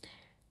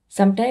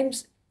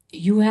sometimes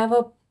you have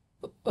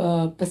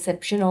a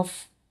perception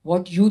of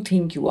what you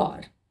think you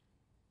are.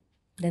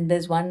 Then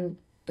there's one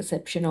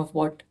perception of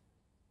what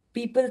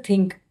people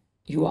think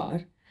you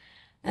are.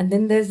 And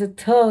then there's a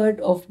third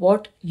of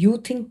what you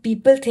think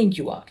people think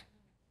you are.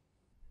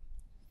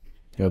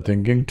 You're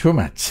thinking too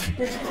much.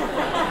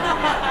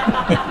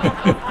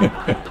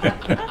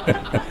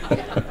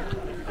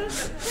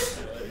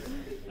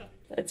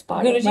 That's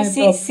part of my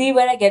problem. See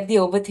where I get the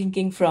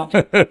overthinking from.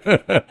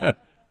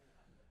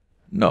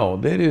 No,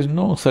 there is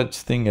no such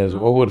thing as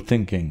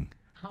overthinking.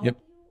 Yep.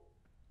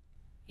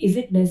 Is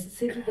it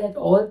necessary that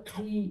all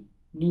three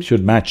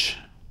should match?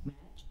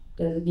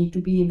 Does it need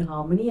to be in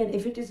harmony? And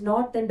if it is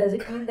not, then does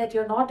it mean that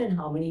you're not in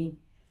harmony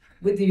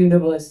with the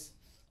universe?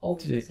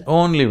 See,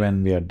 only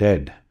when we are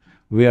dead,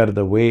 we are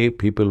the way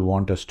people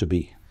want us to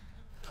be.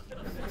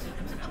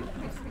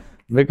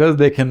 Because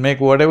they can make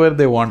whatever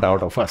they want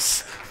out of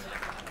us.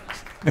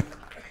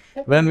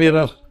 When we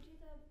are…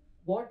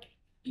 What…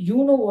 you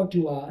know what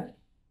you are,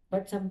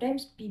 but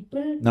sometimes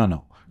people…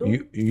 No,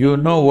 you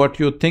know what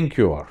you think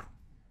you are.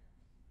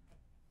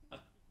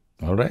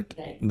 all right?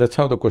 Right. That's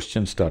how the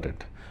question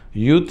started.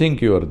 You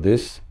think you are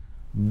this,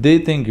 they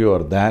think you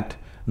are that,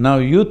 now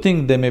you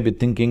think they may be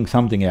thinking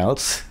something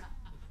else.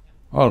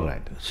 All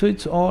right, so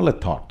it's all a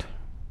thought.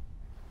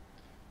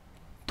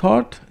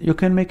 Thought, you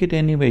can make it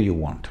any way you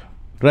want.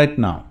 Right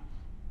now,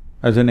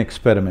 as an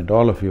experiment,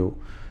 all of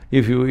you,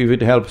 if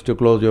it helps to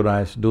close your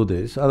eyes, do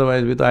this.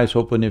 Otherwise, with eyes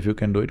open, if you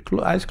can do it,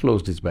 eyes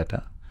closed is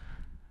better.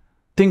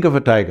 Think of a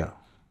tiger,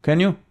 can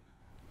you?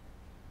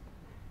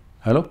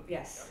 Hello?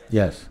 Yes.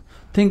 Yes.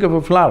 Think of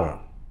a flower,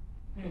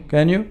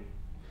 can you?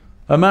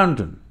 A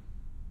mountain.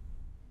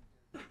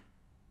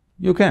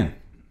 You can.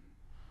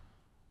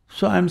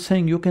 So I'm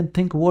saying you can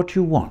think what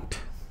you want,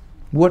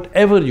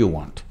 whatever you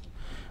want.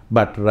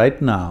 But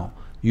right now,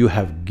 you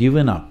have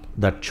given up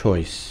that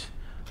choice.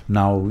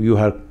 Now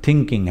your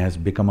thinking has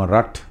become a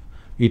rut,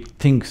 it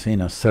thinks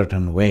in a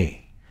certain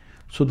way.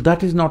 So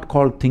that is not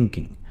called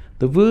thinking.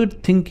 The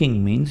word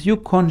thinking means you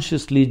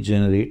consciously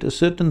generate a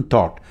certain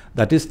thought,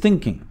 that is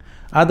thinking.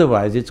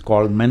 Otherwise, it's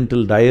called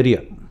mental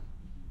diarrhea.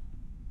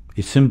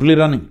 It's simply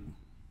running.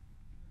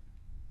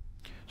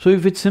 So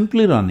if it's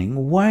simply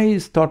running, why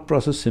is thought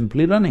process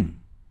simply running?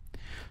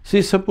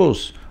 See,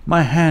 suppose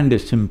my hand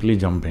is simply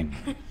jumping.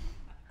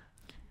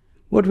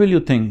 What will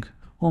you think?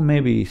 Oh,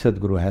 maybe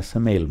Sadhguru has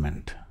some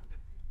ailment.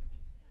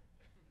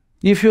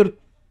 If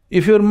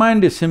your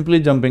mind is simply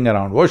jumping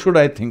around, what should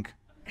I think?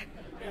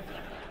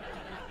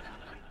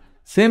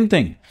 Same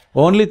thing,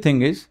 only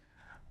thing is,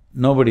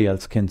 nobody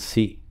else can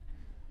see.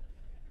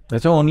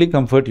 That's the only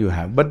comfort you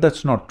have, but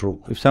that's not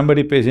true. If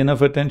somebody pays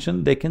enough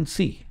attention, they can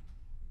see.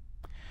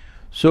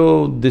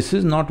 So, this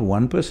is not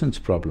one person's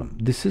problem,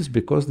 this is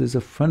because there's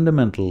a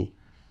fundamental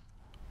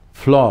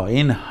flaw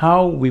in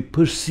how we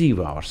perceive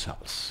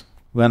ourselves.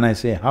 When I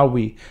say how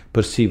we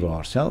perceive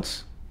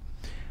ourselves,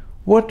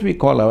 what we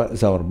call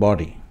as our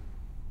body.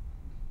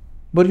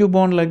 Were you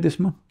born like this,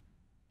 ma?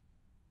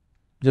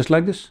 Just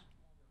like this?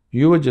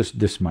 You were just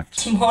this much.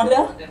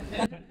 Smaller?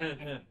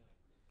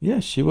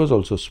 Yes, she was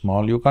also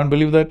small, you can't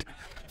believe that?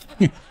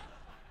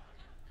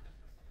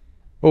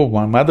 Oh,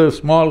 my mother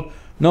small?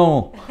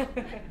 No.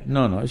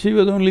 No, she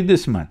was only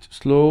this much.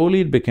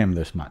 Slowly it became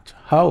this much.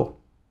 How?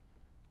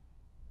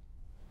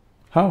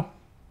 How?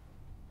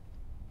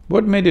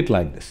 What made it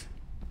like this?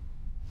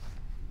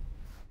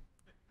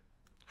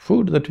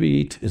 Food that we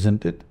eat,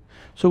 isn't it?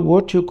 So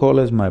what you call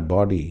as my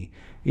body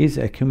is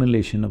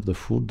accumulation of the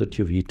food that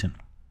you've eaten.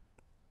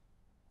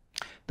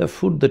 The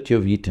food that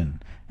you've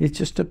eaten is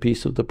just a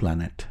piece of the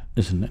planet,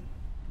 isn't it?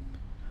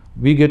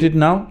 We get it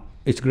now,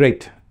 it's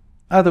great.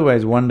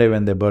 Otherwise, one day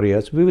when they bury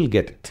us, we will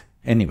get it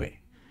anyway.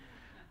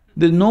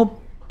 There's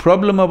no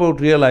problem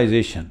about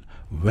realization.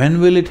 When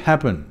will it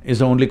happen is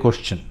the only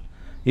question.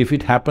 If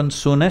it happens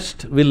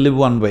soonest, we'll live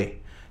one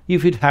way.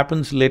 If it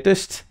happens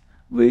latest,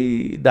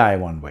 we die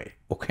one way,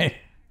 okay?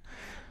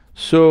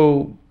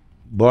 So,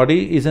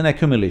 body is an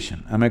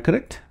accumulation, am I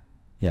correct?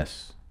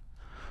 Yes.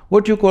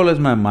 What you call as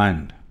my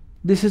mind,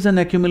 this is an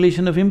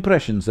accumulation of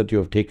impressions that you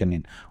have taken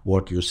in.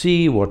 What you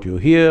see, what you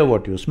hear,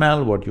 what you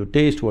smell, what you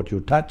taste, what you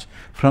touch,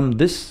 from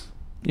this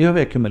you have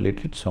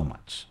accumulated so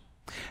much.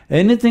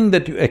 Anything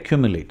that you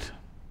accumulate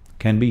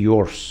can be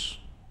yours,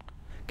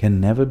 can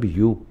never be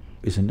you,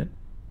 isn't it?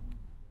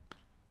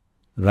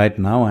 Right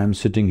now I'm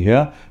sitting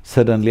here,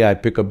 suddenly I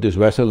pick up this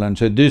vessel and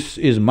say, this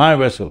is my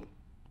vessel.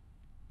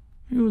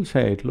 You will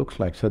say, it looks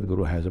like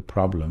Sadhguru has a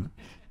problem.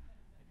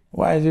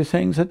 Why is he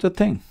saying such a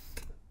thing?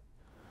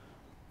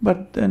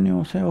 But then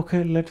you say,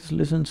 okay, let us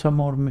listen some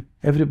more.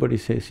 Everybody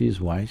says he is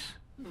wise.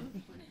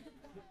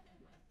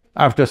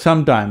 After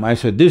some time, I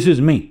say, this is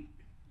me.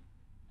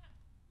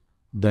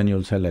 Then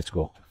you'll say, let's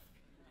go.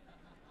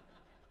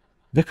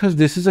 Because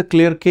this is a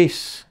clear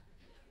case,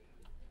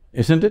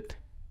 isn't it?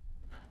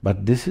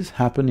 But this is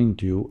happening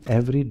to you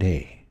every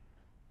day.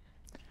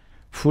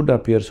 Food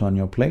appears on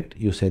your plate,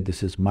 you say,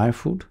 this is my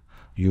food,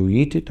 you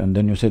eat it and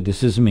then you say,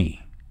 this is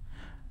me.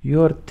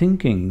 You are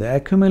thinking the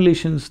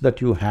accumulations that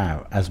you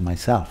have as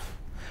myself.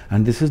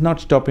 And this is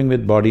not stopping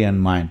with body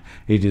and mind.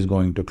 It is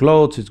going to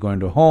clothes, it's going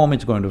to home,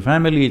 it's going to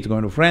family, it's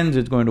going to friends,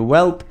 it's going to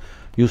wealth.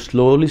 You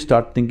slowly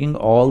start thinking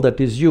all that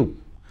is you.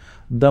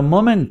 The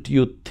moment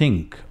you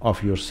think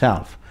of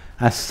yourself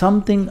as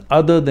something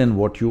other than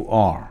what you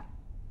are,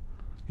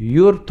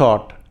 your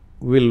thought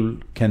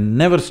can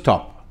never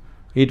stop.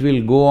 It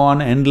will go on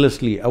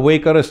endlessly,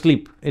 awake or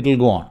asleep, it'll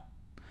go on.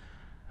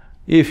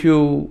 If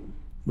you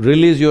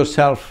release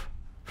yourself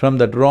from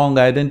that wrong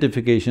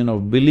identification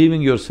of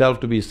believing yourself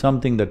to be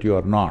something that you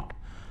are not,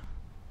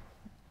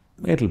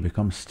 it'll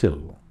become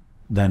still.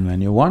 Then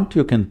when you want,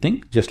 you can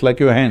think, just like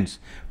your hands.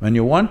 When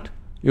you want,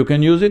 you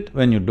can use it,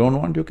 when you don't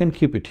want, you can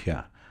keep it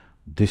here.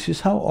 This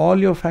is how all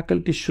your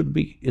faculties should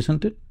be,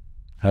 isn't it?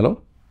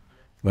 Hello?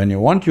 When you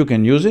want, you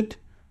can use it,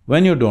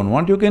 when you don't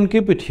want, you can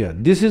keep it here.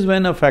 This is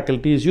when a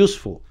faculty is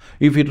useful.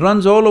 If it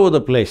runs all over the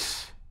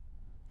place,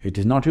 it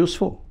is not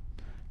useful.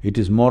 It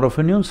is more of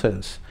a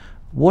nuisance.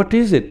 What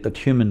is it that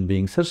human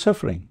beings are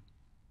suffering?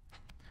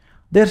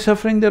 They're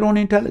suffering their own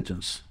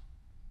intelligence.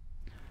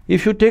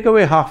 If you take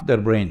away half their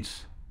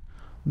brains,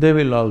 they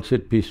will all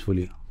sit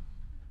peacefully.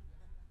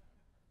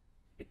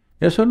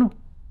 Yes or no?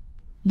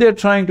 They're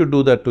trying to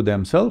do that to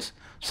themselves.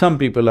 Some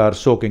people are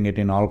soaking it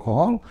in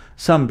alcohol,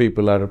 some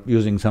people are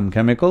using some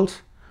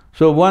chemicals.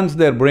 So once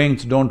their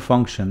brains don't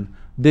function,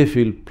 they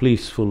feel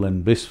peaceful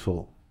and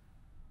blissful.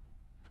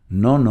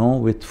 No, no,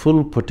 with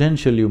full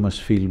potential you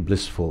must feel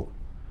blissful.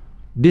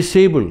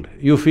 Disabled,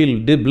 you feel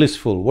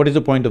blissful, what is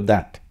the point of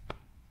that?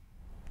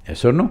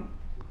 Yes or no?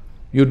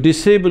 You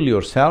disable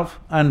yourself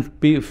and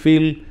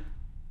feel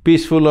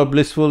peaceful or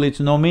blissful, it's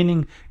no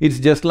meaning. It's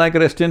just like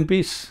rest and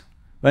peace.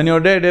 When you're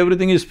dead,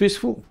 everything is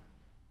peaceful.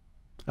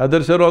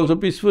 Others are also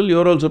peaceful,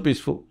 you're also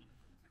peaceful.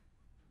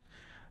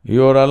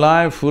 You're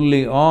alive,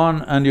 fully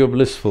on, and you're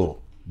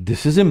blissful.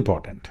 This is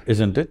important,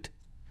 isn't it?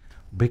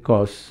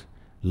 Because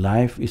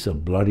life is a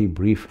bloody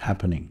brief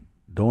happening.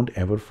 Don't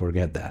ever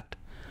forget that.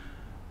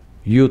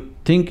 You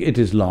think it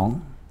is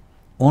long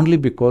only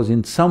because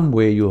in some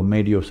way you have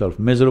made yourself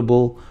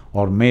miserable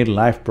or made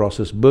life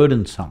process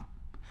burdensome.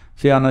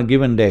 See, on a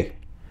given day,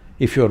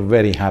 if you're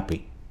very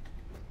happy,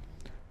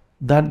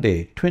 that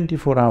day,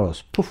 24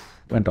 hours,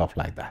 poof, went off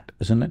like that,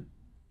 isn't it?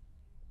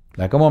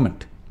 Like a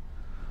moment.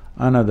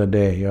 Another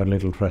day, you're a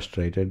little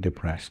frustrated,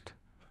 depressed.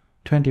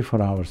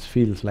 24 hours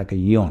feels like a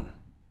eon.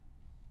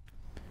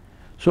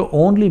 So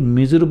only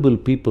miserable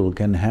people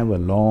can have a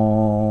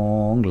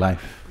long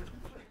life.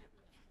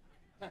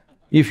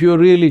 If you're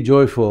really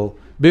joyful,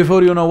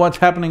 before you know what's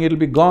happening, it'll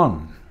be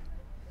gone.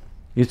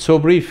 It's so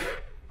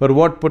brief. For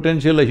what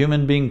potential a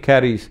human being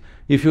carries,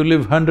 if you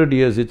live 100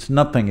 years, it's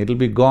nothing, it'll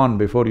be gone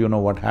before you know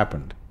what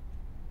happened.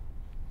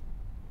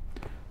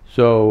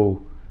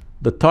 So,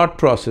 the thought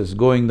process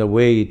going the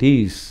way it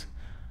is,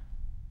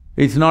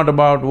 it's not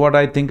about what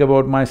I think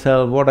about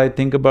myself, what I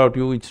think about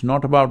you, it's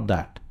not about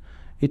that.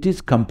 It is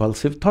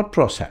compulsive thought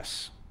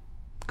process.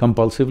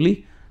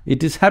 Compulsively,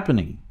 it is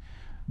happening.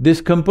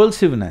 This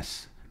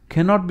compulsiveness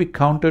cannot be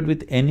countered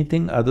with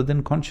anything other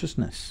than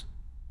consciousness.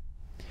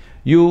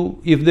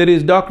 If there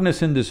is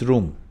darkness in this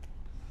room,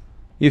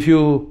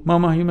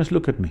 Mama, you must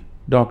look at me,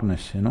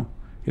 darkness,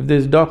 If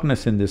there's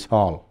darkness in this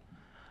hall,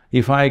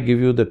 if I give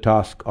you the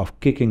task of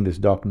kicking this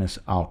darkness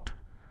out,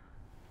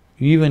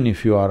 even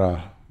if you are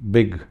a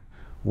big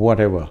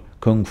whatever,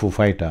 kung fu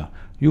fighter,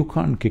 you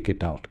can't kick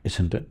it out,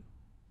 isn't it?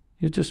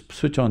 You just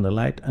switch on the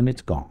light and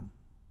it's gone.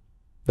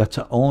 That's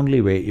the only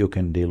way you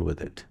can deal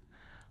with it.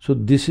 So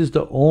this is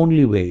the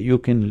only way you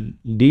can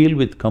deal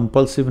with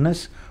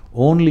compulsiveness,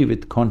 only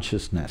with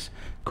consciousness.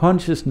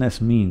 Consciousness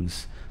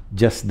means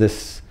just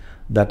this,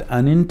 that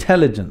an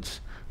intelligence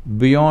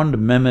beyond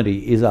memory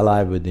is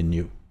alive within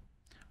you.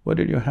 What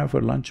did you have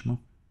for lunch, Mom?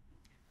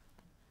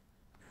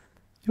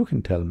 You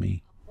can tell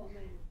me.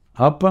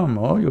 Appam,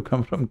 oh, you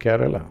come from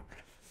Kerala.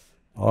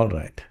 All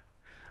right.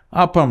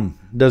 Appam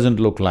doesn't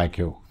look like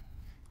you.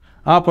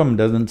 Appam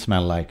doesn't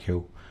smell like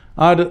you.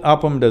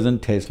 Appam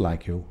doesn't taste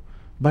like you.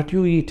 But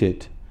you eat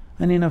it,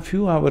 and in a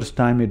few hours'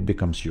 time it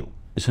becomes you,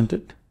 isn't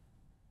it?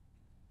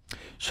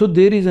 So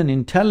there is an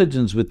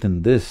intelligence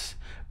within this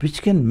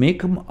which can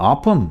make an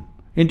appam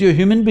into a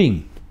human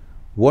being.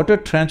 What a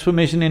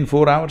transformation in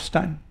 4 hours'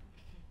 time.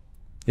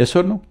 Yes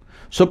or no?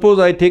 Suppose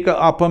I take a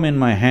appam in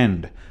my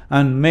hand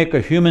and make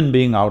a human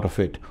being out of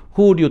it,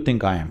 who would you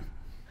think I am?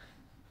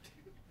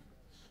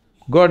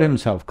 God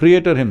himself,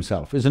 creator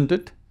himself, isn't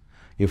it?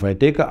 If I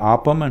take a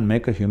appam and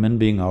make a human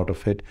being out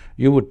of it,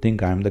 you would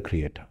think I am the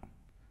creator.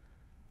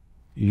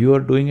 You are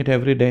doing it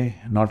every day,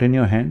 not in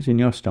your hands, in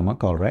your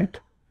stomach, all right?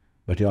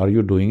 But are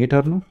you doing it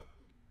or no?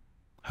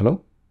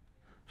 Hello?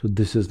 So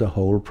this is the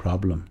whole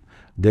problem.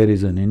 There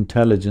is an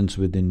intelligence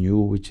within you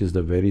which is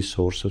the very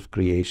source of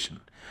creation.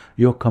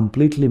 You're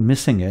completely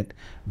missing it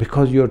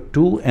because you're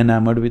too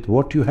enamored with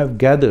what you have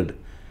gathered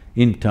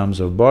in terms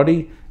of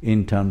body,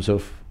 in terms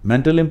of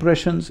mental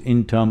impressions,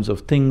 in terms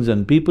of things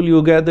and people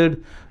you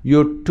gathered.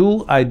 You're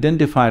too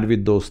identified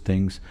with those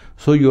things,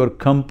 so you're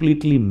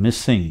completely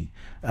missing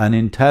an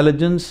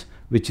intelligence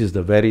which is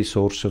the very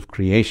source of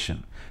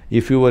creation.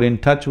 If you were in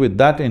touch with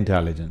that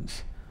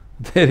intelligence,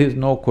 there is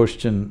no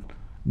question,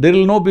 there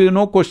will be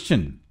no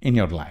question in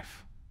your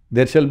life.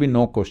 There shall be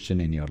no question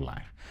in your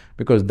life,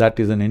 because that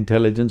is an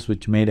intelligence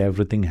which made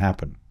everything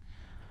happen.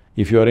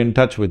 If you are in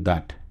touch with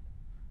that,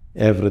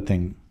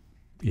 everything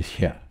is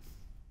here.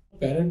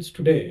 Parents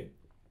today,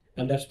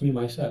 and that's me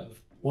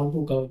myself, want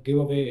to give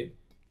away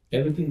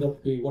everything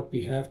what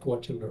we have to our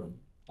children,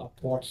 our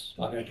thoughts,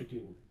 our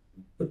attitude.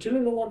 But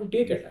children don't want to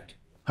take it.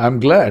 I'm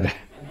glad.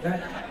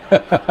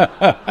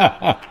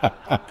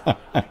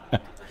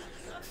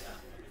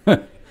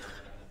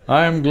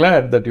 I am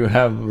glad that you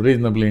have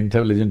reasonably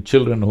intelligent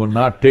children who are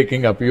not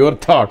taking up your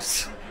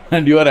thoughts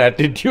and your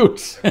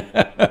attitudes.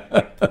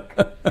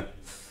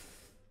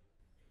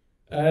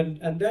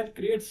 And that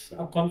creates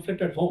a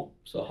conflict at home.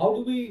 So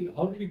how do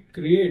we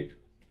create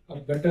a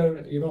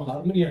better,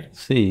 harmony at home?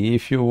 See,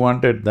 if you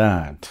wanted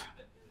that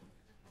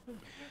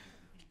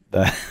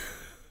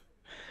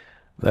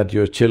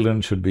your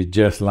children should be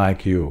just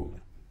like you,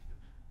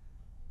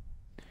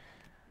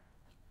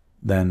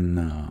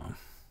 then,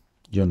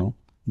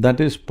 that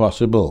is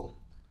possible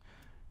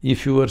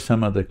if you were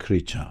some other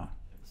creature.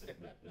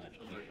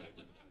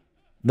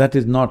 That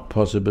is not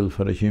possible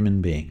for a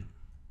human being.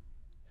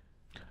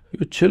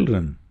 Your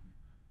children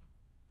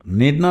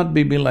need not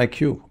be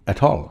like you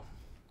at all.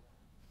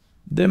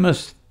 They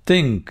must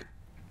think,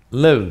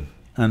 live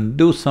and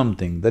do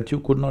something that you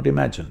could not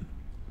imagine.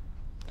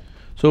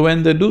 So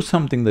when they do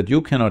something that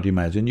you cannot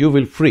imagine, you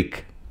will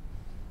freak,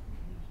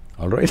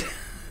 all right?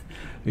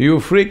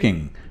 You're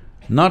freaking,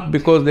 not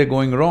because they're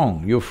going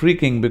wrong, you're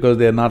freaking because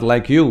they're not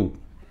like you.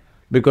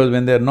 Because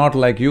when they're not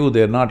like you,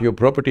 they're not your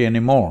property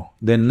anymore.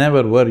 They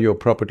never were your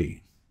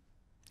property.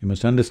 You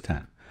must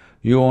understand,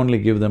 you only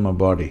give them a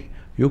body,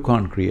 you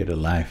can't create a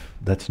life,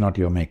 that's not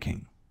your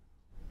making.